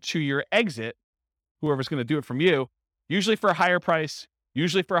option to your exit, whoever's going to do it from you, usually for a higher price,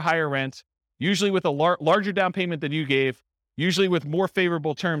 usually for a higher rent, usually with a larger down payment than you gave, usually with more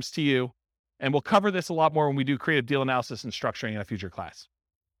favorable terms to you. And we'll cover this a lot more when we do creative deal analysis and structuring in a future class.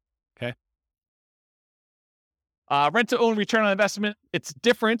 Okay. Rent to own return on investment. It's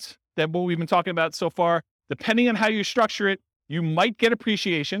different than what we've been talking about so far. Depending on how you structure it, you might get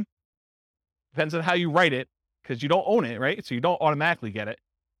appreciation. Depends on how you write it, because you don't own it, right? So you don't automatically get it.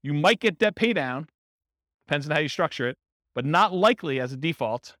 You might get debt pay down. Depends on how you structure it, but not likely as a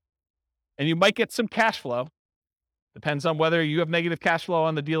default. And you might get some cash flow. Depends on whether you have negative cash flow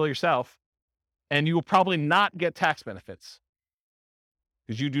on the deal yourself. And you will probably not get tax benefits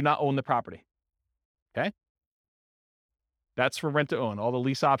because you do not own the property. Okay? That's for rent to own. All the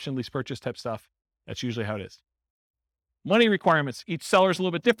lease option, lease purchase type stuff. That's usually how it is. Money requirements. Each seller is a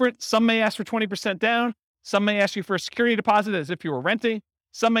little bit different. Some may ask for 20% down. Some may ask you for a security deposit as if you were renting.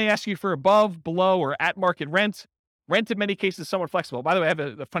 Some may ask you for above, below, or at market rent. Rent in many cases is somewhat flexible. By the way, I have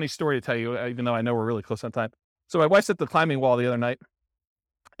a funny story to tell you, even though I know we're really close on time. So my wife's at the climbing wall the other night,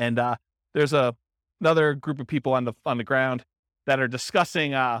 and there's another group of people on the ground that are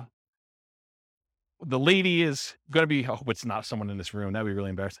discussing. The lady is going to be. I hope it's not someone in this room. That'd be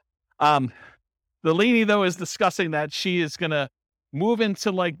really embarrassing. The lady though is discussing that she is going to move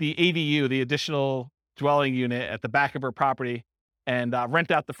into like the ADU, the additional dwelling unit at the back of her property, and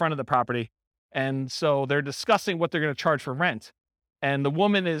rent out the front of the property. And so they're discussing what they're going to charge for rent. And the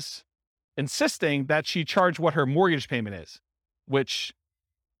woman is insisting that she charge what her mortgage payment is, which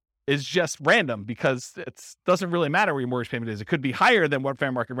is just random because it doesn't really matter what your mortgage payment is. It could be higher than what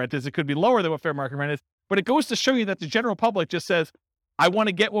fair market rent is. It could be lower than what fair market rent is. But it goes to show you that the general public just says, I want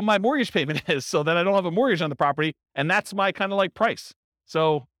to get what my mortgage payment is so that I don't have a mortgage on the property. And that's my kind of like price.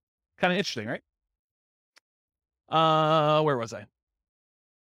 So kind of interesting, right? Where was I?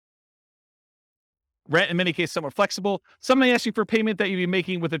 Rent, in many cases, somewhat flexible. Some may ask you for payment that you'd be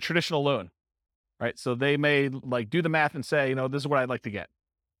making with a traditional loan, right? So they may like do the math and say, this is what I'd like to get.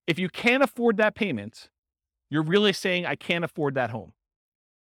 If you can't afford that payment, you're really saying, I can't afford that home,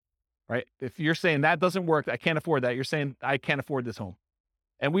 right? If you're saying that doesn't work, I can't afford that, you're saying, I can't afford this home.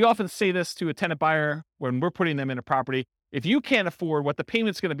 And we often say this to a tenant buyer when we're putting them in a property. If you can't afford what the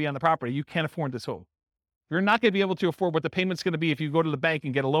payment's going to be on the property, you can't afford this home. You're not going to be able to afford what the payment's going to be if you go to the bank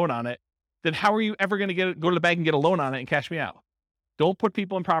and get a loan on it. Then how are you ever going to go to the bank and get a loan on it and cash me out? Don't put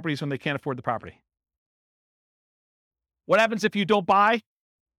people in properties when they can't afford the property. What happens if you don't buy?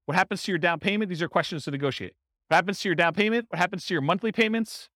 What happens to your down payment? These are questions to negotiate. What happens to your down payment? What happens to your monthly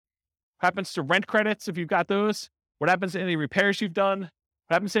payments? What happens to rent credits if you've got those? What happens to any repairs you've done?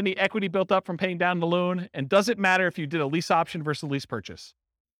 What happens to any equity built up from paying down the loan? And does it matter if you did a lease option versus a lease purchase?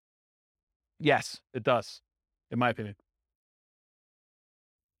 Yes, it does, in my opinion.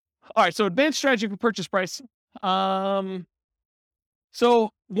 All right, so advanced strategy for purchase price. So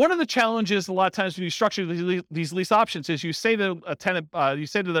one of the challenges a lot of times when you structure these lease options is you say to a tenant, you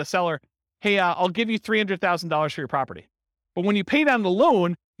say to the seller, hey, I'll give you $300,000 for your property. But when you pay down the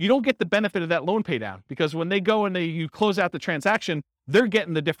loan, you don't get the benefit of that loan pay down because when they go and you close out the transaction, they're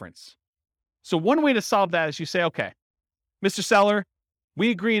getting the difference. So one way to solve that is you say, okay, Mr. Seller, we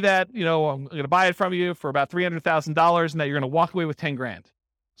agree that, I'm going to buy it from you for about $300,000 and that you're going to walk away with 10 grand.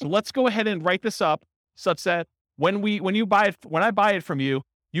 So let's go ahead and write this up such that when I buy it from you,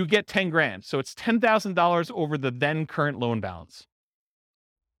 you get 10 grand. So it's $10,000 over the then current loan balance.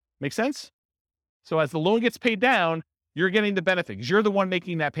 Make sense? So as the loan gets paid down, you're getting the benefit because you're the one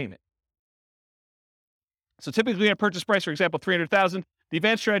making that payment. So typically a purchase price, for example, $300,000, the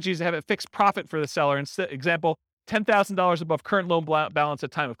advanced strategy is to have a fixed profit for the seller. Example, $10,000 above current loan balance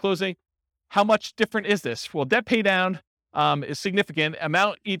at time of closing. How much different is this? Well, debt pay down is significant.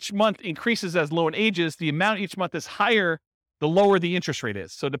 Amount each month increases as loan ages. The amount each month is higher, the lower the interest rate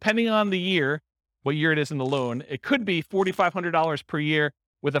is. So depending on the year, what year it is in the loan, it could be $4,500 per year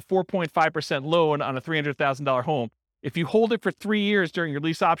with a 4.5% loan on a $300,000 home. If you hold it for 3 years during your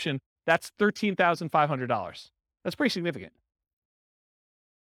lease option, that's $13,500. That's pretty significant.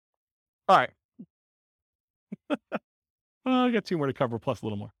 All right. I got 2 more to cover, plus a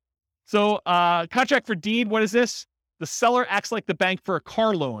little more. So contract for deed, what is this? The seller acts like the bank for a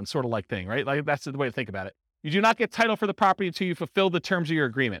car loan, sort of like thing, right? Like that's the way to think about it. You do not get title for the property until you fulfill the terms of your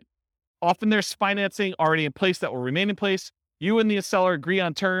agreement. Often there's financing already in place that will remain in place. You and the seller agree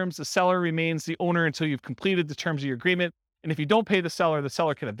on terms. The seller remains the owner until you've completed the terms of your agreement. And if you don't pay the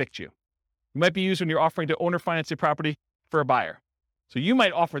seller can evict you. It might be used when you're offering to owner finance your property for a buyer. So you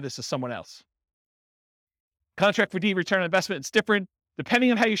might offer this to someone else. Contract for deed return on investment, it's different.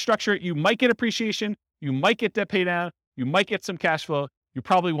 Depending on how you structure it, you might get appreciation, you might get debt pay down, you might get some cash flow. You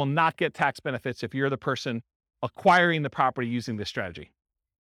probably will not get tax benefits if you're the person acquiring the property using this strategy.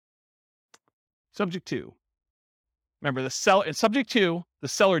 Subject 2. Remember, in subject 2, the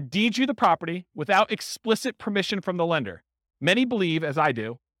seller deeds you the property without explicit permission from the lender. Many believe, as I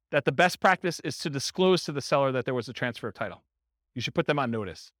do, that the best practice is to disclose to the seller that there was a transfer of title. You should put them on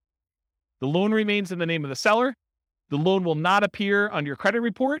notice. The loan remains in the name of the seller. The loan will not appear on your credit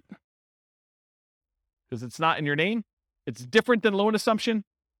report because it's not in your name. It's different than loan assumption.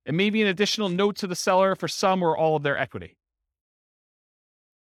 It may be an additional note to the seller for some or all of their equity.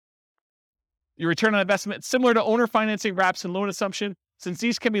 Your return on investment, similar to owner financing, wraps, and loan assumption. Since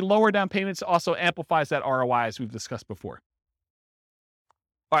these can be lower down payments, also amplifies that ROI as we've discussed before.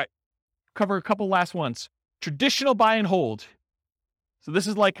 All right, cover a couple last ones. Traditional buy and hold. So this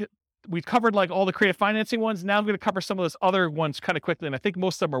is like, we've covered like all the creative financing ones. Now I'm going to cover some of those other ones kind of quickly. And I think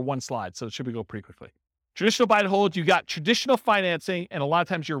most of them are one slide, so it should go pretty quickly. Traditional buy and hold, you got traditional financing, and a lot of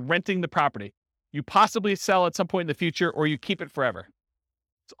times you're renting the property. You possibly sell at some point in the future, or you keep it forever.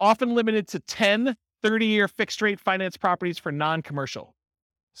 It's often limited to 10, 30-year fixed rate finance properties for non-commercial.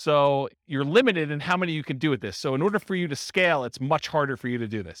 So you're limited in how many you can do with this. So in order for you to scale, it's much harder for you to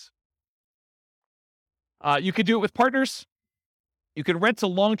do this. You could do it with partners. You can rent to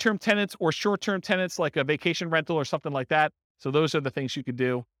long-term tenants or short-term tenants like a vacation rental or something like that. So those are the things you could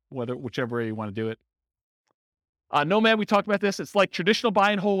do, whichever way you want to do it. Nomad, we talked about this. It's like traditional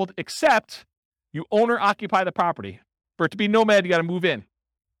buy and hold, except you owner occupy the property. For it to be Nomad, you got to move in.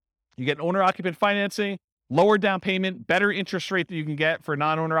 You get owner occupant financing, lower down payment, better interest rate that you can get for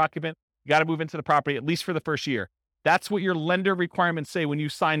non-owner occupant. You got to move into the property at least for the first year. That's what your lender requirements say when you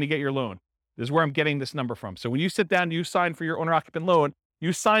sign to get your loan. This is where I'm getting this number from. So when you sit down and you sign for your owner-occupant loan,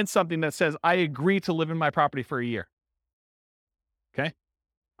 you sign something that says, I agree to live in my property for a year. Okay?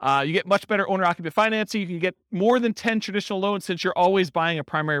 You get much better owner-occupant financing. You can get more than 10 traditional loans since you're always buying a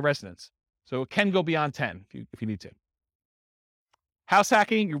primary residence. So it can go beyond 10 if you need to. House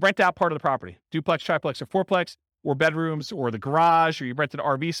hacking, you rent out part of the property. Duplex, triplex, or fourplex, or bedrooms, or the garage, or you rent an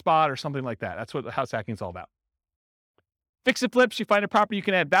RV spot or something like that. That's what the house hacking is all about. Fix and flips, you find a property you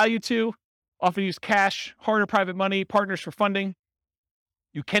can add value to. Often use cash, hard or private money, partners for funding.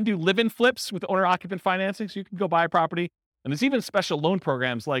 You can do live-in flips with owner-occupant financing, so you can go buy a property. And there's even special loan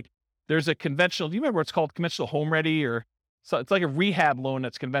programs, like there's a conventional, do you remember what's called conventional Home Ready? Or so it's like a rehab loan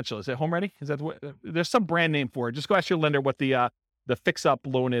that's conventional. Is it Home Ready? Is that what, there's some brand name for it. Just go ask your lender what the fix-up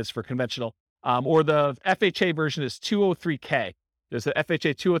loan is for conventional. Or the FHA version is 203K. There's the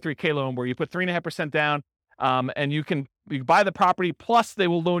FHA 203K loan where you put 3.5% down, and you can buy the property, plus they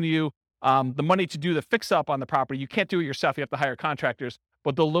will loan you the money to do the fix-up on the property. You can't do it yourself. You have to hire contractors,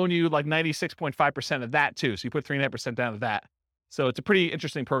 but they'll loan you like 96.5% of that too. So you put 3.5% down of that. So it's a pretty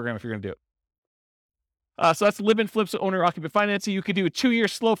interesting program if you're going to do it. So that's live-in flips with owner-occupant financing. You could do a 2-year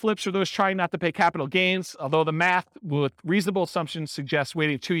slow flips for those trying not to pay capital gains, although the math with reasonable assumptions suggests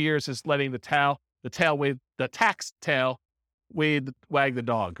waiting 2 years is letting the tax tail wag the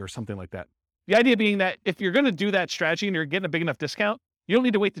dog or something like that. The idea being that if you're going to do that strategy and you're getting a big enough discount, you don't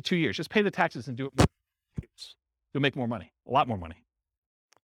need to wait the 2 years. Just pay the taxes and do it. You'll make more money, a lot more money.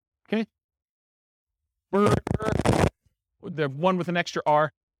 Okay. The one with an extra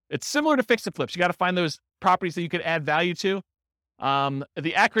R. It's similar to fix and flips. You got to find those properties that you can add value to.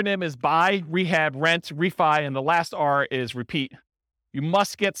 The acronym is buy, rehab, rent, refi, and the last R is repeat. You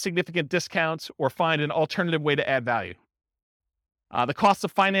must get significant discounts or find an alternative way to add value. The cost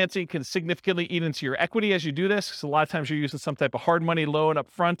of financing can significantly eat into your equity as you do this. So a lot of times you're using some type of hard money loan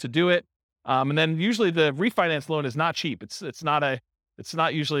up front to do it. And then usually the refinance loan is not cheap. It's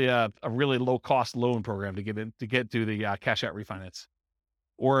not usually a really low cost loan program to get to the cash out refinance.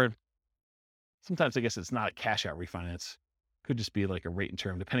 Or sometimes I guess it's not a cash out refinance. Could just be like a rate and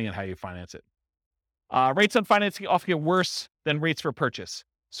term, depending on how you finance it. Rates on financing often get worse than rates for purchase.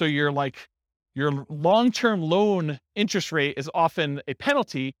 So your long-term loan interest rate is often a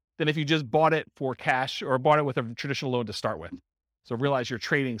penalty than if you just bought it for cash or bought it with a traditional loan to start with. So realize you're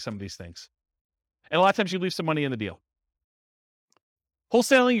trading some of these things. And a lot of times you leave some money in the deal.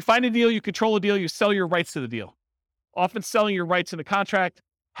 Wholesaling, you find a deal, you control a deal, you sell your rights to the deal. Often selling your rights in a contract.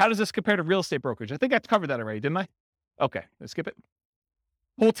 How does this compare to real estate brokerage? I think I covered that already, didn't I? Okay, let's skip it.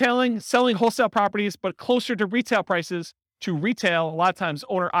 Wholesaling, selling wholesale properties, but closer to retail prices to retail, a lot of times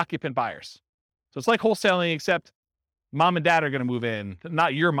owner-occupant buyers. So it's like wholesaling, except mom and dad are going to move in.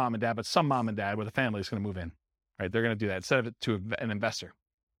 Not your mom and dad, but some mom and dad with a family is going to move in. Right? They're going to do that instead of it to an investor.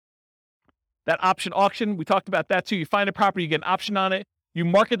 That option auction, we talked about that too. You find a property, you get an option on it. You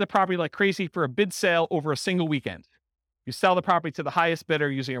market the property like crazy for a bid sale over a single weekend. You sell the property to the highest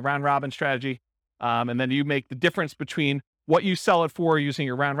bidder using a round robin strategy. And then you make the difference between what you sell it for using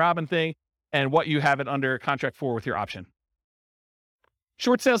your round robin thing and what you have it under contract for with your option.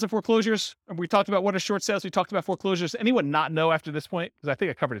 Short sales and foreclosures. We talked about what are short sales. We talked about foreclosures. Anyone not know after this point? Because I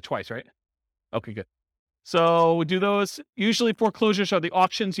think I covered it twice, right? Okay, good. So we do those. Usually foreclosures are the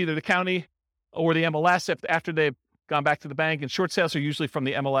auctions, either the county or the MLS after they've gone back to the bank. And short sales are usually from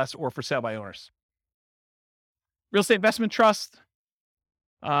the MLS or for sale by owners. Real estate investment trust.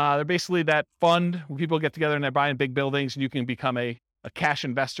 They're basically that fund where people get together and they're buying big buildings and you can become a cash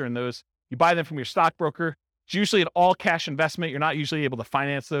investor in those. You buy them from your stockbroker. It's usually an all cash investment. You're not usually able to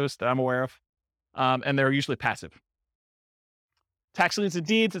finance those that I'm aware of. And they're usually passive. Tax liens and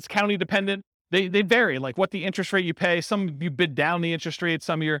deeds, it's county dependent. They vary, like what the interest rate you pay. Some you bid down the interest rate.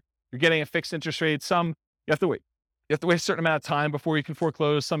 Some you're getting a fixed interest rate. Some you have to wait. You have to wait a certain amount of time before you can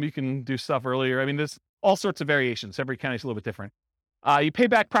foreclose. Some you can do stuff earlier. I mean, there's all sorts of variations. Every county is a little bit different. You pay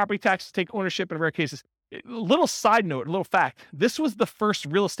back property taxes, take ownership in rare cases. A little side note, a little fact. This was the first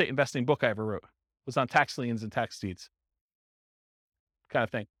real estate investing book I ever wrote. It was on tax liens and tax deeds. Kind of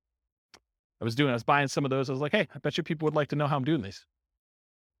thing. I was buying some of those. I was like, hey, I bet you people would like to know how I'm doing these.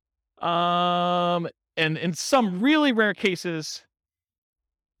 And in some really rare cases,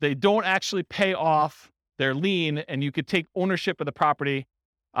 they don't actually pay off their lien and you could take ownership of the property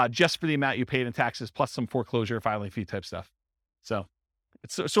just for the amount you paid in taxes, plus some foreclosure filing fee type stuff. So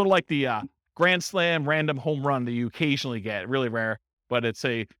it's sort of like the grand slam random home run that you occasionally get, really rare, but it's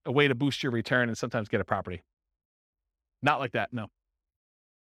a way to boost your return and sometimes get a property. Not like that, no.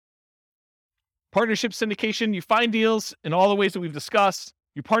 Partnership syndication, you find deals in all the ways that we've discussed.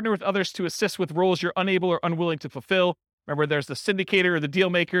 You partner with others to assist with roles you're unable or unwilling to fulfill. Remember, there's the syndicator or the deal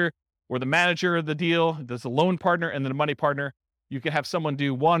maker, or the manager of the deal. There's a loan partner and then a money partner. You can have someone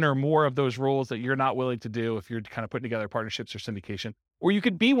do one or more of those roles that you're not willing to do if you're kind of putting together partnerships or syndication. Or you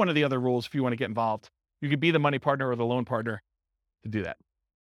could be one of the other roles if you want to get involved. You could be the money partner or the loan partner to do that.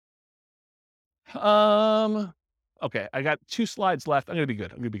 Okay, I got 2 slides left. I'm going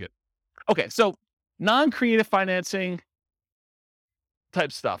to be good. Okay, so non-creative financing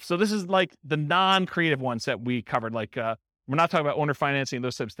type stuff. So this is like the non-creative ones that we covered. Like we're not talking about owner financing and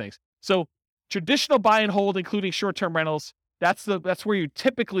those types of things. So traditional buy and hold, including short-term rentals, that's where you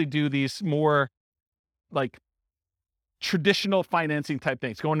typically do these more like traditional financing type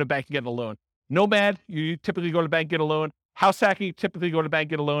things. Going to the bank and getting a loan. Nomad, you typically go to the bank, get a loan. House hacking, you typically go to the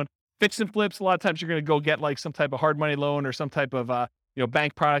bank, get a loan. Fix and flips, a lot of times you're going to go get like some type of hard money loan or some type of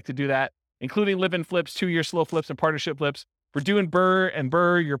bank product to do that, including live-in flips, 2-year slow flips, and partnership flips. For doing BRRRR and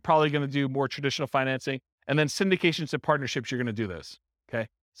BRRRR, you're probably going to do more traditional financing. And then syndications and partnerships, you're going to do those. Okay.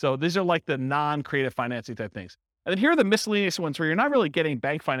 So these are like the non-creative financing type things. And then here are the miscellaneous ones where you're not really getting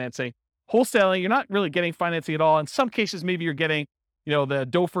bank financing. Wholesaling, you're not really getting financing at all. In some cases, maybe you're getting, the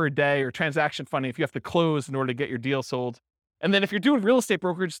dough for a day or transaction funding if you have to close in order to get your deal sold. And then if you're doing real estate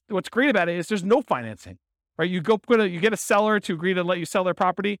brokerage, what's great about it is there's no financing, right? You get a seller to agree to let you sell their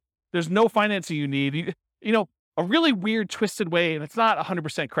property. There's no financing you need. A really weird, twisted way, and it's not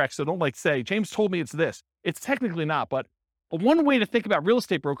 100% correct, so don't say, James told me it's this. It's technically not, but one way to think about real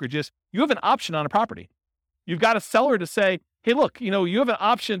estate brokerage is you have an option on a property. You've got a seller to say, hey, look, you have an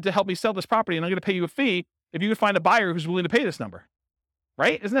option to help me sell this property, and I'm going to pay you a fee if you can find a buyer who's willing to pay this number,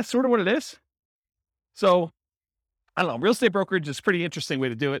 right? Isn't that sort of what it is? So, I don't know, real estate brokerage is a pretty interesting way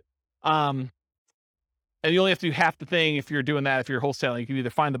to do it. And you only have to do half the thing if you're doing that. If you're wholesaling, you can either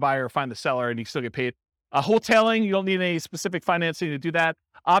find the buyer or find the seller and you still get paid. Wholetailing, you don't need any specific financing to do that.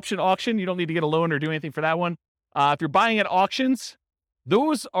 Option auction, you don't need to get a loan or do anything for that one. If you're buying at auctions,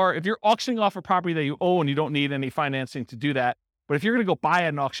 if you're auctioning off a property that you own, you don't need any financing to do that. But if you're going to go buy at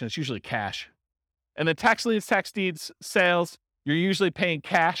an auction, it's usually cash. And then tax liens, tax deeds, sales, you're usually paying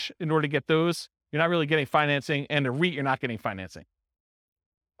cash in order to get those. You're not really getting financing. And a REIT, you're not getting financing.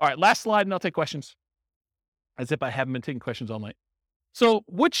 All right, last slide, and I'll take questions. As if I haven't been taking questions all night. So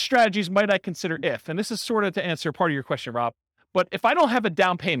which strategies might I consider if? And this is sort of to answer part of your question, Rob. But if I don't have a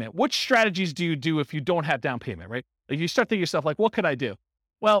down payment, which strategies do you do if you don't have down payment, right? Like you start thinking to yourself, like, what could I do?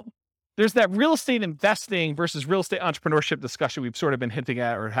 Well, there's that real estate investing versus real estate entrepreneurship discussion we've sort of been hinting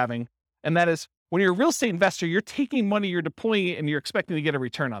at or having. And that is when you're a real estate investor, you're taking money, you're deploying it, and you're expecting to get a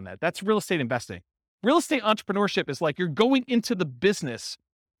return on that. That's real estate investing. Real estate entrepreneurship is like you're going into the business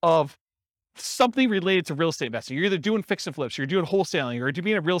of something related to real estate investing. You're either doing fix and flips, you're doing wholesaling, or you're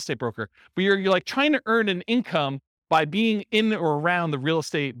being a real estate broker, but you're like trying to earn an income by being in or around the real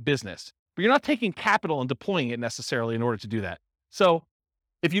estate business, but you're not taking capital and deploying it necessarily in order to do that. So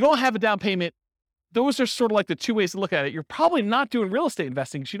if you don't have a down payment, those are sort of like the 2 ways to look at it. You're probably not doing real estate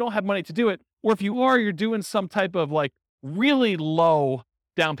investing because you don't have money to do it. Or if you are, you're doing some type of like really low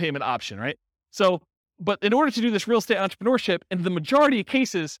down payment option, right? So, but in order to do this real estate entrepreneurship, in the majority of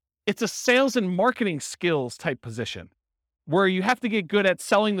cases, it's a sales and marketing skills type position where you have to get good at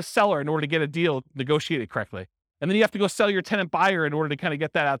selling the seller in order to get a deal negotiated correctly. And then you have to go sell your tenant buyer in order to kind of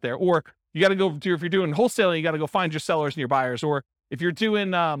get that out there. Or you got to go do, if you're doing wholesaling, you got to go find your sellers and your buyers. Or if you're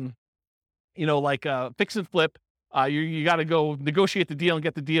doing, fix and flip, you got to go negotiate the deal and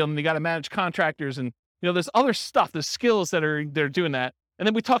get the deal. And you got to manage contractors. And, there's other stuff, there's skills they're doing that. And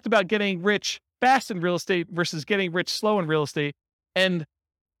then we talked about getting rich fast in real estate versus getting rich slow in real estate. And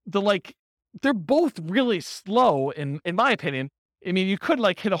they're both really slow in my opinion. I mean, you could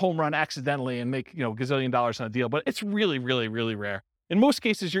hit a home run accidentally and make, gazillion dollars on a deal, but it's really, really, really rare. In most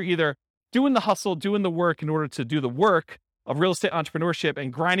cases, you're either doing the hustle, doing the work in order to do the work of real estate entrepreneurship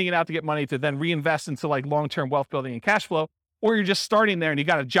and grinding it out to get money to then reinvest into long-term wealth building and cash flow, or you're just starting there and you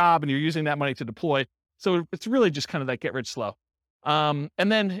got a job and you're using that money to deploy. So it's really just kind of that get rich slow. And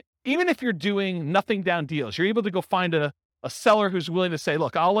then even if you're doing nothing down deals, you're able to go find a seller who's willing to say,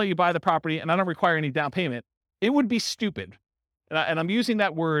 look, I'll let you buy the property and I don't require any down payment. It would be stupid. And I'm using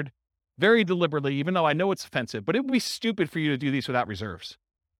that word very deliberately, even though I know it's offensive, but it would be stupid for you to do these without reserves,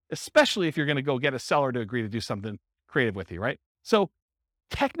 especially if you're going to go get a seller to agree to do something creative with you, right? So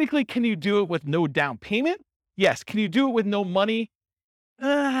technically, can you do it with no down payment? Yes. Can you do it with no money?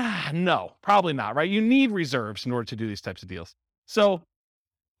 No, probably not, right? You need reserves in order to do these types of deals. So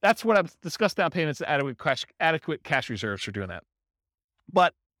that's what I've discussed, down payments, adequate cash reserves for doing that.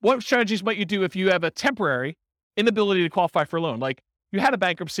 But what strategies might you do if you have a temporary inability to qualify for a loan? Like you had a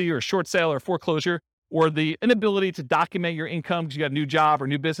bankruptcy or a short sale or foreclosure, or the inability to document your income because you got a new job or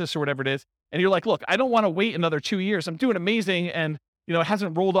new business or whatever it is. And you're like, look, I don't want to wait another 2 years. I'm doing amazing. And, it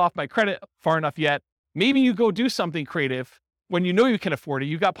hasn't rolled off my credit far enough yet. Maybe you go do something creative when you know you can afford it.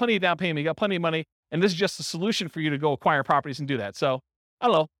 You've got plenty of down payment, you got plenty of money, and this is just a solution for you to go acquire properties and do that. So I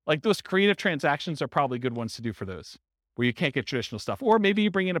don't know, like those creative transactions are probably good ones to do for those where you can't get traditional stuff. Or maybe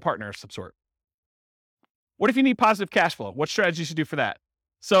you bring in a partner of some sort. What if you need positive cash flow? What strategies to do for that?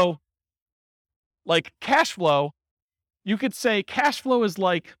 So like cash flow, you could say cash flow is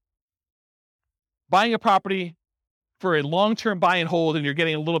like buying a property for a long-term buy and hold, and you're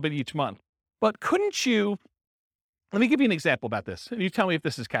getting a little bit each month. But couldn't you, let me give you an example about this, and you tell me if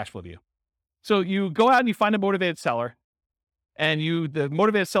this is cash flow to you. So you go out and you find a motivated seller, and the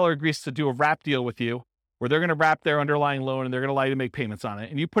motivated seller agrees to do a wrap deal with you, where they're going to wrap their underlying loan and they're going to allow you to make payments on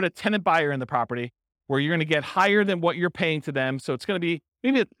it. And you put a tenant buyer in the property where you're going to get higher than what you're paying to them. So it's going to be,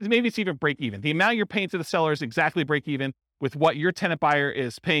 maybe it's even break even. The amount you're paying to the seller is exactly break even with what your tenant buyer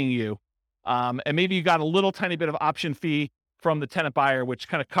is paying you. And maybe you got a little tiny bit of option fee from the tenant buyer, which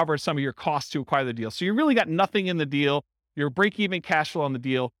kind of covers some of your costs to acquire the deal. So you really got nothing in the deal. You're break even cash flow on the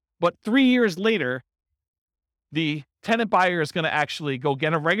deal. But 3 years later, the tenant buyer is going to actually go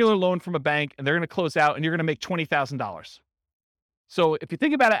get a regular loan from a bank, and they're going to close out, and you're going to make $20,000. So if you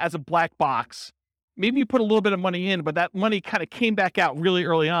think about it as a black box, maybe you put a little bit of money in, but that money kind of came back out really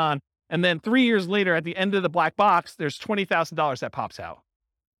early on. And then 3 years later, at the end of the black box, there's $20,000 that pops out.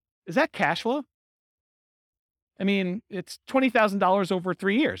 Is that cash flow? I mean, it's $20,000 over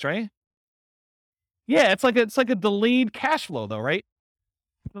 3 years, right? Yeah, it's like a delayed cash flow though, right?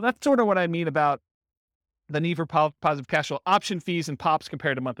 So that's sort of what I mean about the need for positive cash flow, option fees and pops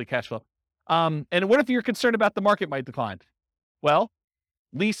compared to monthly cash flow. And what if you're concerned about the market might decline? Well,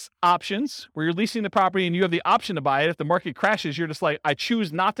 lease options, where you're leasing the property and you have the option to buy it. If the market crashes, you're just like, I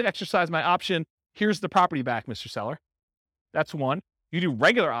choose not to exercise my option. Here's the property back, Mr. Seller. That's one. You do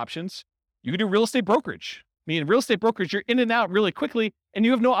regular options. You can do real estate brokerage. I mean, real estate brokerage, you're in and out really quickly and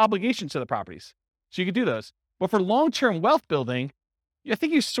you have no obligation to the properties. So you can do those. But for long-term wealth building, I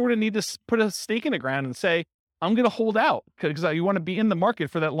think you sort of need to put a stake in the ground and say, I'm going to hold out because you want to be in the market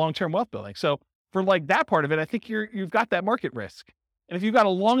for that long-term wealth building. So for like that part of it, I think you've got that market risk. And if you've got a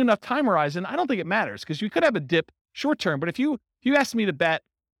long enough time horizon, I don't think it matters because you could have a dip short-term. But if you asked me to bet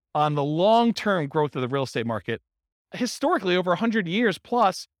on the long-term growth of the real estate market, historically over 100 years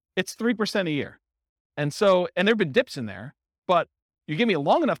plus, it's 3% a year. And there've been dips in there, but you give me a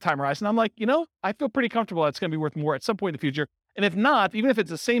long enough time horizon, I'm like, I feel pretty comfortable it's going to be worth more at some point in the future. And if not, even if it's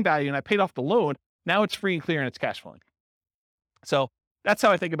the same value and I paid off the loan, now it's free and clear and it's cash flowing. So that's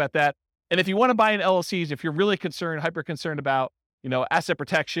how I think about that. And if you want to buy in LLCs, if you're really hyper concerned about, asset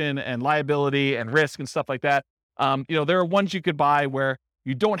protection and liability and risk and stuff like that, there are ones you could buy where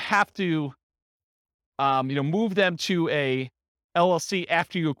you don't have to, move them to a LLC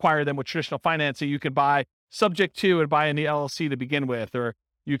after you acquire them with traditional financing. You could buy subject to and buy in the LLC to begin with, or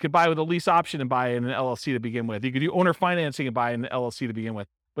you could buy with a lease option and buy in an LLC to begin with. You could do owner financing and buy in an LLC to begin with.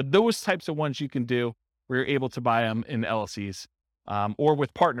 But those types of ones you can do where you're able to buy them in LLCs or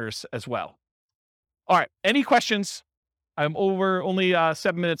with partners as well. All right. Any questions? I'm only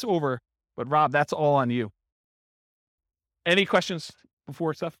 7 minutes over, but Rob, that's all on you. Any questions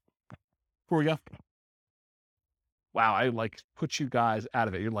before we go? Wow, I put you guys out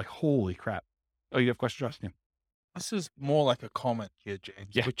of it. You're like, holy crap. Oh, you have questions, Justin? This is more like a comment here, James,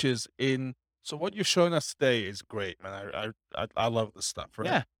 Yeah. which is so what you're showing us today is great, man. I love this stuff, right?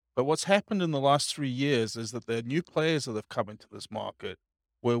 Yeah. But what's happened in the last 3 years is that there are new players that have come into this market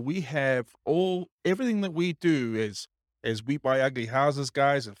where we have everything that we do is we buy ugly houses,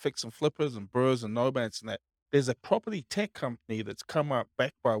 guys, and fix and flippers and burrs and nomads and that. There's a property tech company that's come up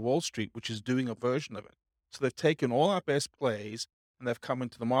backed by Wall Street, which is doing a version of it. So they've taken all our best plays and they've come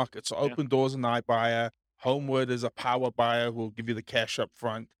into the market. So Open Doors is an iBuyer, Homeward is a power buyer who will give you the cash up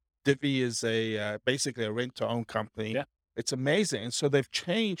front. Divvy is basically a rent-to-own company. Yeah. It's amazing. And so they've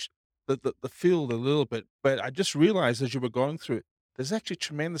changed the field a little bit. But I just realized as you were going through it, there's actually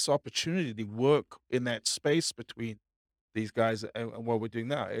tremendous opportunity to work in that space between these guys and what we're doing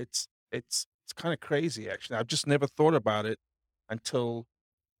now. It's kind of crazy, actually. I've just never thought about it until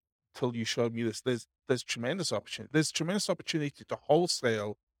you showed me this. There's tremendous opportunity. There's tremendous opportunity to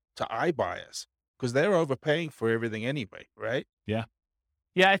wholesale to iBuyers because they're overpaying for everything anyway, right? Yeah,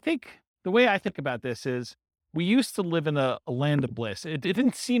 I think the way I think about this is we used to live in a land of bliss. It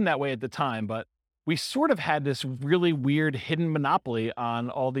didn't seem that way at the time, but we sort of had this really weird hidden monopoly on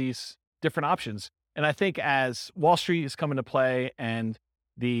all these different options. And I think as Wall Street is coming to play and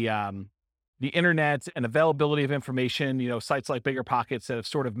the internet and availability of information, sites like BiggerPockets that have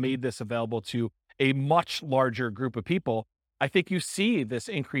sort of made this available to a much larger group of people, I think you see this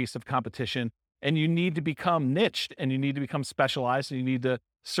increase of competition. and you need to become niched, and you need to become specialized, and you need to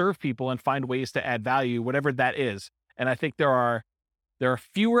serve people and find ways to add value, whatever that is. And I think there are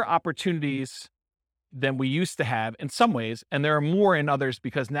fewer opportunities than we used to have in some ways, and there are more in others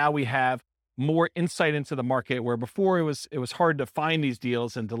because now we have more insight into the market, where before it was hard to find these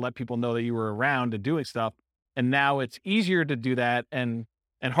deals and to let people know that you were around and doing stuff. And now it's easier to do that and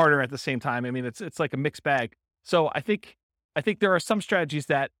harder at the same time. I mean, it's like a mixed bag. So I think there are some strategies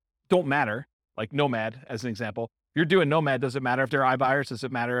that don't matter, like Nomad as an example. If you're doing Nomad, does it matter if there are iBuyers? Does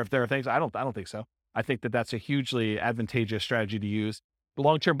it matter if there are things? I don't think so. I think that's a hugely advantageous strategy to use.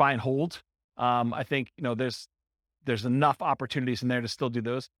 Long-term buy and hold. I think, there's enough opportunities in there to still do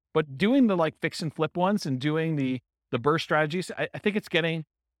those, but doing the like fix and flip ones and doing the burst strategies, I think it's getting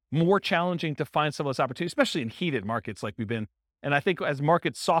more challenging to find some of those opportunities, especially in heated markets like we've been. And I think as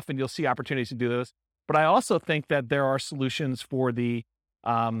markets soften, you'll see opportunities to do those. But I also think that there are solutions for the,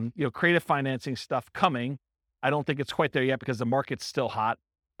 creative financing stuff coming. I don't think it's quite there yet because the market's still hot,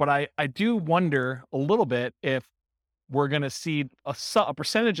 but I do wonder a little bit if we're going to see a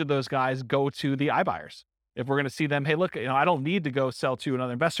percentage of those guys go to the iBuyers. If we're going to see them, hey, look, I don't need to go sell to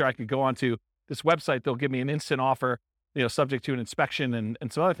another investor. I could go onto this website. They'll give me an instant offer, subject to an inspection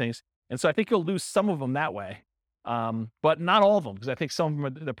and some other things. And so I think you'll lose some of them that way, but not all of them, because I think some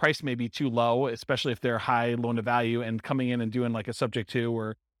of them, the price may be too low, especially if they're high loan to value, and coming in and doing like a subject to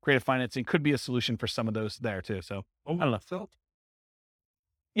or creative financing could be a solution for some of those there too. So I don't know.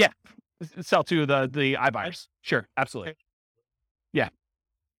 Yeah. Sell to the iBuyers. Sure. Absolutely. Yeah.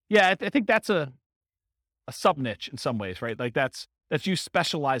 Yeah. I think that's a sub niche in some ways, right? Like that's you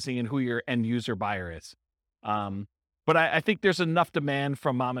specializing in who your end user buyer is. But I think there's enough demand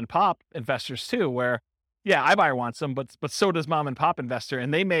from mom and pop investors too, where iBuyer wants them, but so does mom and pop investor.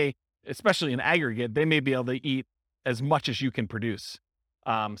 And they may, especially in aggregate, they may be able to eat as much as you can produce.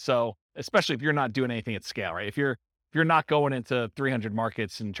 So especially if you're not doing anything at scale, right? If you're not going into 300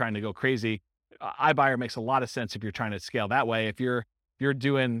 markets and trying to go crazy, iBuyer makes a lot of sense if you're trying to scale that way. If you're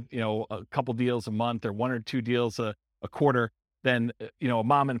doing, a couple deals a month or one or two deals a quarter, then, a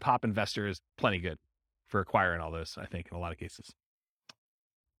mom and pop investor is plenty good for acquiring all those, I think, in a lot of cases.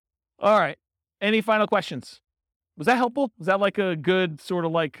 All right. Any final questions? Was that helpful? Was that like a good sort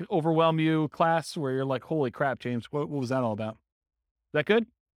of like overwhelm you class where you're like, holy crap, James, what was that all about? Is that good?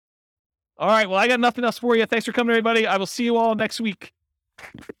 All right. Well, I got nothing else for you. Thanks for coming, everybody. I will see you all next week.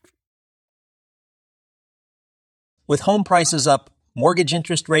 With home prices up, mortgage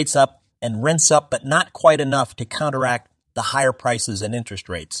interest rates up, and rents up, but not quite enough to counteract the higher prices and interest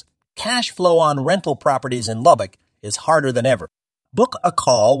rates, cash flow on rental properties in Lubbock is harder than ever. Book a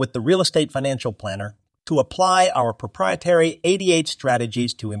call with the Real Estate Financial Planner to apply our proprietary 88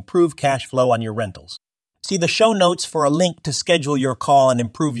 strategies to improve cash flow on your rentals. See the show notes for a link to schedule your call and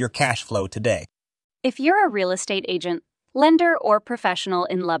improve your cash flow today. If you're a real estate agent, lender, or professional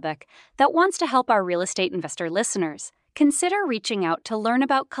in Lubbock that wants to help our real estate investor listeners, consider reaching out to learn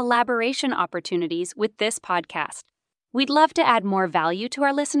about collaboration opportunities with this podcast. We'd love to add more value to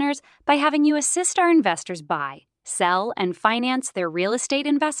our listeners by having you assist our investors buy, sell, and finance their real estate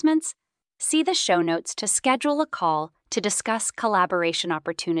investments. See the show notes to schedule a call to discuss collaboration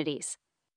opportunities.